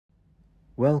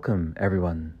Welcome,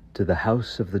 everyone, to the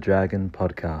House of the Dragon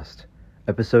podcast,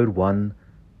 Episode 1,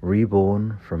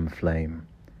 Reborn from Flame.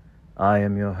 I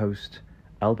am your host,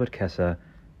 Albert Kesser.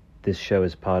 This show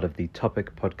is part of the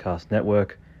Topic Podcast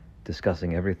Network,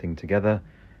 discussing everything together,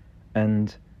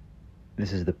 and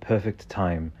this is the perfect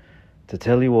time to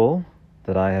tell you all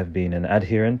that I have been an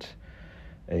adherent,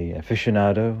 a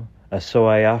aficionado, a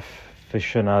ASOIAF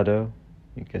aficionado,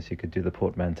 I guess you could do the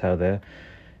portmanteau there,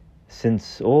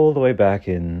 since all the way back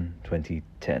in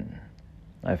 2010.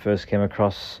 I first came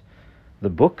across the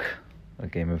book, A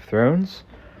Game of Thrones.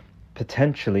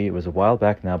 Potentially, it was a while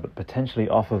back now, but potentially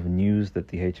off of news that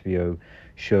the HBO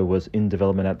show was in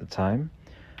development at the time.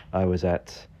 I was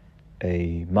at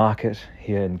a market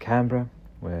here in Canberra,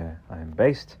 where I am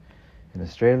based, in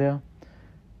Australia,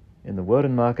 in the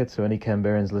Worden market, so any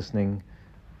Canberrans listening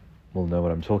will know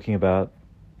what I'm talking about.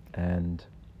 And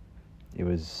it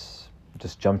was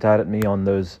just jumped out at me on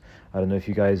those, I don't know if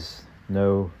you guys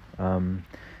know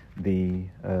the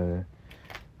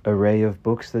array of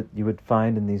books that you would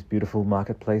find in these beautiful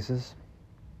marketplaces.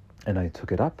 And I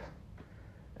took it up,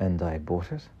 and I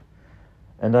bought it,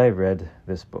 and I read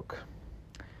this book.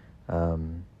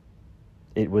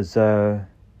 It was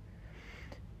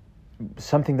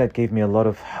something that gave me a lot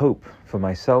of hope for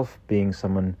myself, being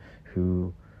someone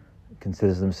who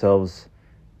considers themselves,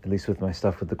 at least with my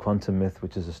stuff with the quantum myth,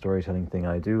 which is a storytelling thing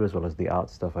I do, as well as the art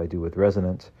stuff I do with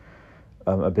Resonant,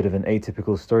 a bit of an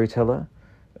atypical storyteller.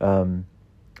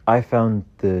 I found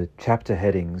the chapter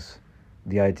headings,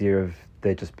 the idea of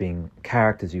there just being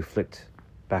characters you flicked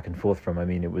back and forth from, I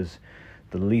mean, it was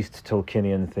the least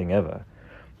Tolkienian thing ever.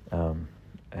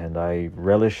 And I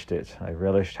relished it. I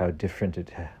relished how different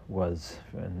it was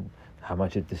and how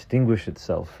much it distinguished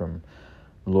itself from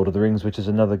Lord of the Rings, which is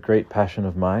another great passion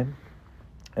of mine.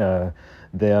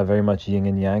 They are very much yin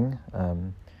and yang.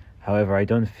 However, I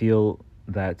don't feel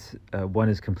that one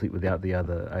is complete without the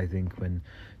other. I think when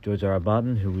George R. R.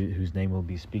 Martin, whose name we'll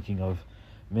be speaking of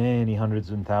many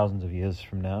hundreds and thousands of years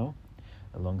from now,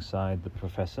 alongside the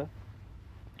professor,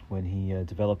 when he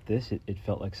developed this, it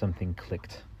felt like something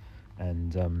clicked.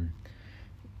 And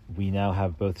we now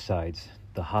have both sides,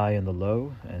 the high and the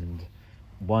low, and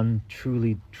one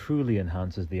truly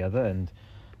enhances the other, and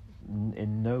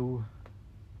in no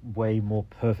way more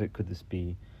perfect could this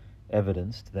be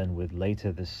evidenced than with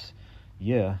later this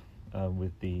year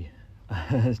with the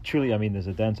truly, I mean, there's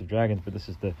a dance of dragons, but this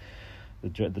is the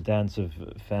dance of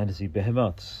fantasy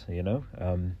behemoths, you know.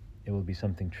 It will be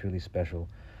something truly special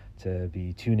to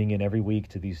be tuning in every week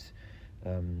to these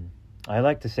I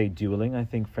like to say dueling, I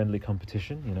think friendly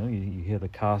competition, you know. You hear the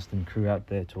cast and crew out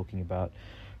there talking about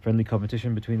friendly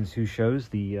competition between the two shows,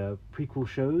 the prequel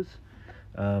shows.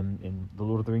 In the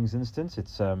Lord of the Rings instance,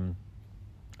 it's a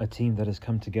team that has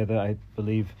come together, I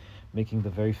believe, making the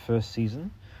very first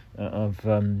season of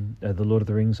the Lord of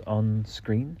the Rings on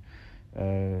screen.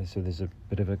 So there's a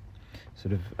bit of a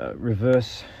sort of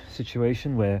reverse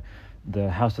situation where the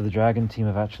House of the Dragon team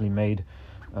have actually made,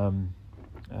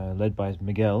 led by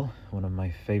Miguel, one of my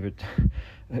favorite,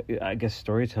 I guess,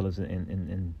 storytellers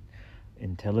in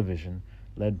television,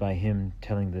 led by him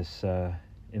telling this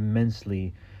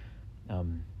immensely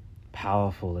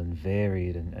powerful and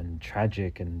varied and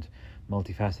tragic and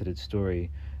multifaceted story,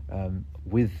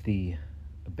 with the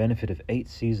benefit of 8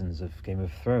 seasons of Game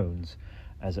of Thrones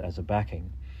as a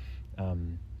backing.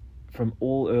 From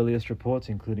all earliest reports,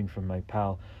 including from my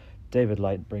pal David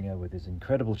Lightbringer with his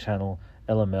incredible channel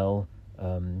LML,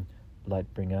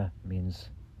 Lightbringer means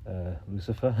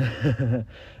Lucifer.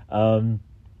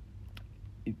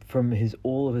 From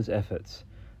all of his efforts,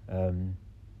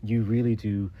 you really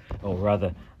do, or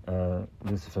rather,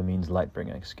 Lucifer means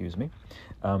Lightbringer, excuse me.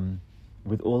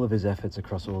 With all of his efforts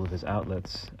across all of his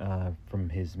outlets, from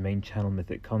his main channel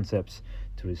Mythic Concepts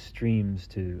to his streams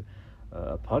to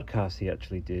a podcast he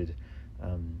actually did,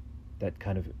 that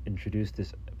kind of introduced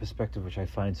this perspective which I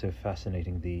find so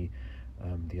fascinating,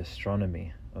 the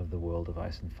astronomy of the world of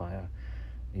Ice and Fire.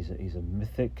 He's a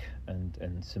mythic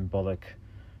and symbolic,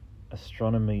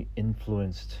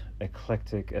 astronomy-influenced,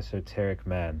 eclectic, esoteric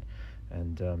man,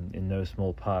 and in no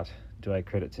small part do I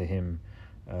credit to him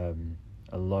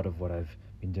a lot of what I've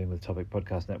been doing with Topic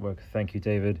Podcast Network. Thank you,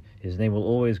 David. His name will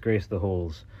always grace the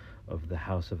halls of the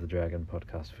House of the Dragon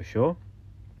podcast for sure.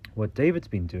 What David's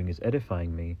been doing is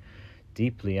edifying me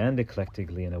deeply and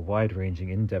eclectically in a wide-ranging,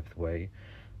 in-depth way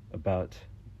about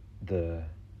the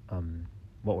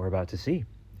what we're about to see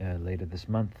later this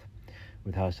month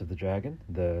with House of the Dragon,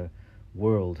 the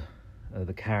world,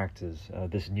 the characters,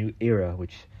 this new era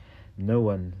which no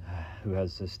one who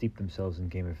has steeped themselves in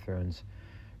Game of Thrones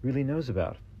really knows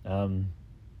about.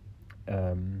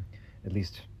 At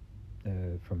least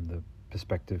from the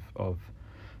perspective of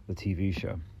the TV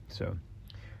show. So,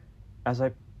 as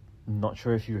I'm not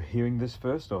sure if you're hearing this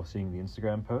first or seeing the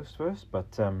Instagram post first,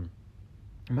 but I'm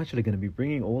actually going to be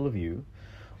bringing all of you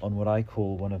on what I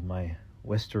call one of my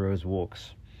Westeros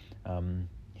walks.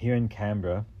 Here in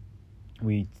Canberra,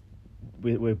 we're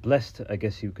blessed, I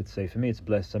guess you could say. For me, it's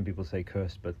blessed. Some people say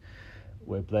cursed, but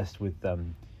we're blessed with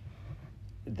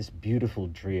this beautiful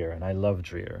Dreer, and I love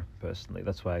Dreer personally.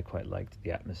 That's why I quite liked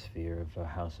the atmosphere of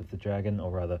House of the Dragon,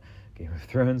 or rather Game of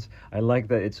Thrones. I like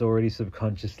that it's already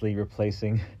subconsciously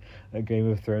replacing a Game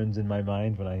of Thrones in my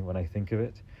mind when I think of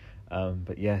it.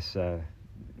 But yes,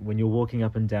 when you're walking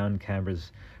up and down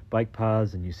Canberra's bike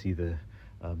paths and you see the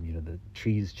the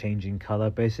trees changing color,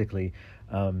 basically.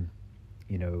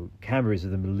 Canberra is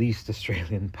the least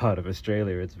Australian part of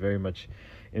Australia. It's very much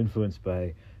influenced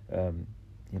by, I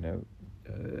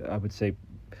would say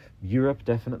Europe,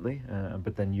 definitely,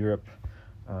 but then Europe,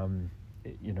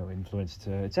 influenced,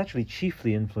 it's actually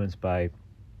chiefly influenced by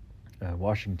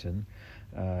Washington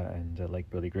and Lake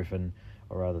Burley Griffin,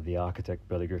 or rather the architect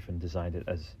Burley Griffin designed it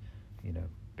as,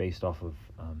 based off of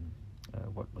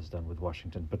what was done with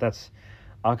Washington. But that's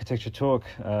architecture talk.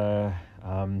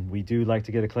 We do like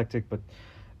to get eclectic, but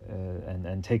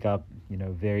and take up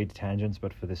varied tangents.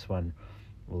 But for this one,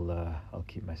 I'll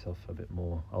keep myself a bit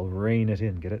more. I'll rein it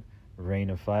in. Get it? Reign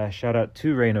of Fire. Shout out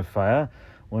to Reign of Fire,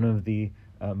 one of the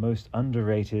most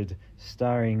underrated,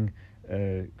 starring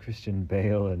Christian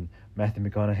Bale and Matthew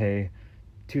McConaughey.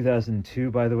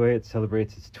 2002, by the way. It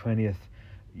celebrates its 20th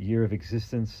year of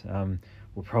existence.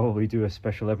 We'll probably do a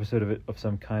special episode of it of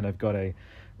some kind. I've got a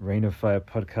Reign of Fire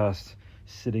podcast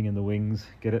sitting in the wings.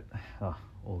 Get it?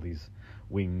 All these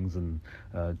wings and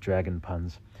dragon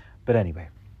puns. But anyway,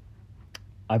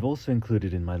 I've also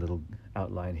included in my little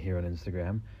outline here on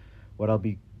Instagram what I'll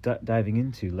be diving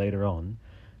into later on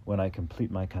when I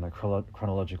complete my kind of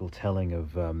chronological telling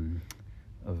of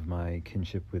my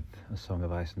kinship with A Song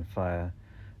of Ice and Fire.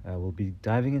 We'll be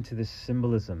diving into this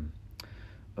symbolism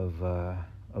of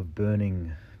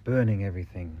burning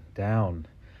everything down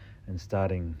and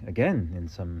starting again in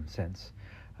some sense.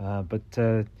 But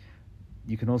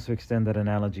you can also extend that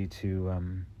analogy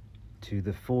to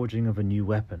the forging of a new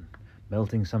weapon,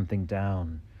 melting something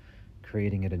down,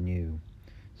 creating it anew.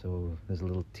 So there's a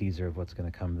little teaser of what's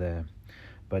going to come there.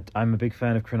 But I'm a big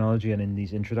fan of chronology, and in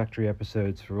these introductory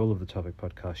episodes for all of the Topic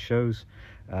Podcast shows,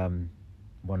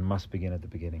 one must begin at the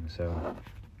beginning.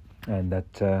 And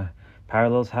that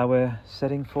parallels how we're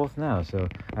setting forth now. So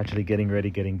actually getting ready,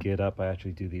 getting geared up. I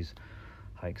actually do these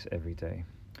hikes every day.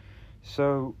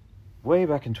 So way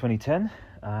back in 2010,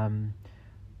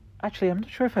 actually I'm not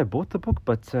sure if I bought the book,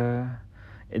 but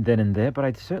then and there, but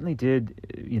I certainly did,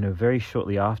 very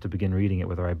shortly after begin reading it,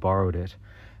 whether I borrowed it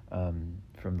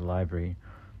from the library.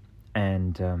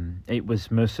 And it was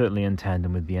most certainly in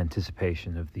tandem with the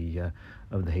anticipation of the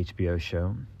HBO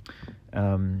show.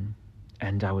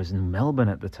 And I was in Melbourne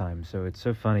at the time, so it's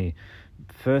so funny.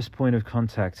 First point of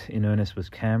contact in earnest was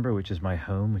Canberra, which is my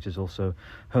home, which is also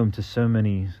home to so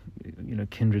many,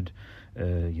 kindred,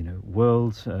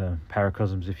 worlds,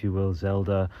 paracosms, if you will,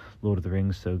 Zelda, Lord of the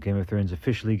Rings. So Game of Thrones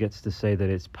officially gets to say that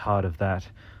it's part of that,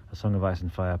 A Song of Ice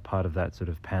and Fire, part of that sort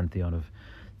of pantheon of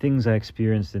things I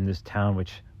experienced in this town,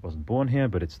 which wasn't born here,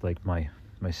 but it's like my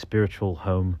spiritual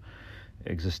home,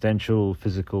 existential,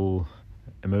 physical,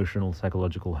 emotional,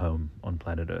 psychological home on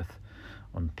planet Earth,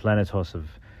 on Planetos of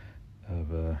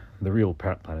the real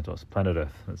Planetos, planet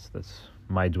Earth. That's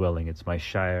my dwelling. It's my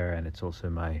shire, and it's also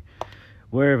my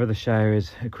wherever the shire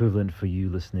is equivalent for you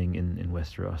listening in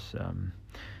Westeros.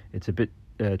 It's a bit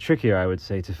trickier, I would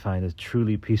say, to find a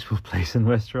truly peaceful place in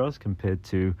Westeros compared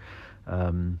to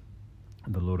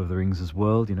the Lord of the Rings'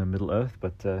 world, Middle Earth.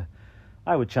 But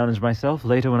I would challenge myself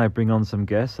later when I bring on some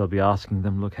guests. I'll be asking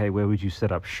them, look, hey, where would you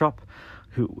set up shop?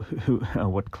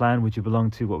 What clan would you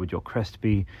belong to? What would your crest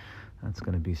be? That's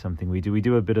going to be something we do. We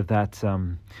do a bit of that.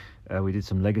 We did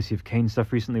some Legacy of Kain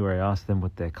stuff recently where I asked them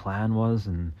what their clan was,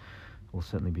 and we'll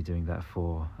certainly be doing that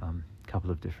for a couple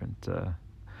of different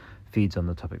feeds on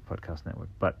the Topic Podcast Network.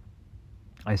 But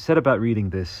I said about reading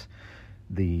this,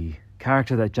 the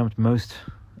character that jumped most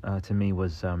to me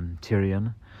was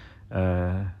Tyrion,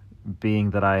 being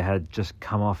that I had just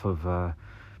come off of a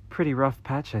pretty rough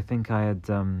patch. I think I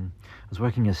was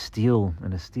working in a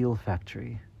steel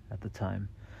factory at the time.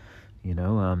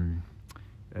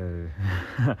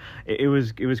 It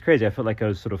was crazy. I felt like I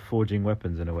was sort of forging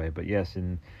weapons in a way. But yes,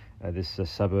 in this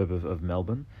suburb of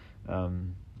Melbourne,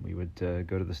 we would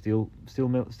go to the steel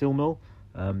mill.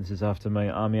 This is after my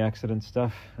army accident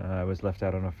stuff. I was left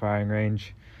out on a firing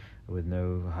range with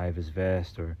no high-vis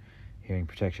vest or hearing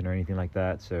protection or anything like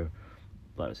that. So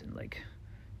I was in like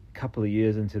a couple of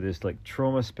years into this like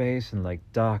trauma space and like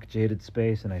dark, jaded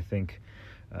space, and I think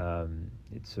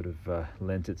it sort of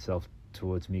lent itself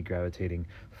towards me gravitating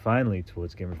finally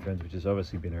towards Game of Thrones, which has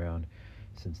obviously been around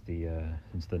since the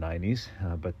 90s,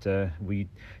 but we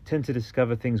tend to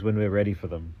discover things when we're ready for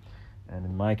them, and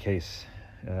in my case,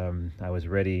 I was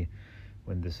ready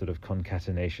when this sort of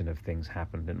concatenation of things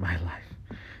happened in my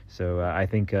life. So I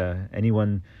think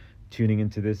anyone tuning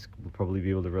into this will probably be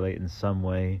able to relate in some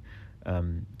way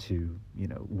to, you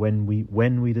know, when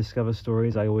we discover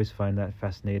stories. I always find that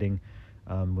fascinating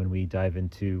when we dive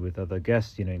into with other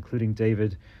guests, you know, including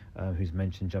David, who's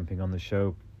mentioned jumping on the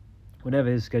show whenever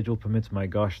his schedule permits. My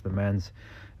gosh, the man's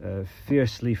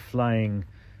fiercely flying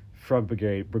frog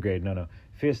brigade,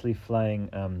 fiercely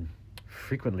flying,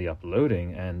 frequently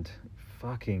uploading, and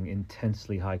fucking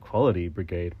intensely high quality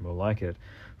brigade, more like it,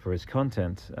 for his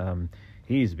content.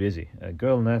 He's busy.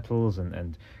 Girl Nettles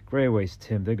and Grey Waste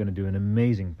Tim, they're going to do an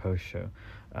amazing post show.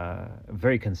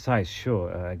 Very concise,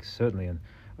 sure, certainly an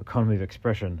economy of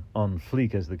expression on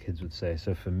fleek, as the kids would say.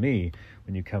 So for me,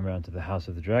 when you come around to the House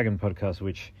of the Dragon podcast,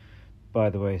 which, by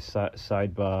the way,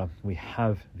 sidebar, we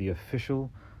have the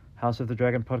official House of the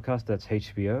Dragon podcast. That's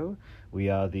HBO. We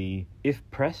are the, if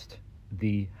pressed,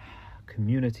 the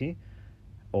community,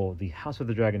 or the House of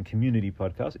the Dragon community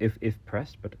podcast, if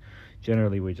pressed, but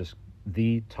generally we're just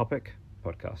the Topic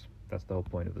podcast. That's the whole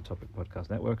point of the Topic podcast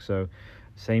network. So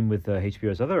same with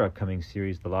HBO's other upcoming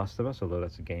series, The Last of Us, although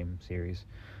that's a game series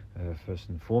first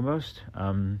and foremost.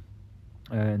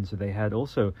 And so they had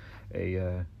also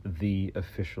the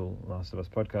official Last of Us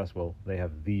podcast. Well, they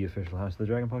have the official House of the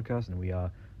Dragon podcast, and we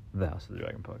are the House of the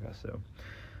Dragon podcast.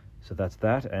 So that's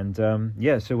that. And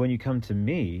so when you come to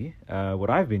me, what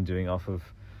I've been doing off of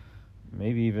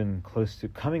maybe even close to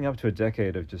coming up to a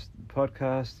decade of just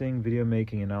podcasting, video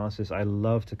making, analysis, I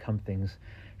love to come things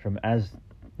from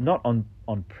not on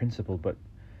principle, but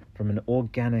from an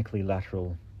organically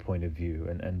lateral point of view,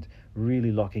 and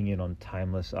really locking in on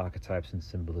timeless archetypes and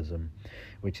symbolism,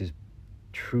 which is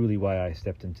truly why I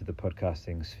stepped into the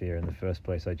podcasting sphere in the first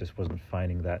place. I just wasn't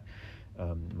finding that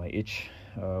my itch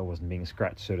wasn't being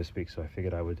scratched, so to speak, so I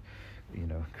figured I would, you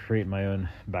know, create my own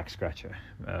back scratcher,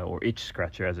 or itch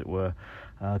scratcher, as it were,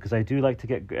 because I do like to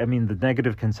get, I mean, the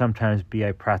negative can sometimes be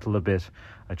I prattle a bit,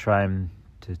 I trying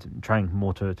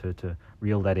more to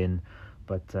reel that in,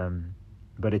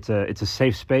 but it's a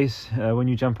safe space when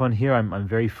you jump on here. I'm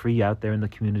very free out there in the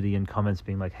community, and comments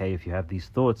being like, hey, if you have these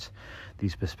thoughts,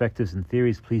 these perspectives and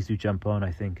theories, please do jump on.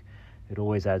 I think it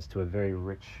always adds to a very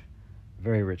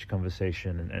rich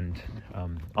conversation and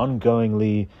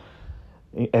ongoingly,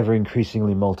 ever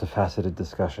increasingly multifaceted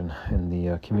discussion in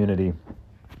the community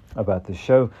about this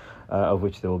show, of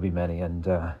which there will be many, and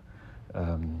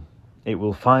it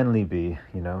will finally be,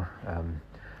 you know,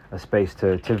 a space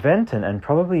to vent and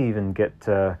probably even get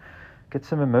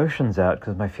some emotions out,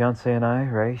 because my fiance and I,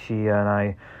 Ray, she and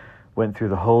I went through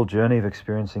the whole journey of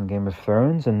experiencing Game of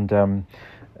Thrones, and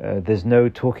there's no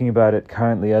talking about it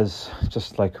currently, as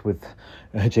just like with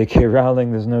J.K.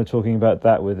 Rowling, there's no talking about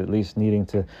that, with at least needing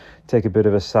to take a bit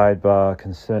of a sidebar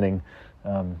concerning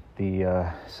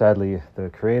sadly the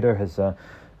creator has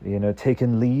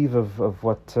taken leave of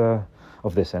what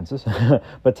of their senses,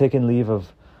 but taken leave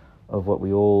of what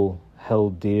we all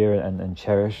held dear and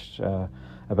cherished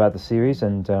about the series.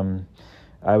 And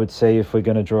I would say, if we're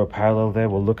going to draw a parallel there,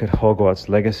 we'll look at Hogwarts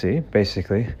Legacy.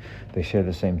 Basically, they share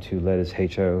the same two letters,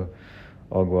 H-O,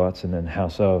 Hogwarts, and then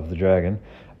House of the Dragon.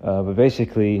 But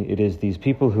basically, it is these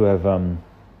people who have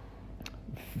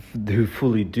who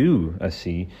fully do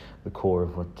see the core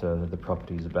of what the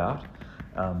property is about.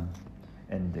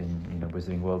 And in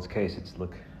Wizarding World's case, it's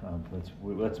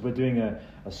we're doing a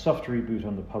soft reboot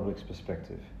on the public's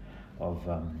perspective of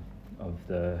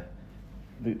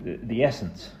the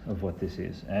essence of what this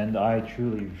is. And I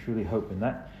truly hope in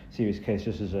that series case,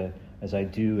 just as I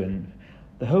do, and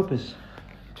the hope is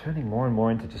turning more and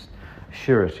more into just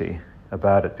surety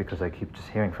about it, because I keep just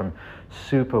hearing from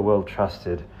super well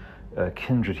trusted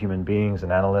kindred human beings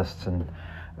and analysts, and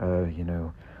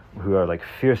who are like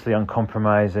fiercely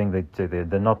uncompromising.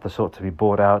 They're not the sort to be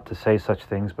bought out to say such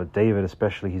things, but David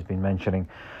especially, he's been mentioning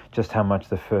just how much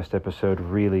the first episode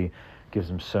really gives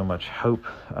him so much hope,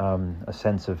 a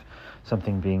sense of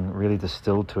something being really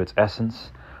distilled to its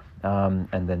essence,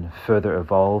 and then further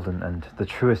evolved, and the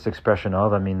truest expression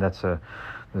of, I mean, I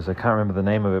can't remember the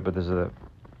name of it, but there's a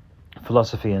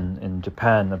philosophy in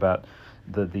Japan about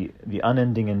the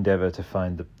unending endeavor to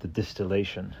find the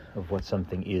distillation of what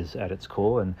something is at its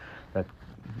core, and that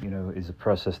is a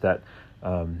process that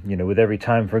with every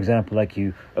time, for example, like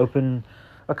you open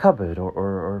a cupboard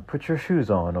or put your shoes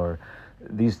on, or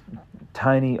these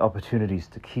tiny opportunities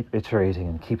to keep iterating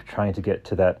and keep trying to get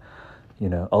to that,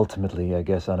 ultimately, I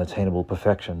guess, unattainable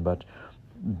perfection. But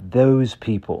those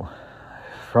people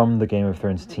from the Game of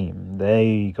Thrones team,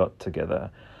 they got together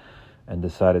and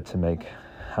decided to make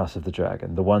House of the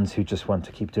Dragon. The ones who just want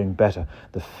to keep doing better.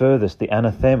 The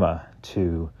anathema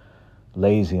to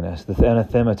laziness, the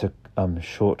anathema to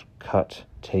shortcut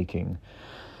taking,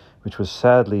 which was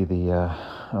sadly the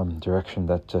direction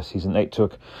that season 8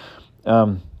 took.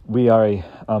 We are a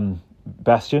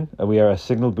bastion. We are a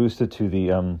signal booster to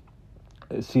the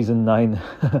season 9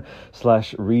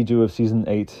 slash redo of season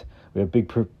 8. We are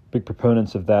big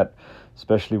proponents of that,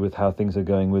 especially with how things are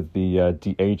going with the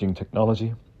de-aging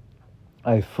technology.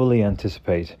 I fully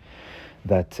anticipate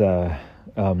that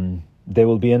there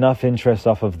will be enough interest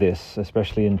off of this,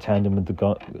 especially in tandem with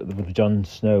the Jon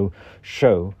Snow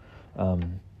show,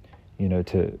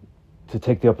 to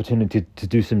take the opportunity to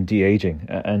do some de-aging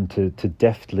and to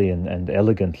deftly and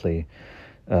elegantly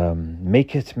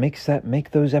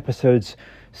make those episodes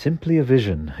simply a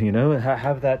vision.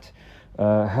 Have that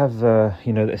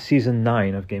a season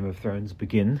 9 of Game of Thrones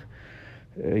begin.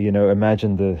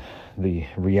 Imagine the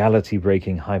reality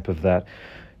breaking hype of that.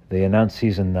 They announced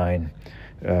season 9.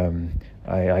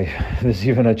 There's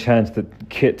even a chance that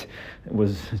Kit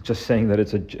was just saying that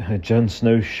it's a Jon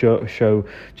Snow show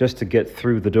just to get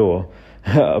through the door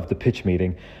of the pitch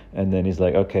meeting, and then he's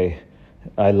like, okay,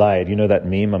 I lied. You know that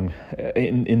meme? I'm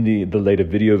in the later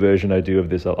video version I do of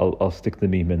this. I'll stick the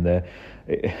meme in there.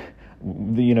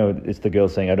 It's the girl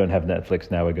saying, I don't have Netflix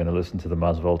now. We're going to listen to the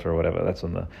Mars Volta or whatever. That's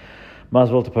on the Mars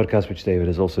Volta podcast, which David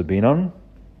has also been on,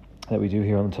 that we do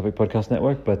here on the Topic Podcast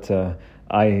Network. But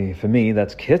for me,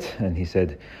 that's Kit, and he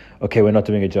said, okay, we're not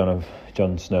doing a Jon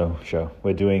Snow show.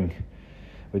 We're doing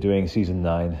season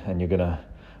 9, and you're gonna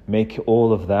make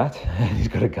all of that. And he's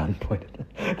got a gun pointed.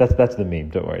 That's the meme.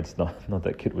 Don't worry, it's not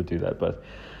that Kit would do that, but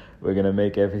we're gonna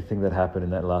make everything that happened in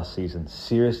that last season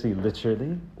seriously,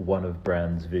 literally one of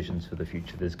Bran's visions for the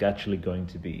future. There's actually going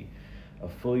to be a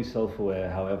fully self-aware,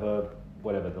 however,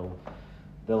 whatever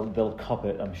they'll cop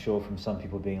it, I'm sure, from some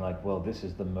people being like, well, this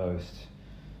is the most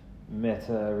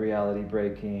meta reality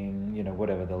breaking,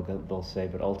 whatever they'll say,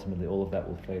 but ultimately all of that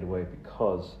will fade away,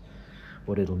 because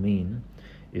what it'll mean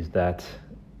is that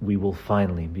we will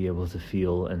finally be able to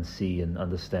feel and see and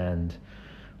understand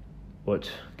what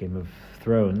Game of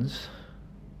Thrones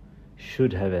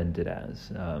should have ended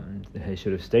as. It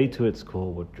should have stayed to its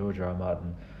core, what George R. R.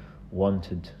 Martin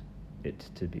wanted it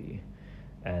to be.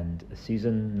 And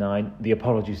season 9, the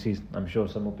apology season, I'm sure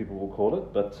some more people will call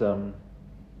it, but sorry,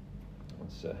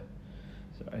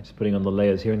 just putting on the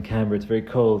layers. Here in Canberra, it's very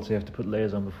cold, so you have to put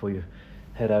layers on before you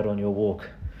head out on your walk.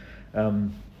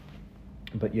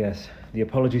 But yes, the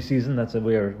apology season,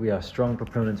 we are strong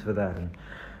proponents for that, and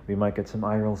we might get some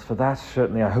eye rolls for that.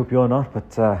 Certainly, I hope you're not,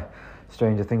 but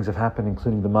stranger things have happened,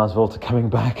 including the Mars Volta coming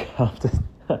back after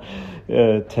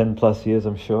 10 plus years,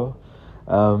 I'm sure.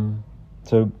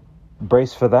 So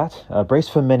brace for that. Brace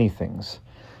for many things,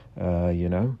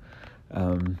 off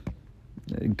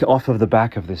of the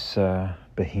back of this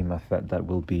behemoth that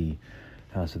will be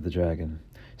House of the Dragon.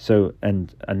 So,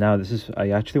 and now I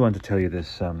actually want to tell you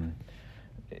this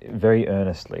very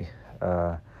earnestly.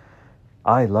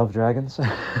 I love dragons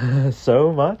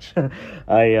so much.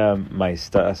 My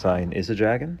star sign is a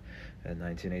dragon in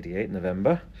 1988,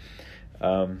 November.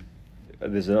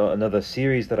 There's another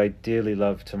series that I dearly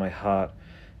love to my heart.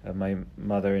 My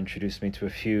mother introduced me to a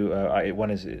few.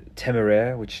 One is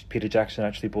Temeraire, which Peter Jackson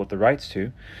actually bought the rights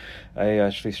to. I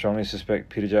actually strongly suspect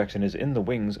Peter Jackson is in the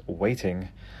wings waiting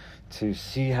to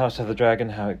see House of the Dragon,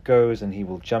 how it goes, and he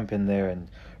will jump in there and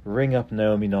ring up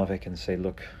Naomi Novik and say,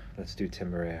 look, let's do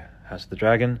Temeraire. House of the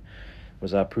Dragon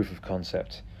was our proof of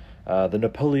concept. The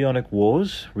Napoleonic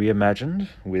Wars reimagined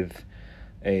with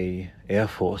a air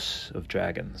force of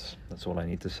dragons. That's all I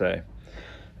need to say.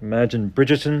 Imagine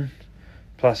Bridgerton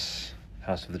plus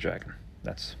House of the Dragon.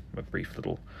 That's a brief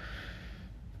little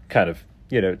kind of,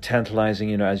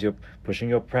 tantalizing, as you're pushing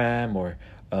your pram or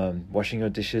washing your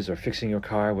dishes or fixing your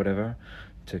car, whatever,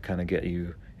 to kind of get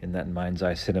you in that mind's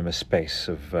eye cinema space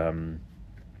of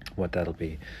what that'll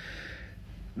be.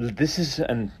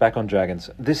 And back on dragons,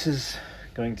 this is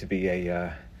going to be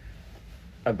a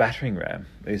battering ram.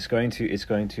 It's going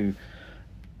to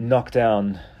knock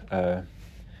down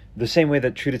the same way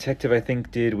that True Detective, I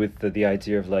think, did with the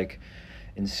idea of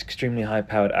extremely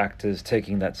high-powered actors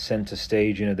taking that center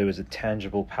stage. There was a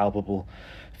tangible, palpable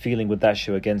feeling with that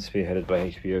show, again spearheaded by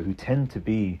HBO, who tend to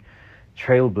be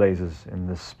trailblazers in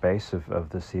this space of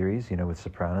the series. With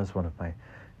Sopranos, one of my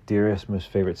dearest, most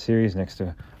favorite series, next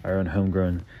to our own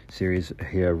homegrown series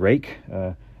here, Rake.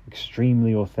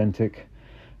 Extremely authentic,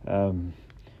 and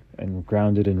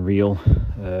grounded and real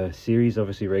series.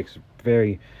 Obviously, Rake's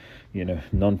very,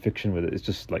 non-fiction with it. It's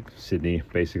just like Sydney,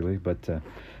 basically. But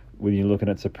when you're looking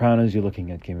at Sopranos, you're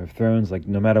looking at Game of Thrones. Like,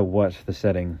 no matter what the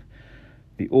setting,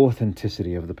 the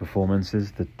authenticity of the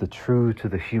performances, the true to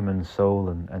the human soul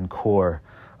and core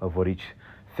of what each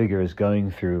figure is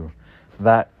going through,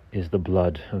 that is the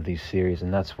blood of these series,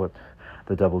 and that's what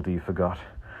the Double D forgot,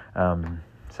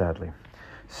 sadly.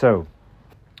 So,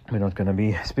 we're not going to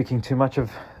be speaking too much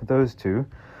of those two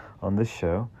on this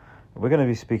show. We're going to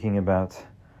be speaking about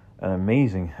an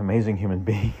amazing, amazing human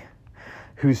being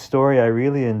whose story I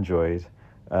really enjoyed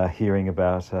hearing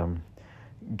about,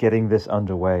 getting this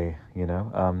underway.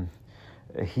 I'm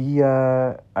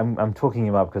talking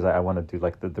him up because I want to do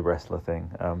like the wrestler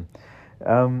thing.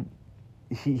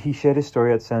 He shared his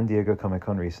story at San Diego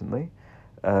Comic-Con recently.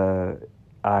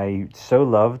 I so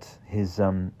loved his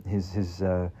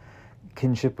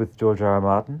kinship with George R. R.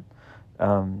 Martin,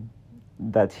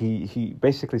 that he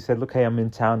basically said, "Look, hey, I'm in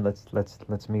town.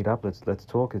 Let's meet up. Let's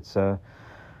talk." It's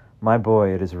my boy.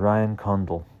 It is Ryan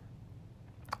Condal,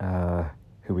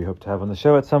 who we hope to have on the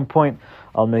show at some point.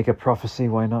 I'll make a prophecy.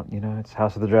 Why not? It's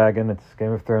House of the Dragon. It's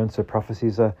Game of Thrones, so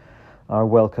prophecies are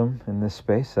welcome in this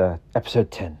space. Episode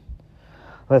 10.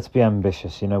 Let's be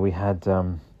ambitious. We had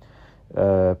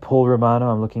Paul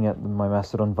Romano. I'm looking at my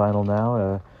Mastodon vinyl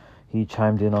now. He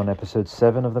chimed in on episode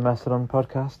 7 of the Mastodon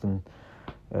podcast, and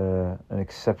an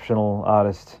exceptional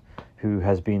artist who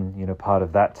has been, part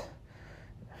of that.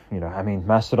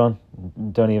 Mastodon,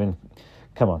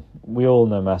 come on. We all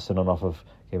know Mastodon off of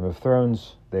Game of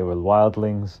Thrones. They were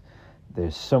wildlings.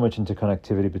 There's so much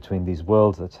interconnectivity between these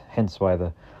worlds. That's hence why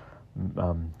the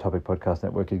Topic Podcast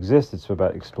Network exists. It's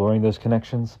about exploring those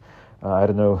connections. I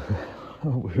don't know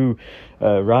who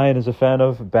Ryan is a fan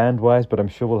of band-wise, but I'm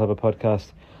sure we'll have a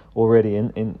podcast already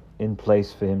in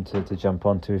place for him to jump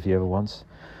onto if he ever wants.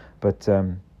 But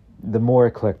the more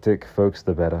eclectic folks,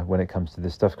 the better when it comes to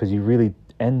this stuff, because you really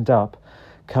end up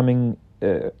coming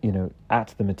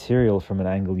at the material from an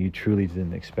angle you truly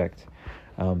didn't expect.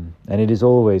 And it is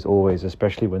always,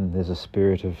 especially when there's a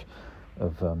spirit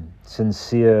of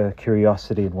sincere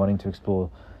curiosity and wanting to explore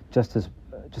just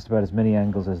about as many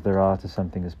angles as there are to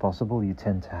something as possible, you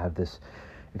tend to have this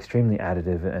extremely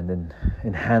additive and then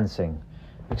enhancing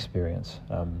experience,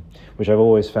 which I've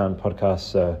always found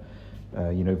podcasts,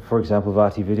 for example,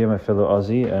 Vati Video, my fellow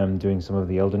Aussie, doing some of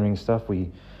the Elden Ring stuff.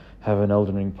 We have an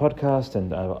Elden Ring podcast,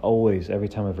 and I've always, every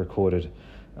time I've recorded,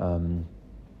 and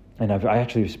I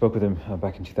actually spoke with him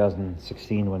back in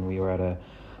 2016 when we were at a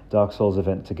Dark Souls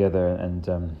event together, and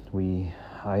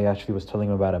I actually was telling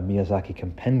him about a Miyazaki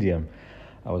compendium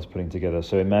I was putting together.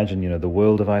 So imagine, the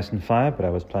world of Ice and Fire, but I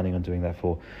was planning on doing that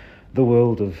for the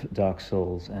world of Dark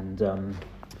Souls. And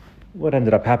what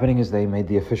ended up happening is they made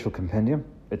the official compendium.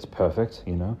 It's perfect,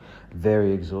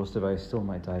 very exhaustive. I still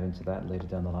might dive into that later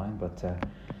down the line, but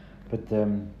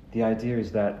the idea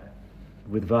is that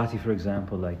with Vati, for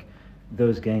example, like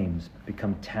those games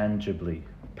become tangibly,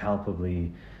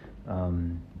 palpably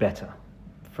better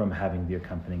from having the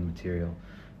accompanying material.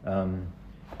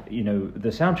 The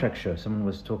soundtrack show, someone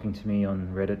was talking to me on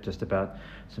Reddit just about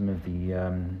some of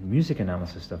the music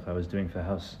analysis stuff I was doing for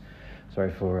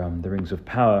the Rings of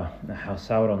Power, how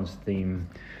Sauron's theme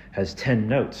has 10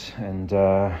 notes and,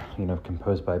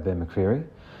 composed by Ben McCreary.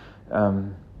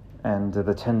 And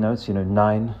the 10 notes,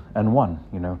 9 and 1,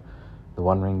 the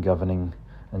One Ring governing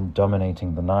and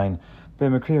dominating the 9.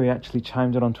 Ben McCreary actually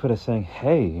chimed in on Twitter saying,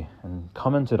 hey, and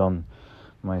commented on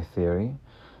my theory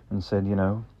and said,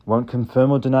 won't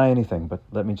confirm or deny anything, but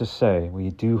let me just say,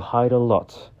 we do hide a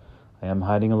lot. I am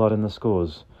hiding a lot in the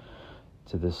scores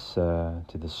to this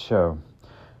show.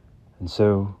 And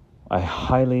so I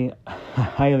highly,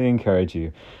 highly encourage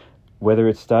you, whether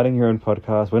it's starting your own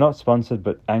podcast. We're not sponsored,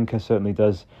 but Anchor certainly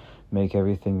does make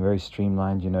everything very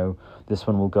streamlined. This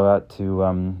one will go out to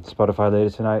Spotify later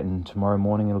tonight, and tomorrow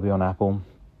morning it'll be on Apple,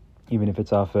 even if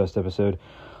it's our first episode.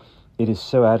 It is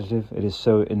so additive. It is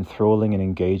so enthralling and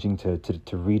engaging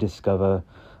to rediscover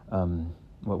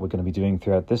what we're going to be doing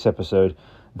throughout this episode,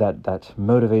 that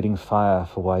motivating fire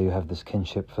for why you have this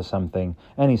kinship for something,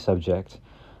 any subject,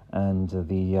 and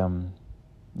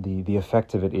the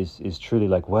effect of it is truly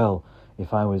like, well,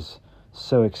 if I was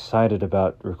so excited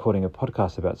about recording a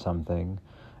podcast about something,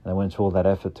 and I went to all that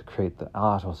effort to create the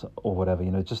art or whatever,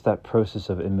 just that process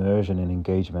of immersion and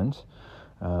engagement,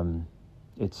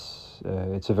 it's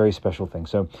a very special thing.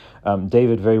 So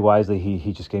David, very wisely,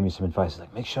 he just gave me some advice. He's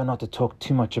like, make sure not to talk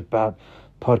too much about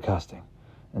podcasting.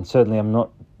 And certainly I'm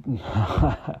not,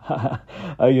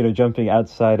 jumping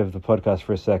outside of the podcast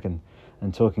for a second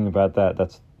and talking about that.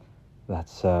 That's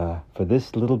that's for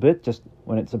this little bit, just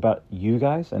when it's about you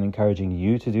guys and encouraging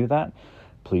you to do that,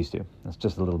 please do. That's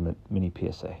just a little mini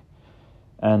PSA.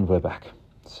 And we're back.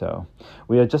 So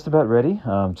we are just about ready.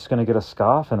 I'm just going to get a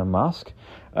scarf and a mask.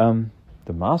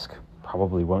 The mask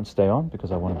probably won't stay on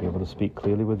because I want to be able to speak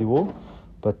clearly with you all.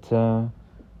 But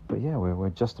yeah, we're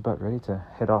just about ready to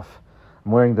head off.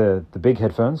 I'm wearing the big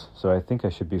headphones, so I think I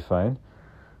should be fine.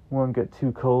 Won't get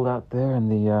too cold out there in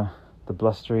the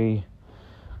blustery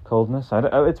coldness.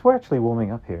 We're actually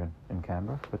warming up here in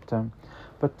Canberra.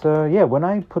 But yeah, when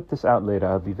I put this out later,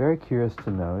 I'll be very curious to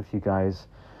know if you guys,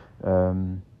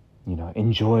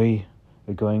 enjoy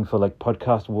going for like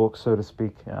podcast walks, so to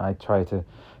speak. I try to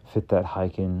fit that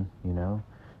hike in,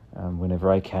 whenever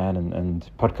I can, and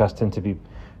podcasts tend to be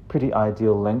pretty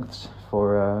ideal lengths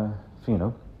for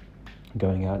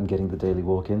going out and getting the daily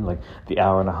walk in, like the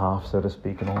hour and a half, so to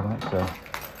speak, and all that. So,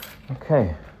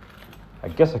 okay, I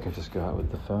guess I could just go out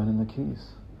with the phone and the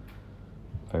keys,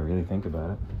 if I really think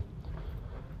about it.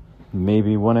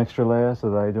 Maybe one extra layer so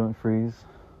that I don't freeze.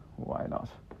 Why not?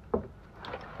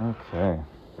 Okay.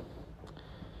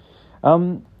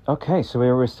 Okay, so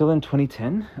we're still in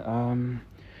 2010.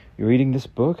 You're reading this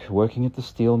book, working at the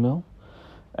steel mill,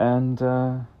 and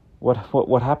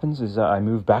what happens is I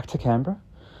move back to Canberra.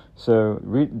 So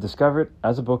discover it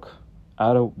as a book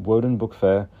at a Woden Book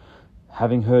Fair,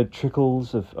 having heard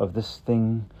trickles of this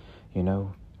thing,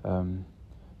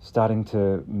 starting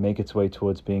to make its way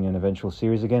towards being an eventual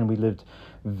series again. We lived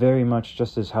very much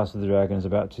just as House of the Dragon is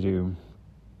about to do,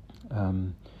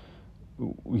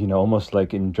 almost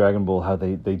like in Dragon Ball, how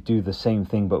they do the same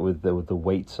thing but with the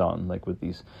weights on, like with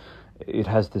these. It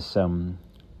has this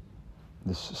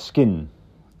this skin.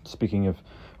 Speaking of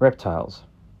reptiles,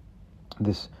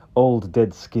 this old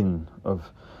dead skin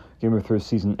of Game of Thrones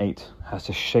season 8 has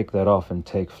to shake that off and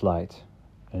take flight,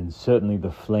 and certainly the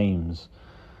flames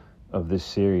of this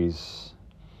series,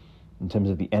 in terms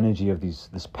of the energy of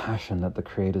this passion that the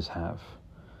creators have,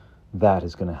 that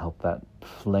is going to help that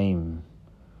flame,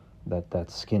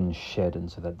 that skin shed, and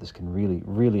so that this can really,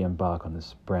 really embark on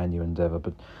this brand new endeavor.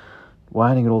 But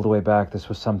winding it all the way back, this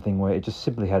was something where it just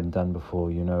simply hadn't done before,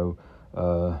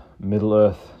 Middle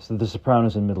Earth. So The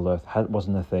Sopranos in Middle Earth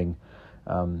wasn't a thing,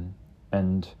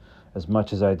 and as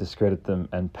much as I discredit them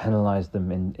and penalize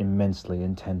them immensely,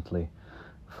 intently,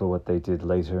 for what they did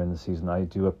later in the season, I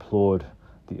do applaud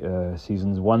the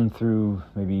seasons 1 through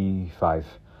maybe 5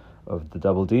 of the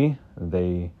Double D.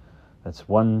 That's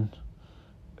one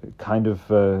kind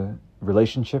of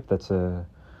relationship. That's the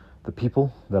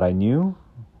people that I knew.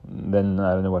 Then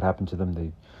I don't know what happened to them.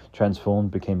 They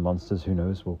transformed, became monsters. Who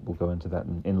knows? We'll go into that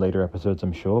in later episodes,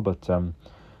 I'm sure. But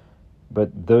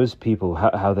those people,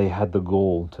 how they had the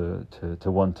gall to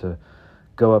want to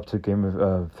go up to Game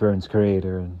of Thrones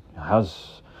creator and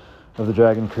House of the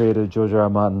Dragon creator George R. R.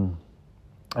 Martin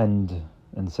and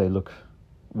say, look,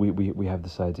 we have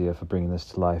this idea for bringing this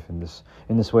to life in this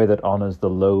way that honors the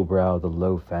low brow, the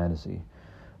low fantasy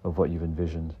of what you've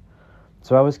envisioned.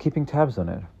 So I was keeping tabs on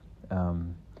it,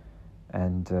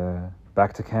 and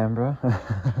back to Canberra,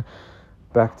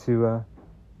 back to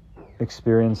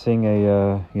experiencing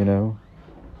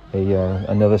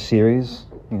another series,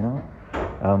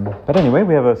 But anyway,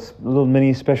 we have a little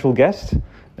mini special guest.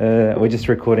 We're just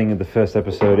recording the first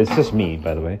episode. It's just me,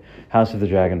 by the way. House of the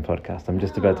Dragon podcast. I'm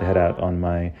just about to head out on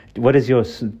my... What is your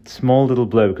small little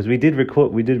blurb? Because we did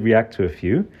react to a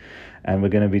few, and we're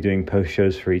going to be doing post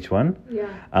shows for each one. Yeah.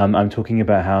 I'm talking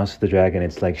about House of the Dragon.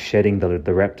 It's like shedding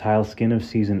the reptile skin of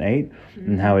season 8,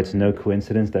 and how it's no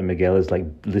coincidence that Miguel is like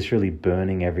literally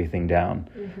burning everything down,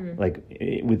 like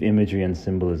with imagery and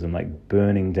symbolism, like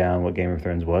burning down what Game of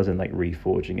Thrones was and like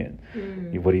reforging it.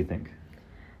 What do you think?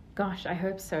 Gosh, I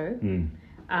hope so.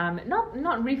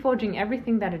 Not reforging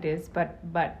everything that it is, but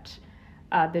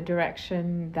the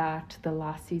direction that the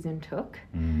last season took.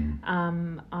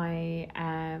 I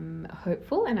am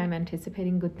hopeful and I'm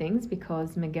anticipating good things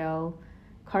because Miguel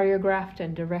choreographed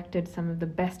and directed some of the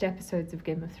best episodes of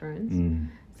Game of Thrones.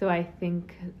 So I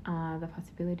think the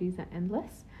possibilities are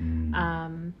endless.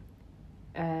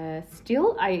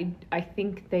 Still, I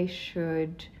think they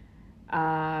should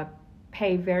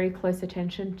pay very close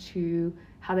attention to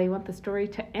how they want the story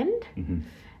to end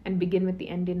and begin with the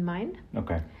end in mind.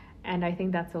 Okay. And I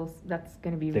think that's going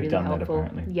to be They've really done helpful. that,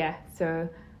 apparently. Yeah, so...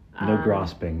 no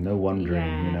grasping, no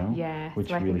wandering, Yeah, Which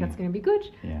so I think that's going to be good.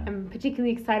 Yeah. I'm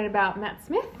particularly excited about Matt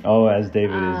Smith. Oh, as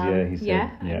David is,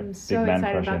 yeah. I'm so big man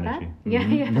excited crush about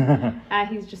energy. that.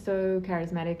 He's just so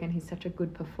charismatic and he's such a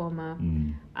good performer.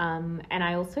 And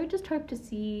I also just hope to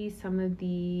see some of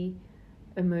the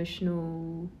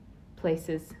emotional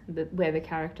places where the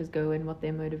characters go and what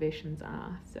their motivations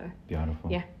are. So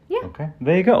beautiful. Yeah. Okay,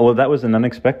 there you go. Well, that was an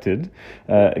unexpected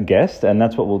guest, and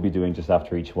that's what we'll be doing just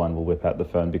after each one. We'll whip out the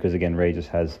phone because, again, Ray just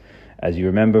has, as you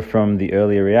remember from the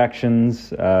earlier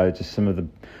reactions, just some of the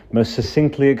most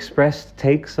succinctly expressed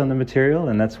takes on the material,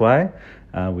 and that's why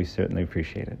we certainly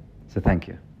appreciate it. So thank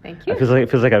you. Thank you. It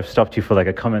feels like I've stopped you for like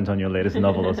a comment on your latest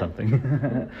novel or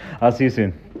something. I'll see you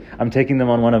soon. I'm taking them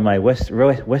on one of my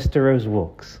Westeros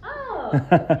walks. Oh,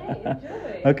 okay,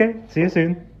 enjoy. Okay, see you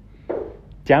soon.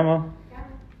 Ciao.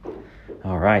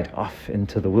 All right, off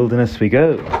into the wilderness we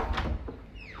go.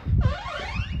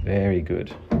 Very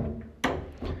good.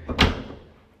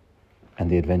 And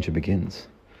the adventure begins.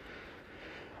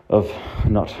 Of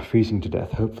not freezing to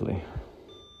death, hopefully.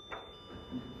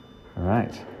 All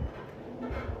right.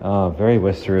 Oh, very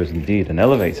Westeros indeed. An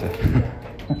elevator.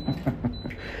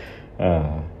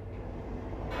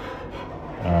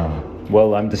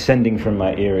 Well, I'm descending from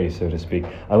my eyrie, so to speak.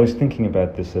 I was thinking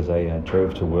about this as I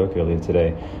drove to work earlier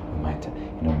today.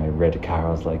 My red car,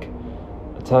 I was like,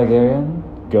 a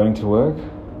Targaryen going to work?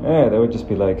 Yeah, they would just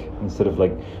be like, instead of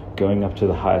like going up to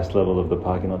the highest level of the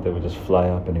parking lot, they would just fly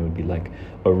up and it would be like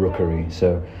a rookery.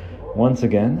 So once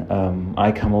again, I'm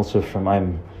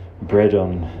bred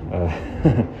on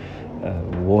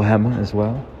Warhammer as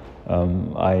well.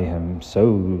 I am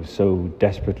so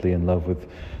desperately in love with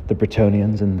the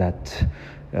Bretonians and that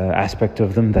aspect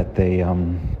of them, that they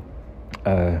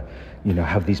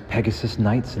have these Pegasus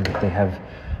Knights, and that they have,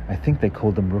 I think they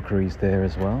called them rookeries there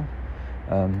as well.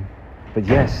 But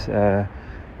yes,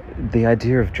 the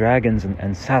idea of dragons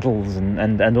and saddles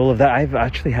and all of that,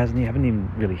 haven't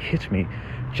even really hit me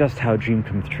just how dream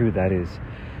come true that is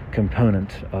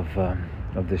component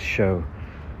of this show,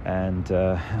 and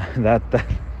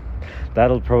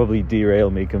that'll probably derail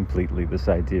me completely, this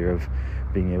idea of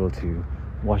being able to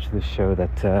watch this show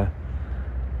that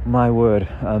my word,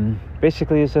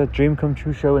 basically is a dream come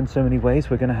true show in so many ways.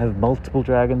 We're going to have multiple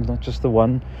dragons, not just the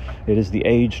one. It is the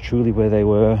age truly where they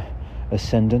were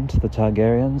ascendant, the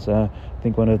Targaryens. I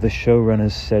think one of the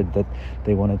showrunners said that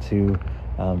they wanted to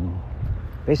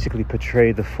basically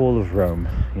portray the fall of Rome,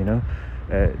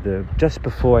 just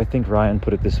before, I think Ryan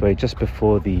put it this way, just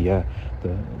before the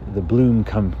bloom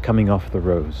coming off the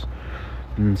rose.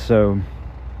 And so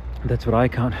that's what I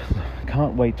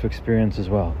can't wait to experience as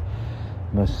well,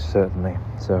 most certainly.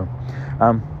 So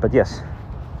but yes,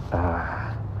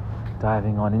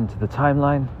 diving on into the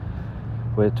timeline,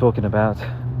 we're talking about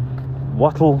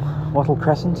Wattle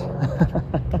Crescent.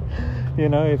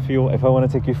 If I want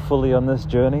to take you fully on this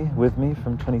journey with me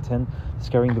from 2010,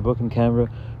 discovering the book in Canberra,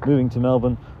 moving to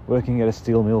Melbourne, working at a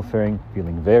steel mill, feeling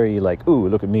very like, ooh,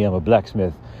 look at me, I'm a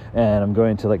blacksmith, and I'm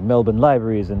going to like Melbourne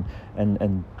libraries and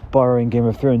borrowing Game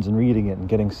of Thrones and reading it and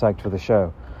getting psyched for the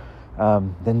show.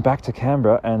 Then back to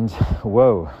Canberra, and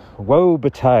woe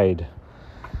betide.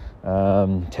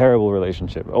 Terrible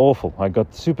relationship, awful. I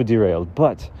got super derailed,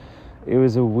 but it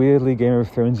was a weirdly Game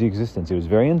of Thronesy existence. It was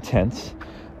very intense.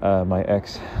 My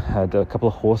ex had a couple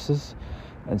of horses,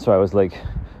 and so I was like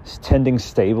tending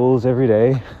stables every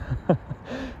day,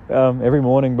 every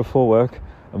morning before work.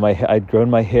 I'd grown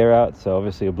my hair out, so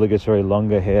obviously obligatory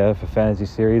longer hair for fantasy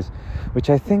series, which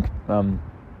I think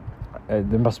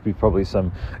there must be probably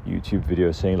some YouTube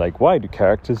video saying like, why do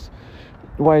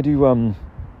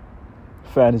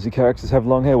fantasy characters have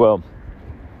long hair? Well,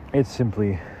 it's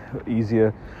simply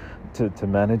easier to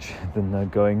manage than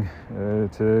going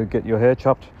to get your hair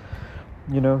chopped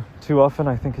too often.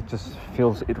 I think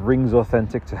it rings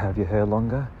authentic to have your hair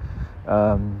longer,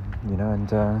 and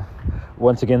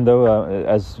once again though,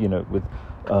 as with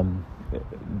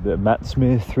the Matt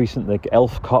Smith recent like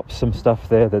elf cop, some stuff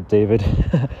there that David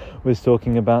was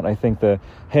talking about, I think the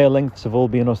hair lengths have all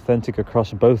been authentic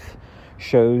across both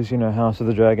shows, House of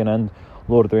the Dragon and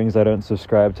Lord of the Rings. I don't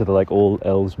subscribe to the like all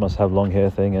elves must have long hair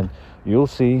thing, and you'll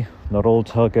see not all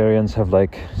Targaryens have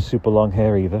like super long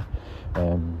hair either.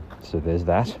 So there's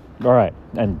that. All right,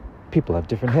 and people have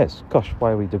different hairs. Gosh,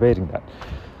 why are we debating that?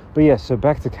 But yeah, so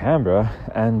back to Canberra,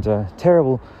 and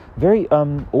terrible, very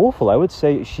awful. I would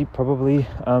say she probably,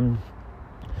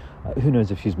 who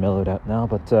knows if she's mellowed out now,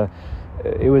 but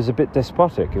it was a bit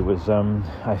despotic. It was,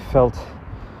 I felt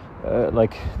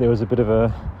like there was a bit of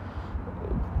a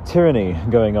tyranny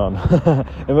going on,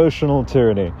 emotional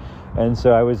tyranny. And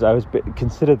so I was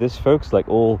consider this, folks, like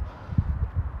all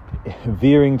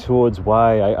veering towards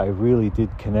why I really did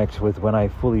connect with when I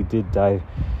fully did dive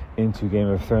into Game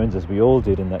of Thrones, as we all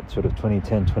did in that sort of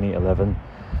 2010, 2011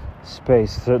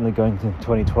 space, certainly going to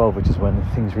 2012, which is when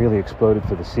things really exploded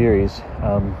for the series.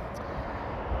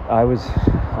 I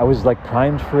was like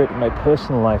primed for it in my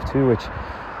personal life too, which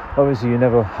obviously you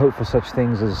never hope for such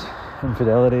things as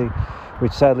infidelity,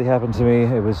 which sadly happened to me.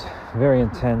 It was very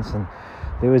intense, and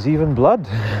there was even blood.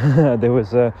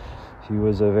 She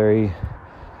was a very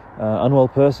unwell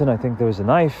person. I think there was a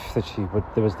knife that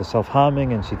there was the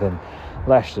self-harming, and she then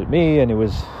lashed at me, and it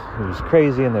was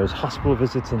crazy, and there was hospital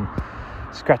visits and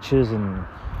scratches, and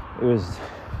it was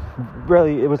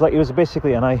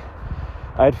basically, and I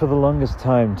had for the longest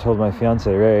time told my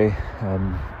fiance Ray,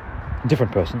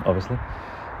 different person obviously,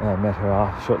 met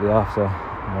her shortly after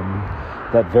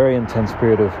that very intense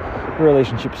period of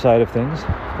relationship side of things,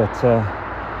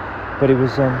 but it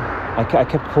was I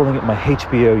kept calling it my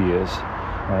HBO years.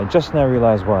 I just now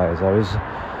realized why. As I was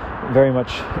very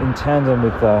much in tandem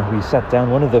with, we sat down,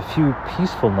 one of the few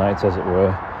peaceful nights, as it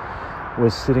were,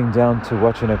 was sitting down to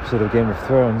watch an episode of Game of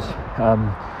Thrones.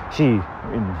 She,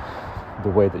 in the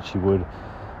way that she would,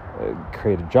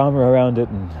 created drama around it,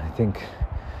 and I think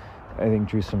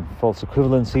drew some false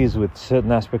equivalencies with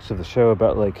certain aspects of the show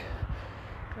about, like,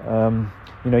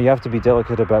 you have to be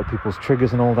delicate about people's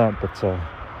triggers and all that, but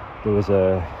there was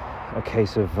a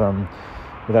case of,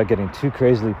 without getting too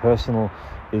crazily personal,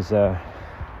 is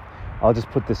I'll just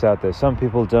put this out there. Some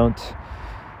people don't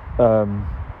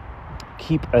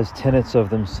keep as tenets of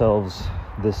themselves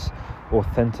this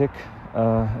authentic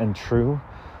and true,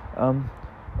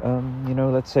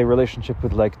 let's say relationship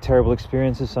with like terrible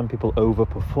experiences. Some people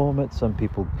overperform it, some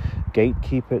people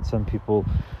gatekeep it, some people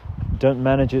don't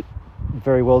manage it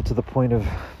very well to the point of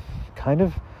kind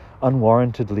of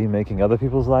unwarrantedly making other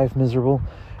people's life miserable.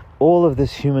 All of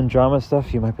this human drama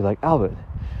stuff, you might be like, Albert,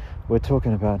 we're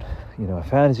talking about, a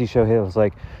fantasy show here. It was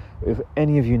like, if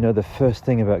any of you know the first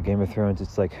thing about Game of Thrones,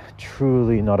 it's like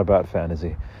truly not about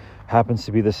fantasy. Happens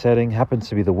to be the setting, happens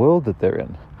to be the world that they're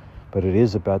in, but it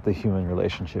is about the human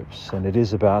relationships, and it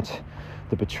is about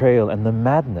the betrayal and the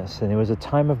madness. And it was a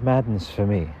time of madness for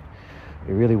me.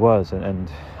 It really was, and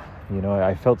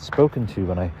I felt spoken to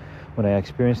when I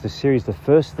experienced the series. The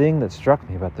first thing that struck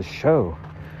me about the show,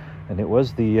 and it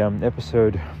was the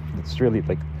episode that's really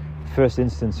like first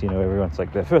instance, everyone's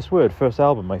like their first word, first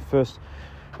album. My first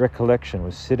recollection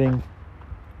was sitting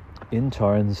in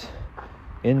Torrens,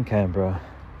 in Canberra,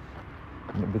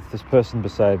 with this person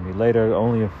beside me. Later,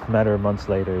 only a matter of months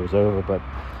later, it was over, but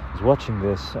I was watching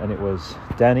this, and it was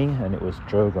Danny, and it was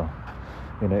Drogo.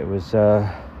 It was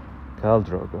Khal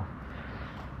Drogo.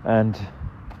 And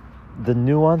the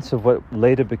nuance of what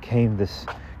later became this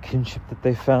kinship that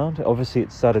they found, obviously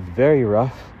it started very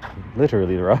rough,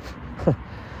 literally rough.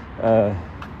 The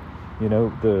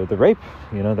rape,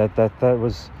 that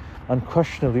was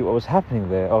unquestionably what was happening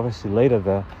there. Obviously later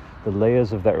the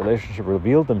layers of that relationship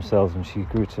revealed themselves, and she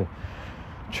grew to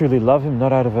truly love him,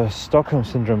 not out of a Stockholm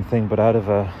syndrome thing, but out of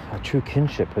a true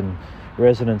kinship and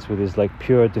resonance with his like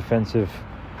pure defensive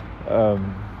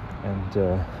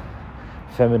and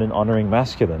feminine honoring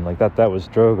masculine. Like that was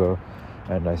Drogo,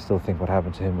 and I still think what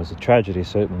happened to him was a tragedy,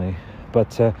 certainly, but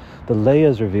the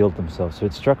layers revealed themselves. So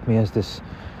it struck me as this,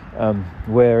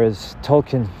 whereas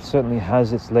Tolkien certainly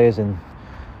has its layers in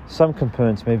some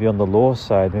components, maybe on the lore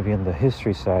side, maybe on the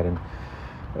history side, and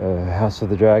House of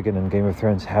the Dragon and Game of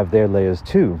Thrones have their layers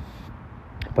too,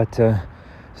 but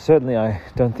certainly I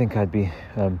don't think I'd be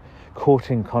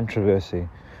courting controversy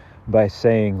by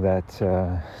saying that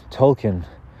Tolkien,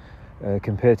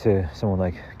 compared to someone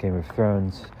like Game of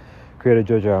Thrones creator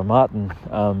George R. R. Martin,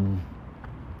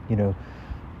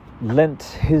 lent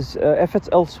his efforts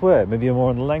elsewhere, maybe more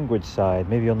on the language side,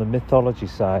 maybe on the mythology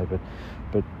side,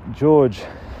 but George,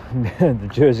 the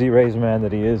Jersey raised man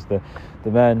that he is, the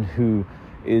man who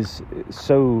is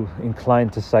so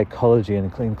inclined to psychology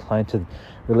and inclined to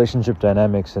relationship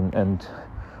dynamics and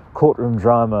courtroom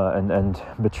drama and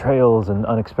betrayals and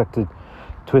unexpected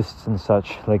twists and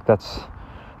such, like that's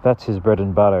his bread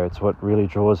and butter. It's what really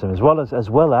draws him, as well as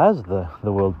the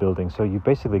world building. So you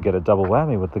basically get a double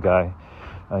whammy with the guy.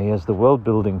 He has the world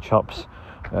building chops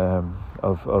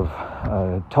of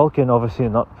Tolkien, obviously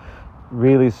not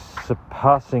really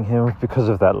surpassing him because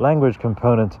of that language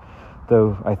component,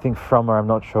 though I think Frommer, I'm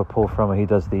not sure, Paul Frommer, he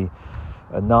does the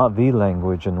Na'vi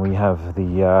language, and we have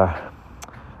the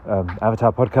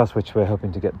Avatar podcast, which we're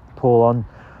hoping to get Paul on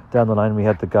down the line. We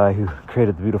had the guy who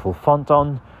created the beautiful font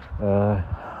on,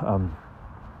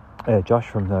 Josh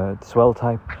from the Swell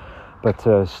Type, but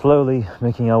slowly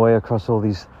making our way across all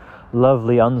these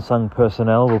lovely unsung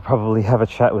personnel. We'll probably have a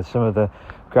chat with some of the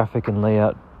graphic and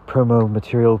layout promo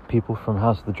material people from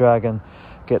House of the Dragon,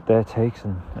 get their takes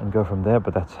and go from there,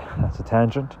 but that's a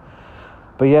tangent.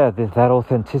 But yeah, that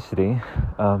authenticity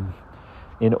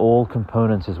in all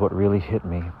components is what really hit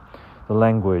me. The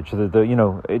language,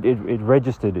 it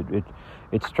registered,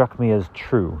 it struck me as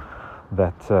true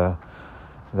that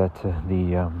that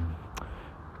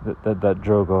that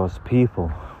Drogo's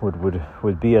people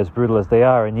would be as brutal as they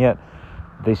are, and yet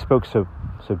they spoke so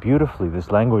beautifully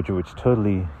this language, which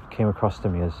totally came across to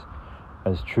me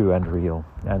as true and real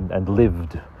and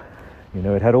lived.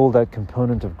 It had all that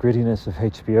component of grittiness of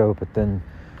HBO, but then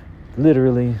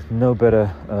literally no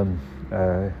better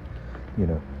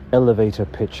elevator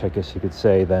pitch, I guess you could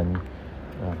say, than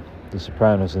The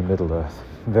Sopranos in Middle Earth.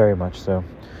 Very much so.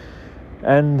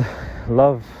 And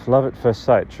love at first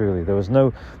sight, truly. There was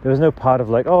no part of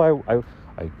like, oh,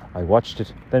 I watched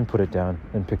it, then put it down,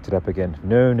 then picked it up again.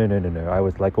 No. I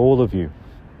was like all of you.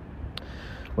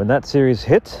 When that series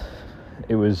hit,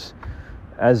 it was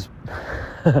as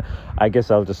I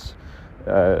guess I'll just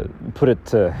put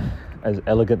it as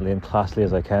elegantly and classily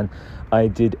as I can. I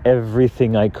did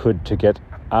everything I could to get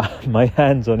my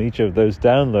hands on each of those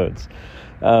downloads.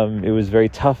 It was very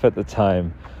tough at the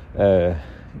time,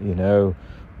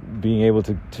 being able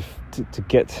to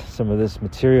get some of this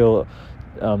material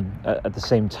at the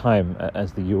same time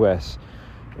as the US.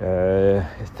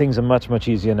 Things are much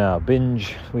easier now.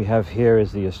 Binge, we have here,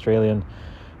 is the Australian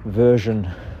version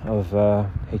of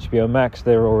HBO Max.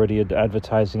 They're already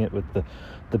advertising it with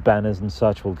the banners and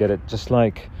such. We'll get it just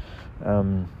like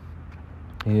the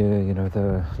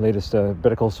latest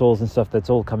Better Call Sauls and stuff. That's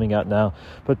all coming out now.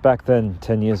 But back then,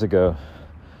 10 years ago,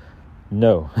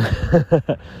 no.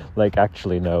 Like,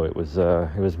 actually, no. It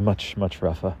was much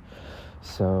rougher.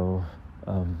 So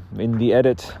in the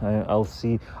edit, I'll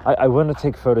see. I want to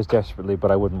take photos desperately, but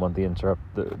I wouldn't want the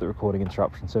recording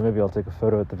interruption. So maybe I'll take a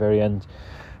photo at the very end.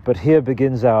 But here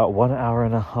begins our 1 hour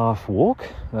and a half walk,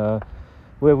 where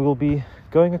we'll be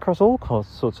going across all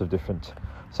sorts of different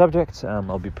subjects.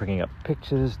 I'll be bringing up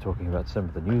pictures, talking about some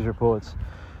of the news reports,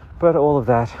 but all of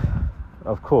that,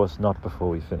 of course, not before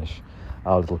we finish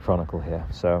our little chronicle here.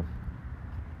 So,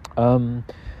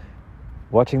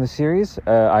 watching the series,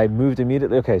 I moved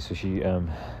immediately. Okay, so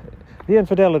the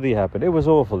infidelity happened. It was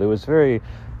awful. It was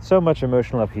so much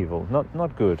emotional upheaval.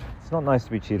 Not good. It's not nice to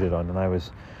be cheated on, and I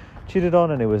was cheated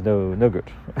on, and it was no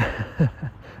good.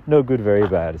 No good, very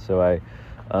bad. So I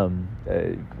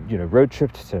road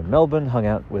tripped to Melbourne, hung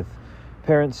out with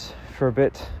parents for a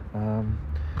bit, and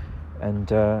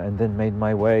then made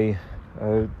my way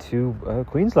to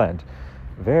Queensland.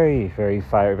 Very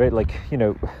fiery,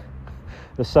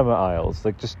 the Summer Isles.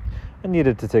 I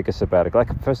needed to take a sabbatical.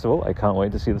 First of all, I can't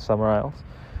wait to see the Summer Isles.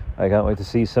 I can't wait to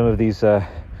see some of these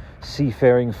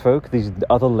seafaring folk, these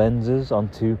other lenses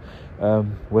onto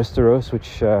Westeros,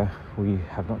 which we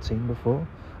have not seen before,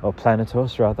 or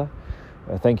Planetos rather.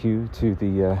 Thank you to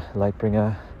the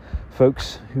Lightbringer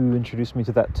folks who introduced me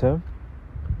to that term.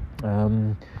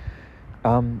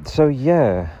 So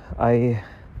yeah, I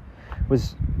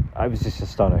was just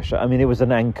astonished. I mean, it was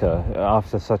an anchor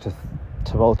after such a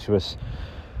tumultuous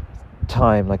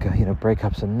time.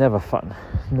 Breakups are never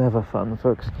fun,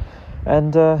 folks,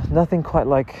 and nothing quite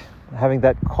like having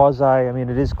that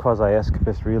it is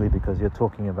quasi-escapist, really, because you're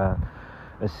talking about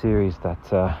a series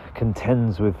that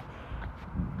contends with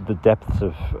the depths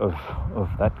of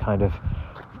that kind of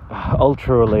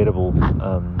ultra relatable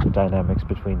dynamics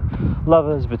between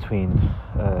lovers, between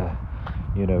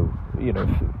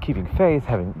keeping faith,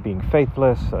 being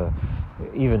faithless,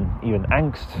 even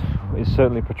angst is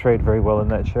certainly portrayed very well in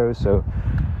that show. So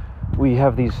we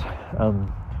have these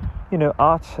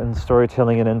art and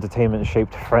storytelling and entertainment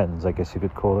shaped friends, I guess you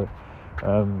could call it,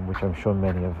 which I'm sure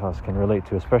many of us can relate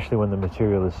to, especially when the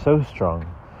material is so strong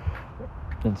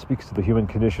and speaks to the human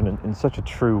condition in such a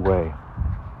true way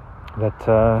that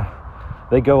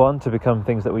they go on to become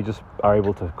things that we just are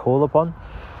able to call upon,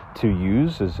 to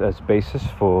use as basis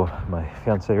for my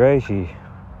fiancée Ray. She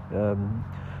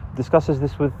discusses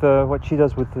this with what she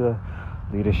does with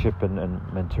leadership and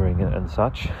mentoring and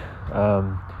such.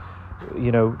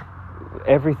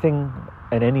 Everything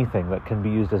and anything that can be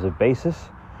used as a basis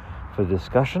for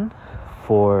discussion,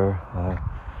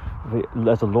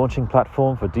 as a launching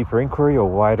platform for deeper inquiry or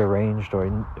wider ranged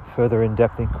or further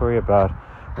in-depth inquiry about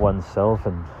oneself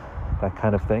and that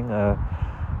kind of thing.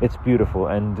 It's beautiful.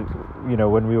 And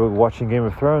when we were watching Game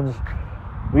of Thrones,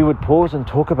 we would pause and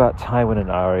talk about Tywin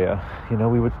and Arya.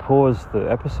 We would pause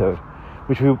the episode,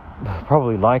 which we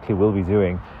probably likely will be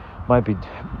doing. Might be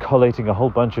collating a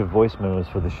whole bunch of voice memos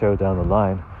for the show down the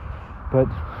line, but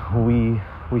we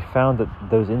found that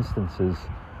those instances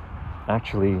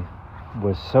actually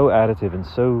were so additive and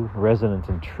so resonant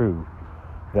and true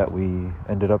that we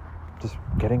ended up just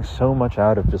getting so much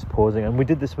out of just pausing. And we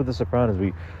did this with The Sopranos.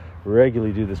 We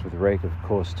regularly do this with Rake, of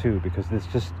course, too, because it's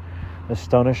just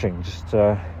astonishing. Just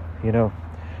for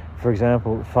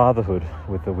example, fatherhood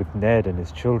with Ned and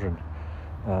his children.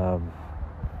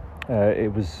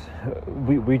 it was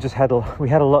we just had we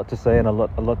had a lot to say and a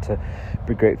lot to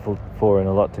be grateful for and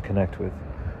a lot to connect with,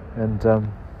 and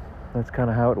that's kind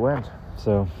of how it went.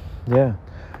 So yeah,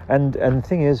 and the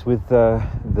thing is, with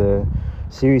the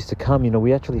series to come,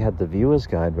 we actually had the viewer's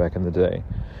guide back in the day,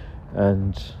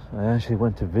 and I actually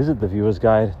went to visit the viewer's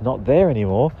guide. Not there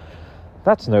anymore.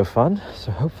 That's no fun.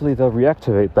 So hopefully they'll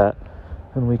reactivate that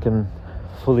and we can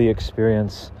fully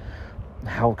experience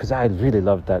how, because I really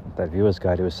loved that viewer's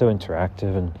guide. It was so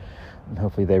interactive, and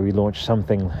hopefully they relaunch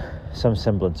some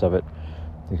semblance of it,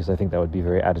 because I think that would be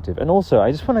very additive. And also,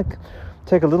 I just want to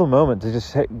take a little moment to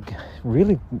just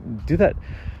really do that.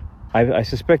 I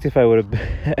suspect if I would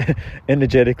have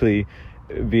energetically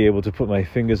be able to put my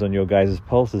fingers on your guys'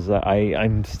 pulses,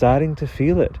 I'm starting to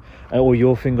feel it, or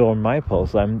your finger on my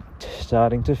pulse. I'm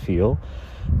starting to feel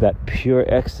that pure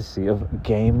ecstasy of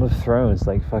Game of Thrones,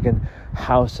 like fucking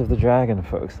House of the Dragon,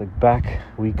 folks. Like, back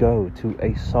we go to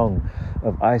a song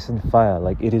of ice and fire,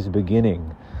 like it is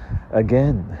beginning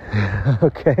again.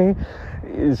 Okay,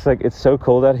 it's like, it's so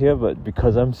cold out here, but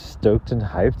because I'm stoked and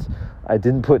hyped, I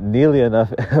didn't put nearly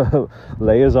enough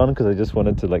layers on, because I just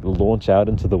wanted to like launch out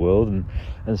into the world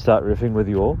and start riffing with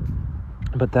you all.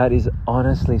 But that is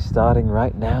honestly starting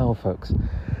right now, folks.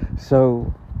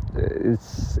 So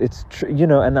it's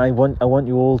and I want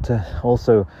you all to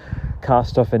also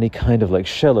cast off any kind of like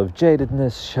shell of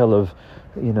jadedness, shell of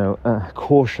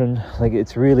caution. Like,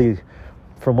 it's really,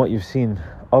 from what you've seen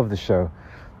of the show,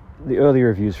 the early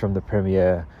reviews from the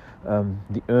premiere,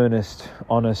 the earnest,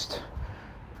 honest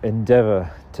endeavor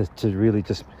to really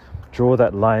just draw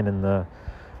that line in the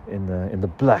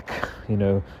black,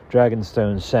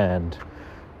 Dragonstone sand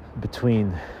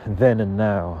between then and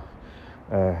now.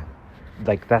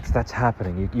 Like, that's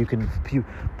happening. You can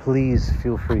please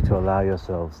feel free to allow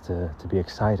yourselves to be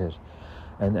excited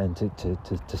and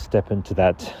to step into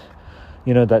that,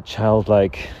 that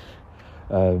childlike,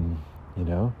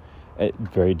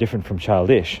 very different from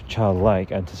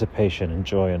childlike anticipation and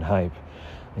joy and hype.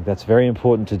 I think that's very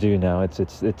important to do now.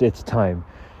 It's time.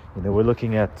 We're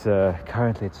looking at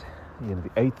currently it's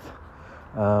the 8th.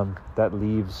 That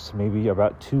leaves maybe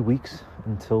about 2 weeks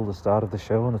until the start of the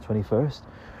show on the 21st.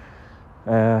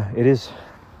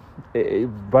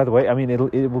 By the way, I mean,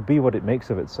 it will be what it makes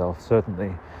of itself.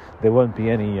 Certainly, there won't be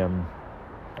any,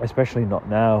 especially not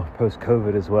now,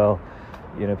 post-COVID as well.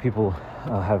 People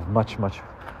have much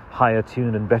higher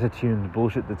tuned and better tuned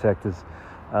bullshit detectors.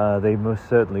 They most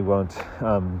certainly won't,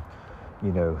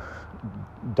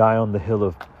 die on the hill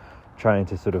of trying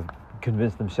to sort of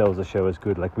convince themselves the show is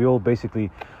good. Like, we all basically,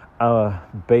 our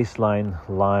baseline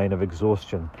line of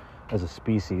exhaustion as a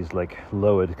species, like,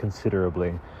 lowered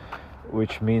considerably,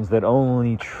 which means that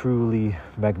only truly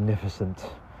magnificent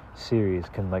series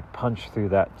can like punch through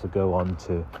that to go on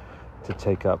to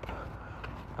take up,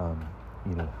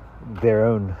 their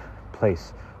own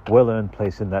place, well-earned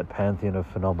place in that pantheon of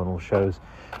phenomenal shows.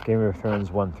 Game of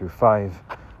Thrones 1 through 5,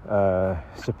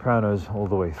 Sopranos all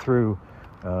the way through,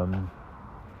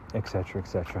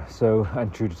 etc. So,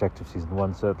 and True Detective season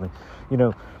 1, certainly.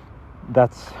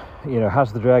 That's, House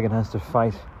of the Dragon has to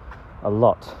fight a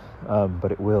lot,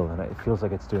 but it will, and it feels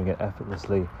like it's doing it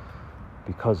effortlessly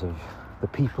because of the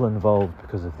people involved,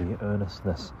 because of the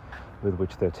earnestness with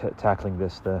which they're tackling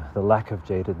this, the lack of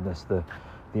jadedness, the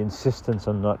insistence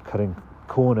on not cutting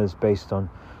corners based on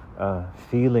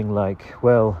feeling like,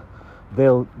 well,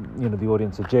 they'll, the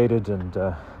audience are jaded and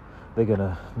they're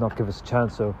gonna not give us a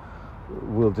chance, so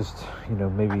we'll just,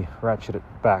 maybe ratchet it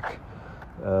back,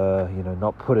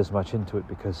 not put as much into it,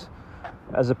 because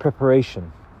as a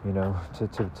preparation,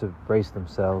 to brace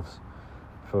themselves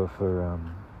for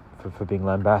being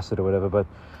lambasted or whatever. But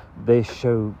they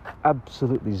show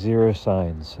absolutely zero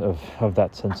signs of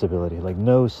that sensibility, like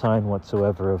no sign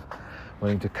whatsoever of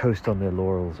wanting to coast on their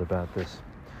laurels about this.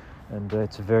 And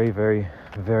it's very, very,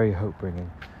 very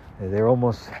hope-bringing. They're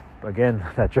almost, again,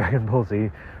 that Dragon Ball Z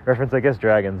reference, I guess,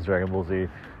 Dragon Ball Z,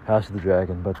 House of the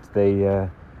Dragon, but they're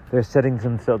setting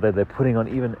themselves, they're putting on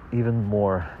even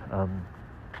more,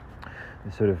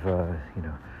 sort of,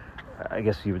 I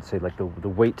guess you would say, like the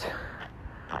weight.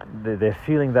 They're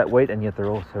feeling that weight, and yet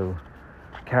they're also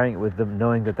carrying it with them,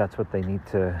 knowing that that's what they need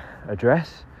to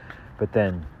address, but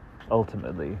then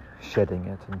ultimately shedding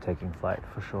it and taking flight,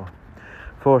 for sure.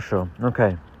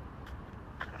 Okay,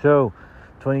 so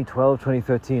 2012,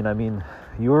 2013, I mean,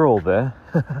 you were all there.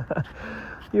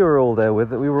 You were all there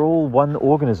with it. We were all one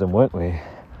organism, weren't we?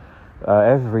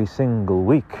 Every single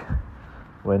week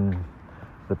when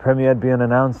the premiere had been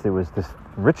announced, it was this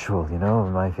ritual,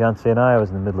 my fiance and I was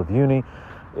in the middle of uni.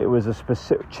 It was a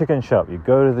specific chicken shop. You'd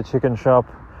go to the chicken shop,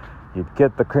 you'd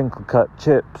get the crinkle cut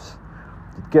chips,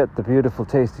 you'd get the beautiful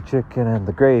tasty chicken and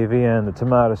the gravy and the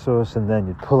tomato sauce, and then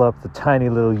you'd pull up the tiny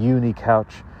little uni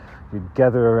couch. You'd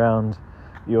gather around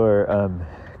your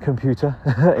computer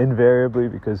invariably,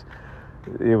 because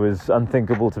it was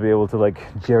unthinkable to be able to like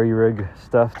jerry-rig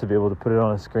stuff to be able to put it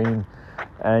on a screen,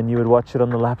 and you would watch it on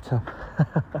the laptop.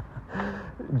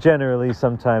 Generally,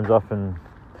 sometimes, often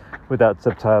without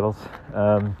subtitles,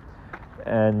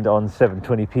 and on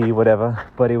 720p, whatever.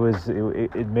 But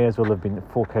it may as well have been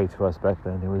 4K to us back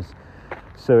then. It was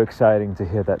so exciting to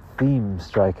hear that theme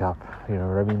strike up. You know,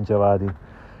 Ramin Djawadi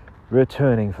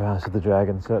returning for House of the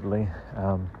Dragon, certainly.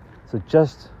 So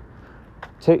just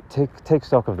take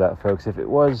stock of that, folks. If it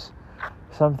was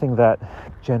something that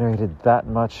generated that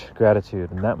much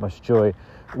gratitude and that much joy,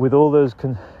 with all those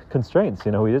constraints,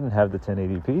 you know, we didn't have the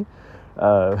 1080p.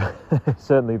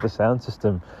 Certainly the sound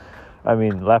system. I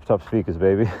mean, laptop speakers,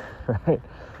 baby, right?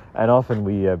 And often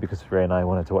we, because Ray and I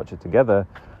wanted to watch it together,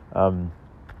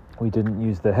 we didn't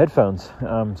use the headphones.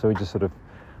 So we just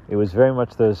it was very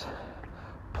much those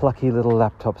plucky little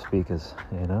laptop speakers,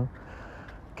 you know,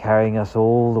 carrying us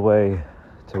all the way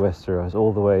to Westeros,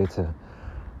 all the way to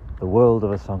the world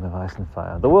of A Song of Ice and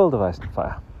Fire. The world of Ice and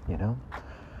Fire, you know.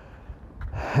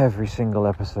 Every single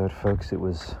episode, folks, it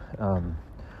was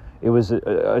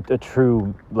a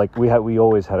true, like, we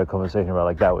always had a conversation about,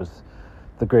 like, that was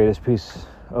the greatest piece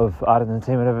of art and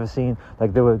entertainment I've ever seen.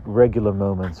 Like, there were regular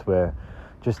moments where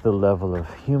just the level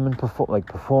of human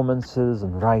performances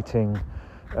and writing,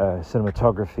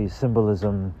 cinematography,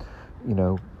 symbolism, you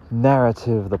know,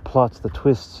 narrative, the plots, the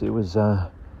twists, it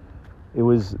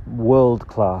was world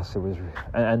class. It was,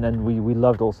 and then we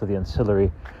loved also the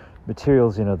ancillary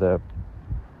materials, you know, the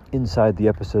inside the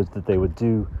episodes that they would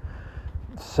do.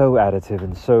 So additive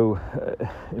and so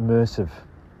immersive,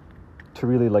 to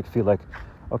really like feel like,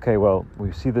 okay, well,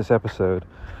 we see this episode,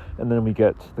 and then we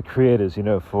get the creators, you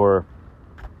know, for,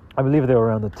 I believe they were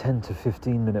around the 10 to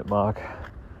 15 minute mark,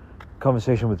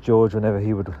 conversation with George whenever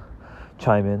he would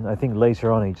chime in. I think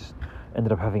later on he just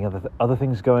ended up having other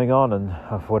things going on, and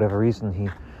for whatever reason he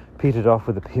petered off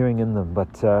with appearing in them.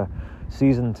 But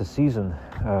season to season,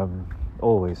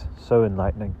 always so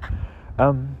enlightening.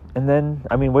 And then,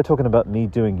 I mean, we're talking about me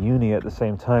doing uni at the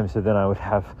same time, so then I would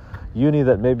have uni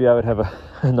that maybe I would have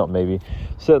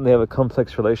certainly have a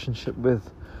complex relationship with.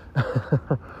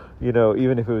 You know,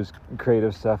 even if it was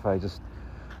creative stuff, I just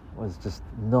was just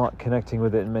not connecting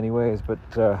with it in many ways. But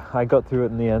I got through it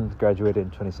in the end, graduated in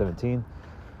 2017.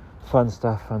 Fun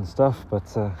stuff,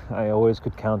 but I always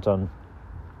could count on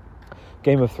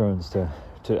Game of Thrones to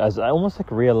as I almost like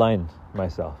realign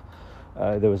myself.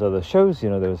 There was other shows, you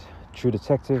know, there was True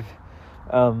Detective,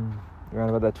 around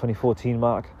about that 2014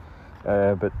 mark,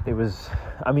 but it was,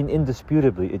 I mean,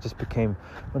 indisputably, it just became,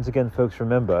 once again, folks,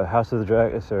 remember, House of the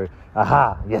Dragon,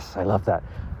 yes, I love that,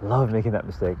 love making that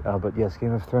mistake, but yes,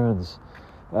 Game of Thrones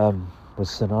was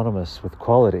synonymous with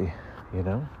quality, you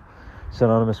know,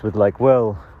 synonymous with, like,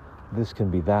 well, this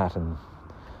can be that, and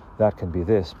that can be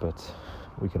this, but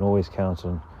we can always count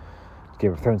on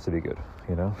Game of Thrones to be good,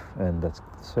 you know, and that's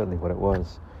certainly what it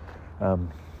was.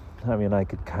 I mean, I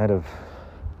could kind of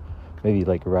maybe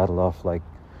like rattle off, like,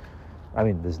 I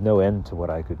mean, there's no end to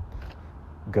what I could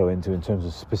go into in terms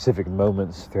of specific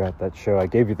moments throughout that show. I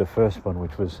gave you the first one,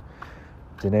 which was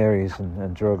Daenerys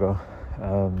and Drogo.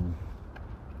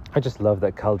 I just love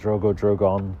that Khal Drogo,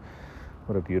 Drogon.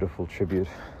 What a beautiful tribute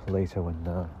later when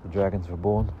the dragons were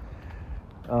born.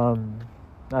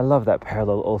 I love that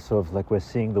parallel also of, like, we're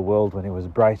seeing the world when it was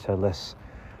brighter, less,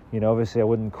 you know, obviously I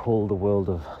wouldn't call the world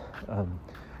of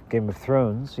Game of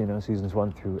Thrones, you know, seasons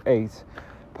 1 through 8,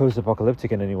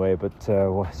 post-apocalyptic in any way, but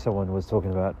someone was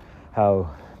talking about how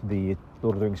the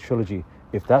Lord of the Rings trilogy,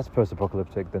 if that's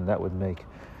post-apocalyptic, then that would make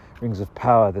Rings of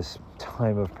Power this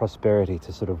time of prosperity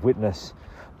to sort of witness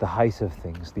the height of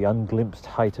things, the unglimpsed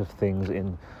height of things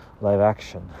in live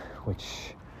action,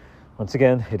 which, once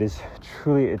again, it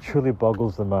truly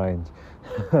boggles the mind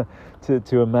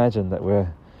to imagine that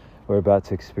we're about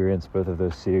to experience both of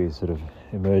those series sort of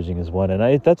emerging as one.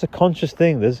 And that's a conscious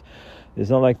thing. It's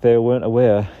not like they weren't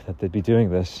aware that they'd be doing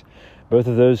this. Both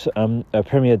of those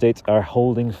premiere dates are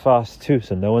holding fast too,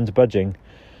 so no one's budging.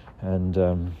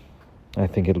 And I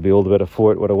think it'll be all the better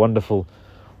for it. What a wonderful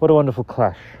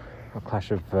clash. A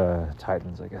clash of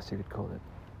titans, I guess you could call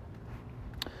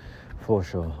it. For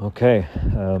sure. Okay.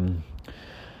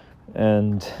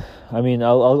 And I mean,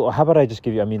 how about I just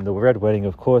give you, I mean, the Red Wedding,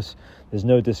 of course, there's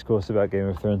no discourse about Game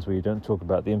of Thrones where you don't talk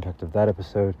about the impact of that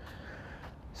episode.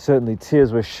 Certainly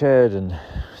tears were shed and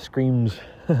screams,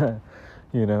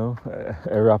 you know,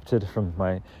 erupted from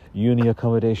my uni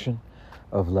accommodation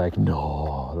of, like,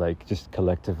 no, like, just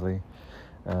collectively.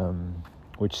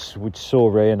 which saw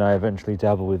Ray and I eventually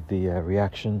dabble with the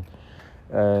reaction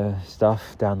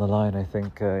stuff down the line. I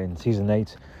think in season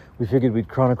 8 we figured we'd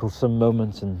chronicle some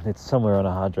moments, and it's somewhere on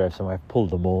a hard drive somewhere. I've pulled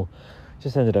them all.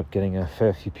 Just ended up getting a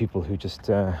fair few people who just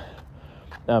I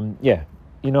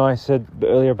said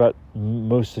earlier about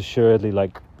most assuredly,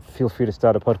 like, feel free to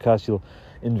start a podcast. You'll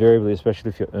invariably, especially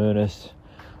if you're earnest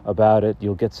about it,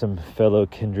 you'll get some fellow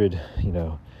kindred,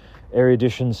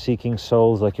 erudition seeking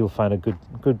souls. Like, you'll find a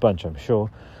good bunch, I'm sure.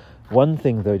 One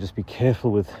thing though, just be careful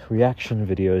with reaction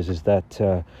videos, is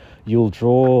that you'll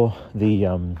draw the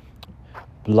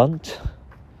blunt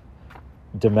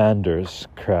demanders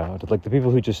crowd, like the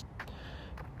people who just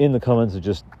in the comments are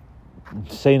just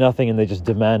say nothing and they just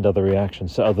demand other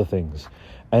reactions to other things,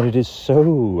 and it is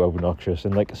so obnoxious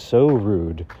and like so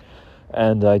rude,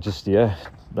 and I just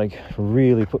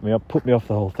really put me off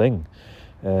the whole thing.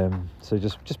 So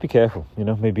just be careful,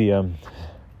 maybe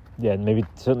maybe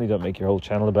certainly don't make your whole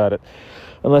channel about it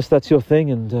unless that's your thing,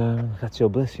 and that's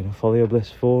your bliss, follow your bliss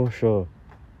for sure.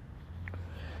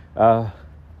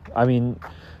 I mean,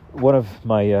 one of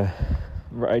my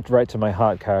right to my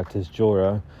heart characters,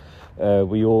 Jorah,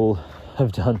 we all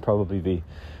have done probably the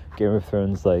Game of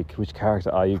Thrones, like, which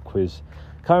character are you quiz.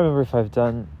 Can't remember if I've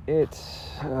done it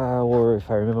or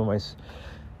if I remember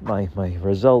my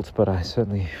result, but I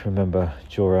certainly remember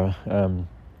Jorah.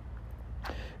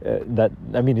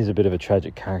 He's a bit of a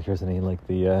tragic character, isn't he? Like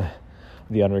the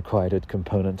unrequited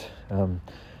component.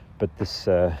 But this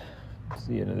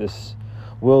this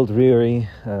world-weary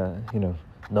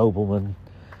nobleman,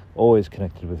 always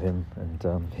connected with him,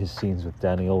 and his scenes with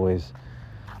Dany always,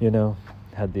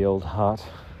 had the old heart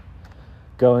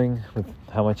going with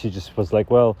how much he just was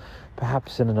like, well,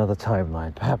 perhaps in another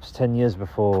timeline, perhaps 10 years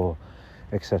before,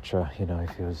 etc.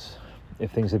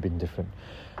 If things had been different.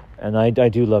 And I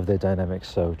do love their dynamics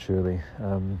so truly.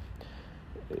 Some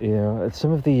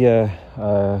of the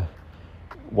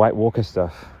White Walker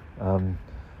stuff,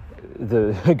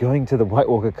 the going to the White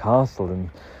Walker castle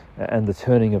and the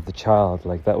turning of the child,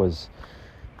 like, that was,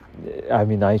 I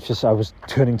was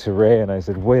turning to Ray and I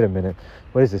said, wait a minute,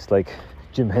 what is this, like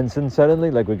Jim Henson suddenly?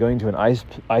 Like, we're going to an ice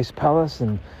palace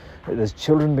and there's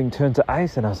children being turned to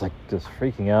ice? And I was like just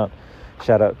freaking out.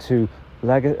 Shout out to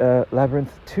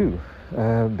Labyrinth 2,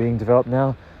 being developed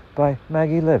now by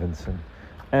Maggie Levinson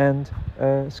and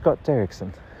Scott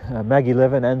Derrickson. Maggie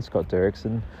Levin and Scott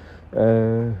Derrickson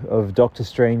of Doctor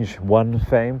Strange 1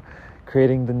 fame,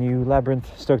 creating the new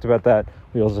Labyrinth. Stoked about that.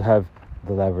 We also have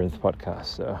the Labyrinth podcast,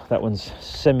 so that one's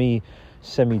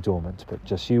semi-dormant, but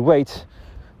just you wait.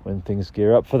 When things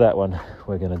gear up for that one,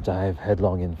 we're going to dive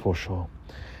headlong in for sure.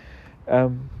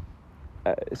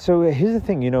 So here's the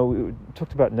thing, we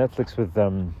talked about Netflix with,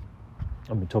 I'm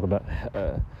talking about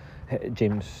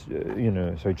Jim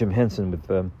Henson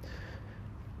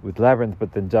with Labyrinth,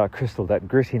 but then Dark Crystal, that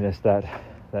grittiness, that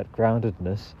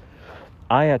groundedness.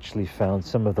 I actually found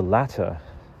some of the latter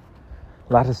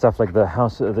stuff, like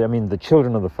the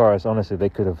Children of the Forest, honestly, they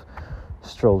could have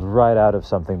strolled right out of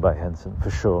something by Henson,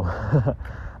 for sure.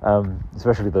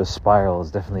 Especially those spirals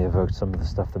definitely evoked some of the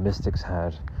stuff the Mystics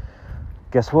had.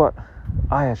 Guess what?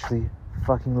 I actually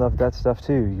fucking loved that stuff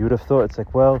too. You would have thought, it's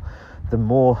like, well, the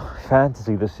more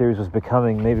fantasy the series was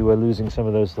becoming, maybe we're losing some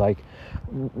of those, like,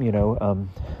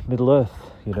 Middle Earth,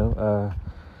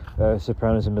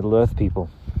 Sopranos and Middle Earth people.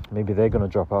 Maybe they're going to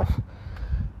drop off.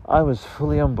 I was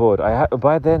fully on board.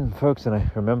 By then, folks, and I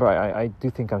remember, I do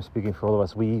think I'm speaking for all of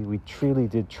us, we truly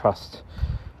did trust,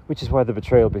 which is why the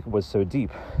betrayal was so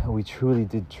deep. We truly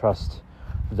did trust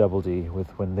the Double D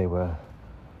when they were,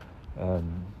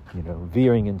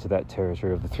 veering into that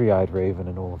territory of the Three-Eyed Raven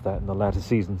and all of that in the latter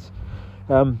seasons.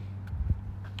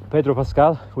 Pedro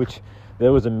Pascal, which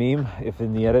there was a meme, if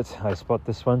in the edit I spot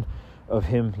this one, of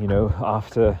him,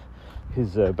 after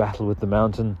his battle with the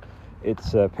mountain.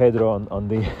 It's Pedro on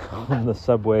the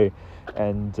subway,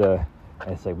 and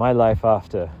it's like, my life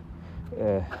after,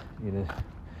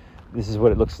 this is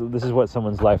what it looks. This is what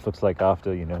someone's life looks like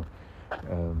after,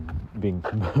 being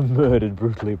murdered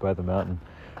brutally by the mountain.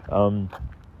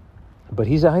 But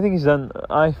I think he's done.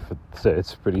 I say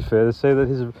it's pretty fair to say that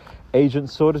his agent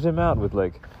sorted him out with,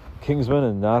 like, Kingsman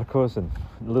and Narcos and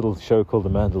a little show called The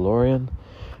Mandalorian,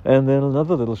 and then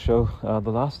another little show,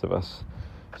 The Last of Us.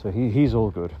 So he's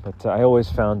all good. But I always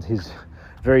found his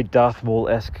very Darth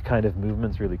Maul-esque kind of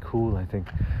movements really cool. I think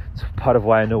it's part of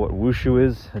why I know what wushu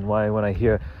is, and why when I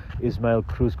hear Ismael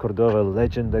Cruz Cordova,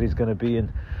 legend that he's going to be in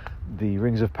the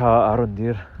Rings of Power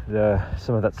Arondir,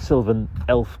 some of that Sylvan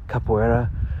elf capoeira,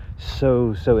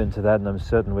 so into that, and I'm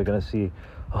certain we're going to see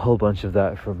a whole bunch of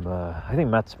that from I think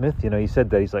Matt Smith. He said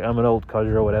that he's like, I'm an old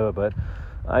codger or whatever, but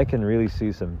I can really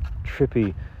see some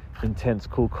trippy intense,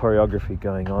 cool choreography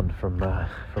going on from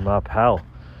our pal,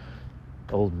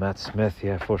 old Matt Smith.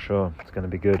 Yeah, for sure, it's going to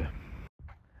be good.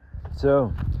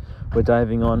 So, we're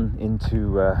diving on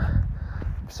into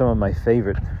some of my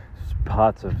favorite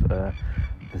parts of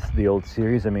the old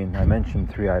series. I mean, I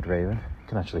mentioned Three-Eyed Raven. You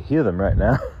can actually hear them right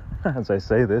now as I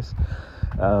say this.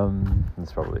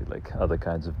 It's probably like other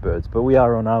kinds of birds, but we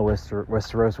are on our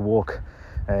Westeros walk,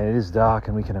 and it is dark,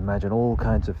 and we can imagine all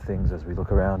kinds of things as we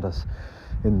look around us.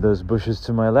 In those bushes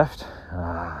to my left,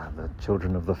 the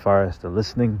children of the forest are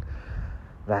listening.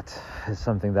 That is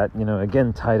something that,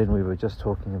 again, tied in. We were just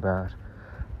talking about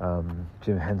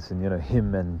Jim Henson,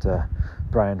 him and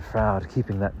Brian Froud,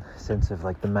 keeping that sense of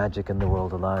like the magic in the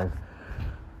world alive.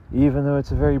 Even though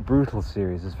it's a very brutal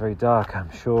series, it's very dark, I'm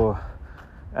sure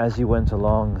as you went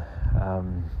along,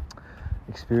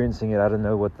 experiencing it, I don't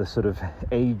know what the sort of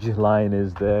age line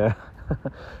is there.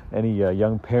 Any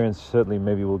young parents certainly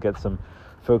maybe will get some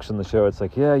folks on the show. It's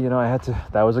like,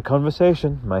 that was a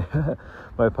conversation my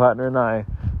my partner and I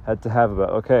had to have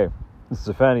about, okay, this is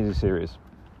a fantasy series,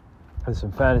 there's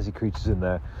some fantasy creatures in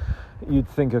there. You'd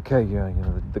think, okay,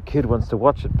 the kid wants to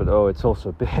watch it, but it's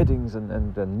also beheadings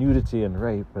and nudity and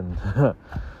rape and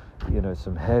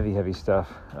some heavy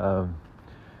stuff.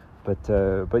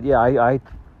 But yeah,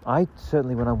 I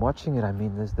certainly, when I'm watching it, I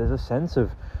mean, there's a sense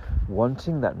of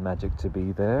wanting that magic to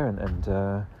be there,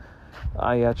 and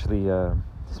I actually,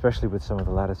 especially with some of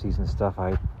the latter season stuff,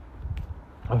 I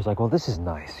was like, well, this is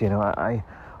nice.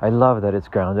 I love that it's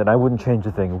grounded. I wouldn't change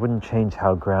a thing. It wouldn't change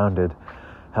how grounded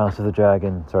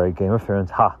Game of Thrones,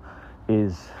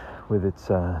 is with its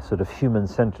sort of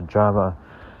human-centered drama.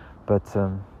 But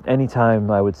anytime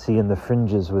I would see in the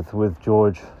fringes with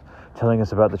George telling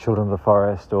us about the children of the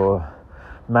forest or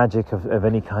magic of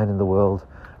any kind in the world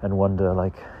and wonder,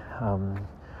 like,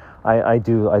 I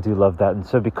do love that. And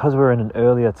so because we're in an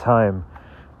earlier time,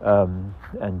 and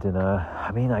in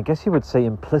I guess you would say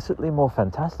implicitly more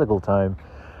fantastical time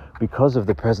because of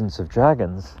the presence of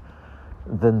dragons,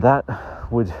 then that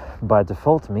would by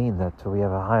default mean that we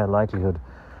have a higher likelihood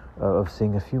of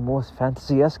seeing a few more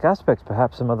fantasy-esque aspects,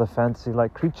 perhaps some other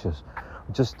fantasy-like creatures.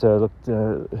 Just watched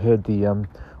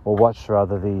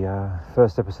the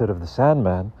first episode of The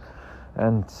Sandman,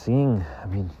 and seeing,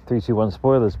 3, 2, 1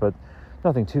 spoilers, but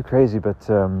nothing too crazy, but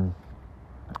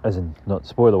as in not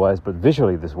spoiler-wise, but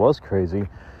visually this was crazy.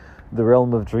 The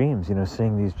realm of dreams,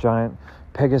 seeing these giant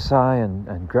pegasi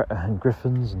and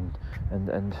griffins and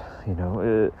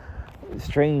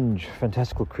strange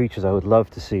fantastical creatures I would love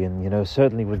to see. And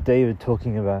certainly with David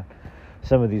talking about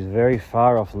some of these very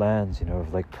far off lands,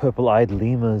 of like purple-eyed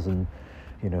lemurs and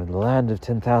the land of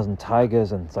 10,000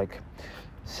 tigers, and it's like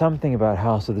something about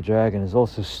House of the Dragon is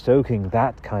also stoking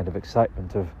that kind of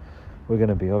excitement of, we're going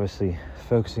to be obviously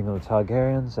focusing on the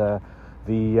Targaryens.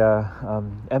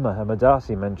 Emma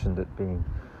Darcy mentioned it being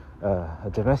a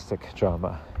domestic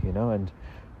drama,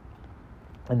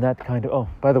 and that kind of,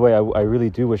 by the way, I really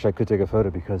do wish I could take a photo,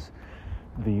 because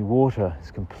the water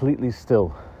is completely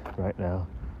still right now,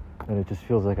 and it just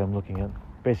feels like I'm looking at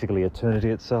basically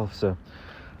eternity itself. So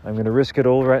I'm going to risk it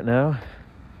all right now,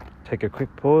 take a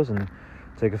quick pause and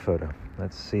take a photo.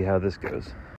 Let's see how this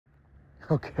goes.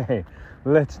 Okay,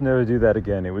 let's never do that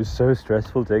again. It was so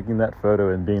stressful taking that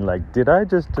photo and being like, did I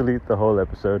just delete the whole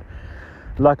episode?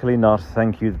 Luckily not.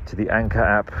 Thank you to the Anchor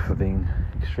app for being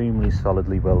extremely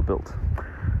solidly well built.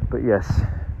 But yes,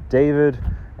 David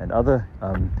and other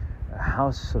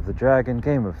House of the Dragon,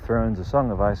 Game of Thrones, A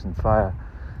Song of Ice and Fire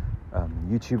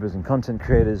YouTubers and content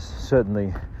creators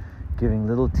certainly giving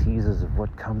little teasers of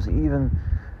what comes even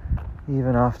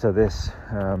after this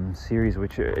series,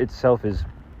 which itself is,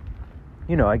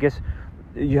 I guess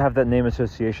you have that name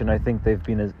association. I think they've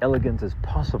been as elegant as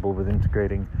possible with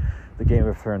integrating the Game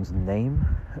of Thrones name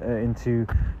into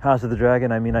House of the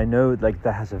Dragon. I know like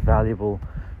that has a valuable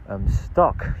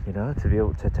stock, to be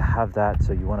able to have that.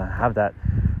 So you want to have that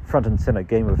front and center,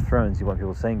 Game of Thrones. You want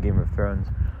people saying Game of Thrones,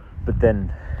 but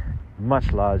then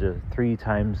much larger, 3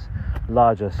 times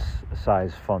larger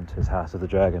size font as House of the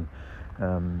Dragon.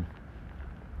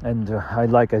 And I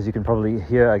like, as you can probably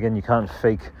hear, again, you can't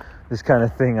fake this kind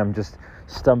of thing. I'm just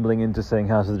stumbling into saying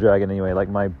House of the Dragon anyway. Like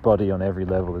my body on every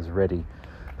level is ready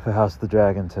for House of the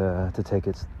Dragon to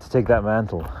take that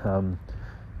mantle.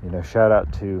 Shout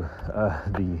out to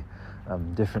the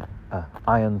different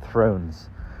Iron Thrones,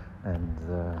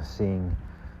 and seeing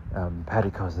Paddy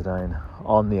Considine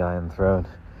on the Iron Throne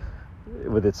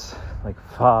with its like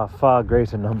far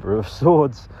greater number of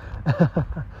swords,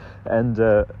 and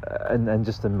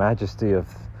just the majesty of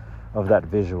that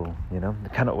visual. I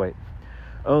cannot wait.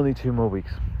 Only 2 more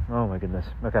weeks. Oh my goodness.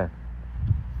 Okay.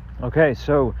 Okay,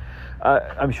 so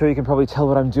I'm sure you can probably tell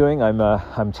what I'm doing.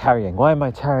 I'm tarrying. Why am I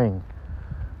tarrying?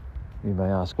 You may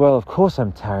ask. Well, of course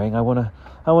I'm tarrying. I wanna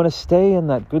stay in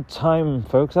that good time,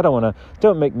 folks.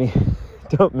 Don't make me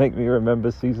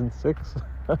remember season 6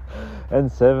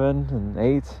 and 7 and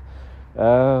 8.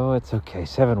 Oh, it's okay.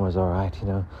 7 was all right,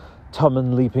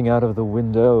 Tommen leaping out of the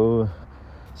window.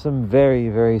 Some very,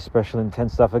 very special,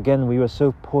 intense stuff. Again, we were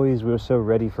so poised. We were so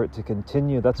ready for it to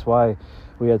continue. That's why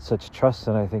we had such trust.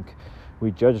 And I think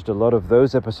we judged a lot of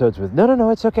those episodes with, no,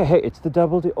 it's okay. Hey, it's the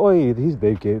double D. Oi,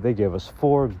 they gave us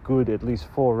 4 good, at least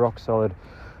 4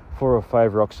 or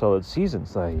 5 rock solid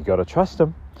seasons. You got to trust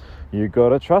them. You got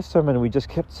to trust them. And we just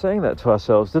kept saying that to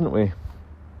ourselves, didn't we?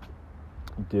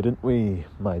 Didn't we,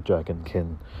 my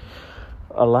dragonkin?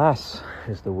 Alas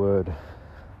is the word.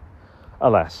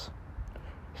 Alas.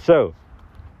 So,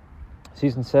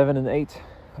 season 7 and 8,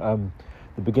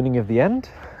 the beginning of the end.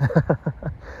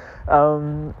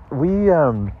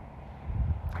 We're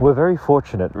very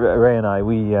fortunate, Ray and I.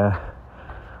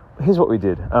 Here's what we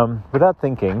did. Without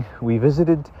thinking, we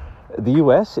visited the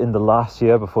US in the last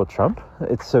year before Trump.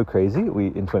 It's so crazy.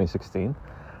 In 2016.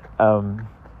 And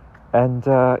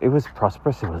it was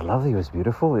prosperous. It was lovely. It was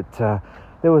beautiful.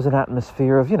 There was an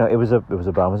atmosphere of, it was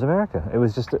Obama's America. It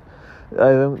was just,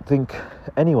 I don't think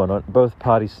anyone on both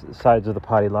sides of the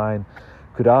party line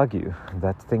could argue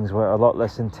that things were a lot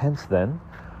less intense then,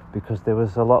 because there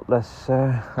was a lot less,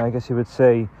 I guess you would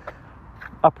say,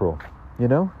 uproar,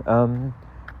 and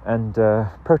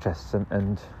protests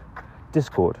and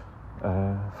discord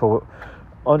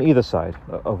on either side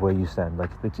of where you stand.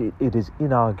 Like it is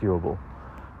inarguable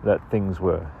that things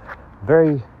were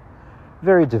very,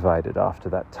 very divided after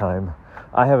that time.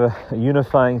 I have a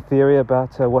unifying theory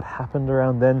about what happened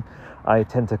around then. I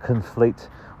tend to conflate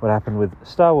what happened with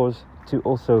Star Wars to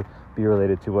also be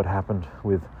related to what happened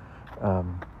with the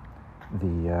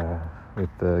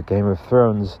Game of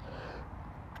Thrones.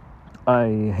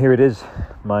 Here it is,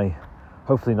 my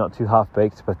hopefully not too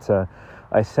half-baked, but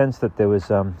I sense that there was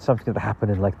something that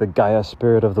happened in like the Gaia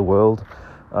spirit of the world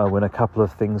when a couple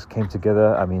of things came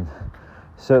together. I mean,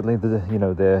 certainly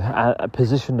they're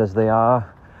positioned as they are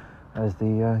as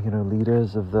the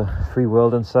leaders of the free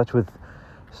world and such, with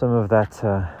some of that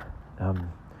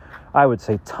I would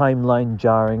say timeline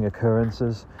jarring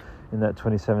occurrences in that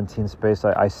 2017 space.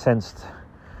 I sensed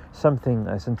something.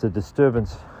 I sensed a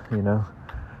disturbance, in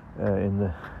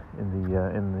the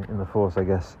force, I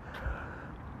guess,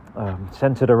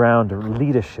 centered around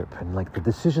leadership and like the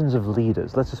decisions of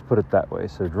leaders. Let's just put it that way.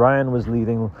 So Ryan was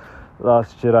leading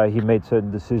Last Jedi. He made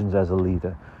certain decisions as a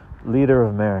leader of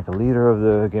America, leader of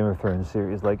the Game of Thrones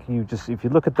series. Like if you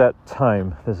look at that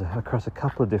time, there's across a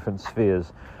couple of different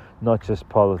spheres, not just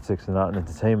politics and art and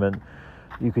entertainment.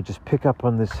 You could just pick up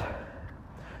on these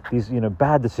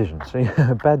bad decisions,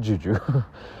 bad juju.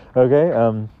 Okay,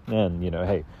 and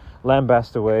hey,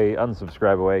 lambast away,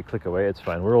 unsubscribe away, click away. It's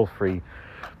fine. We're all free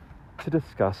to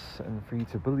discuss and free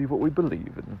to believe what we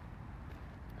believe, and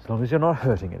as long as you're not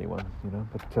hurting anyone,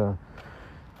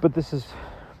 But this is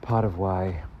part of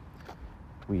why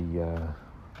we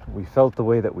felt the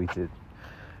way that we did,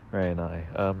 Ray and I.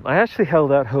 I actually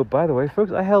held out hope, by the way,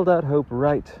 folks. I held out hope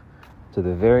right to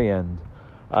the very end.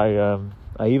 I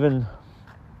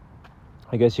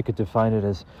guess you could define it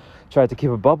as tried to keep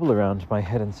a bubble around my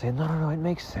head and say, no, it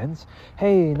makes sense.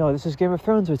 Hey, no, this is Game of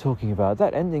Thrones we're talking about.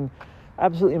 That ending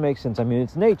absolutely makes sense. I mean,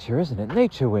 it's nature, isn't it?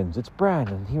 Nature wins. It's Bran,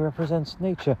 and he represents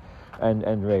nature.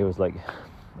 And Ray was like,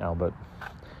 Albert,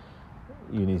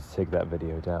 you need to take that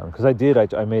video down. Because I did.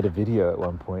 I made a video at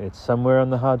one point. It's somewhere on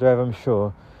the hard drive, I'm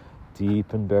sure.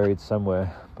 Deep and buried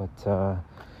somewhere. But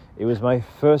it was my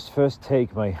first take,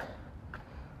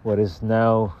 what is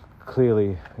now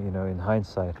clearly, in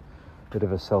hindsight, a bit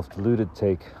of a self-deluded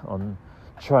take on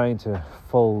trying to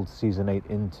fold season 8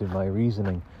 into my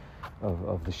reasoning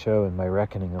of the show and my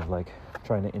reckoning of like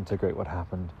trying to integrate what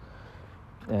happened.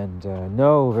 And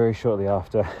very shortly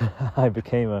after, I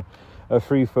became a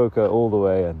free foker all the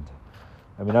way. And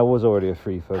I mean, I was already a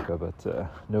free foker, but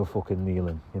no fucking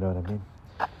kneeling, you know what I mean?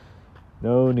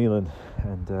 No kneeling.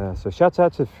 And so shouts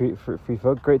out to free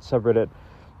folk, great subreddit.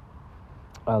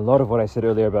 A lot of what I said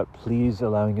earlier about please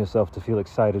allowing yourself to feel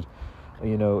excited,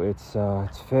 it's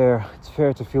fair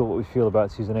to feel what we feel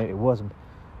about season 8. It was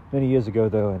many years ago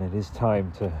though, and it is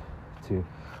time to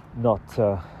not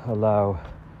allow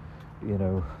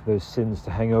those sins to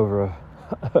hang over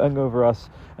us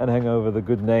and hang over the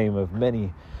good name of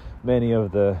many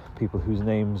of the people whose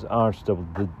names aren't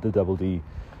the double D.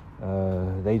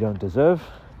 They don't deserve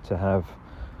to have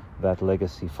that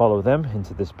legacy follow them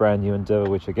into this brand new endeavor,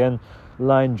 which again,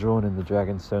 line drawn in the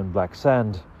Dragonstone black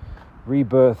sand,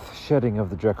 rebirth, shedding of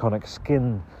the draconic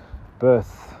skin,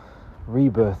 birth,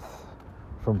 rebirth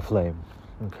from flame.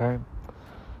 Okay,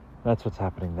 that's what's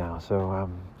happening now. So,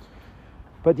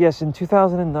 but yes, in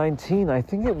 2019, I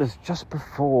think it was just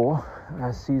before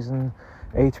season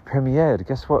 8 premiered.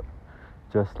 Guess what?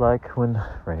 Just like when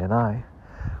Ray and I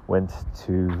went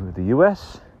to the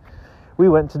US, we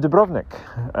went to Dubrovnik.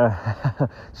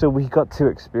 So we got to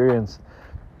experience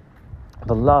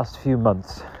the last few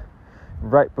months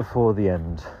right before the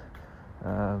end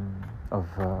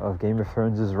of Game of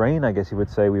Thrones' reign, I guess you would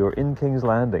say. We were in King's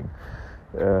Landing.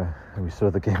 And we saw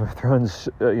the Game of Thrones,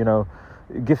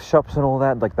 gift shops and all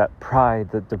that, like that pride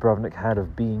that Dubrovnik had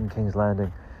of being King's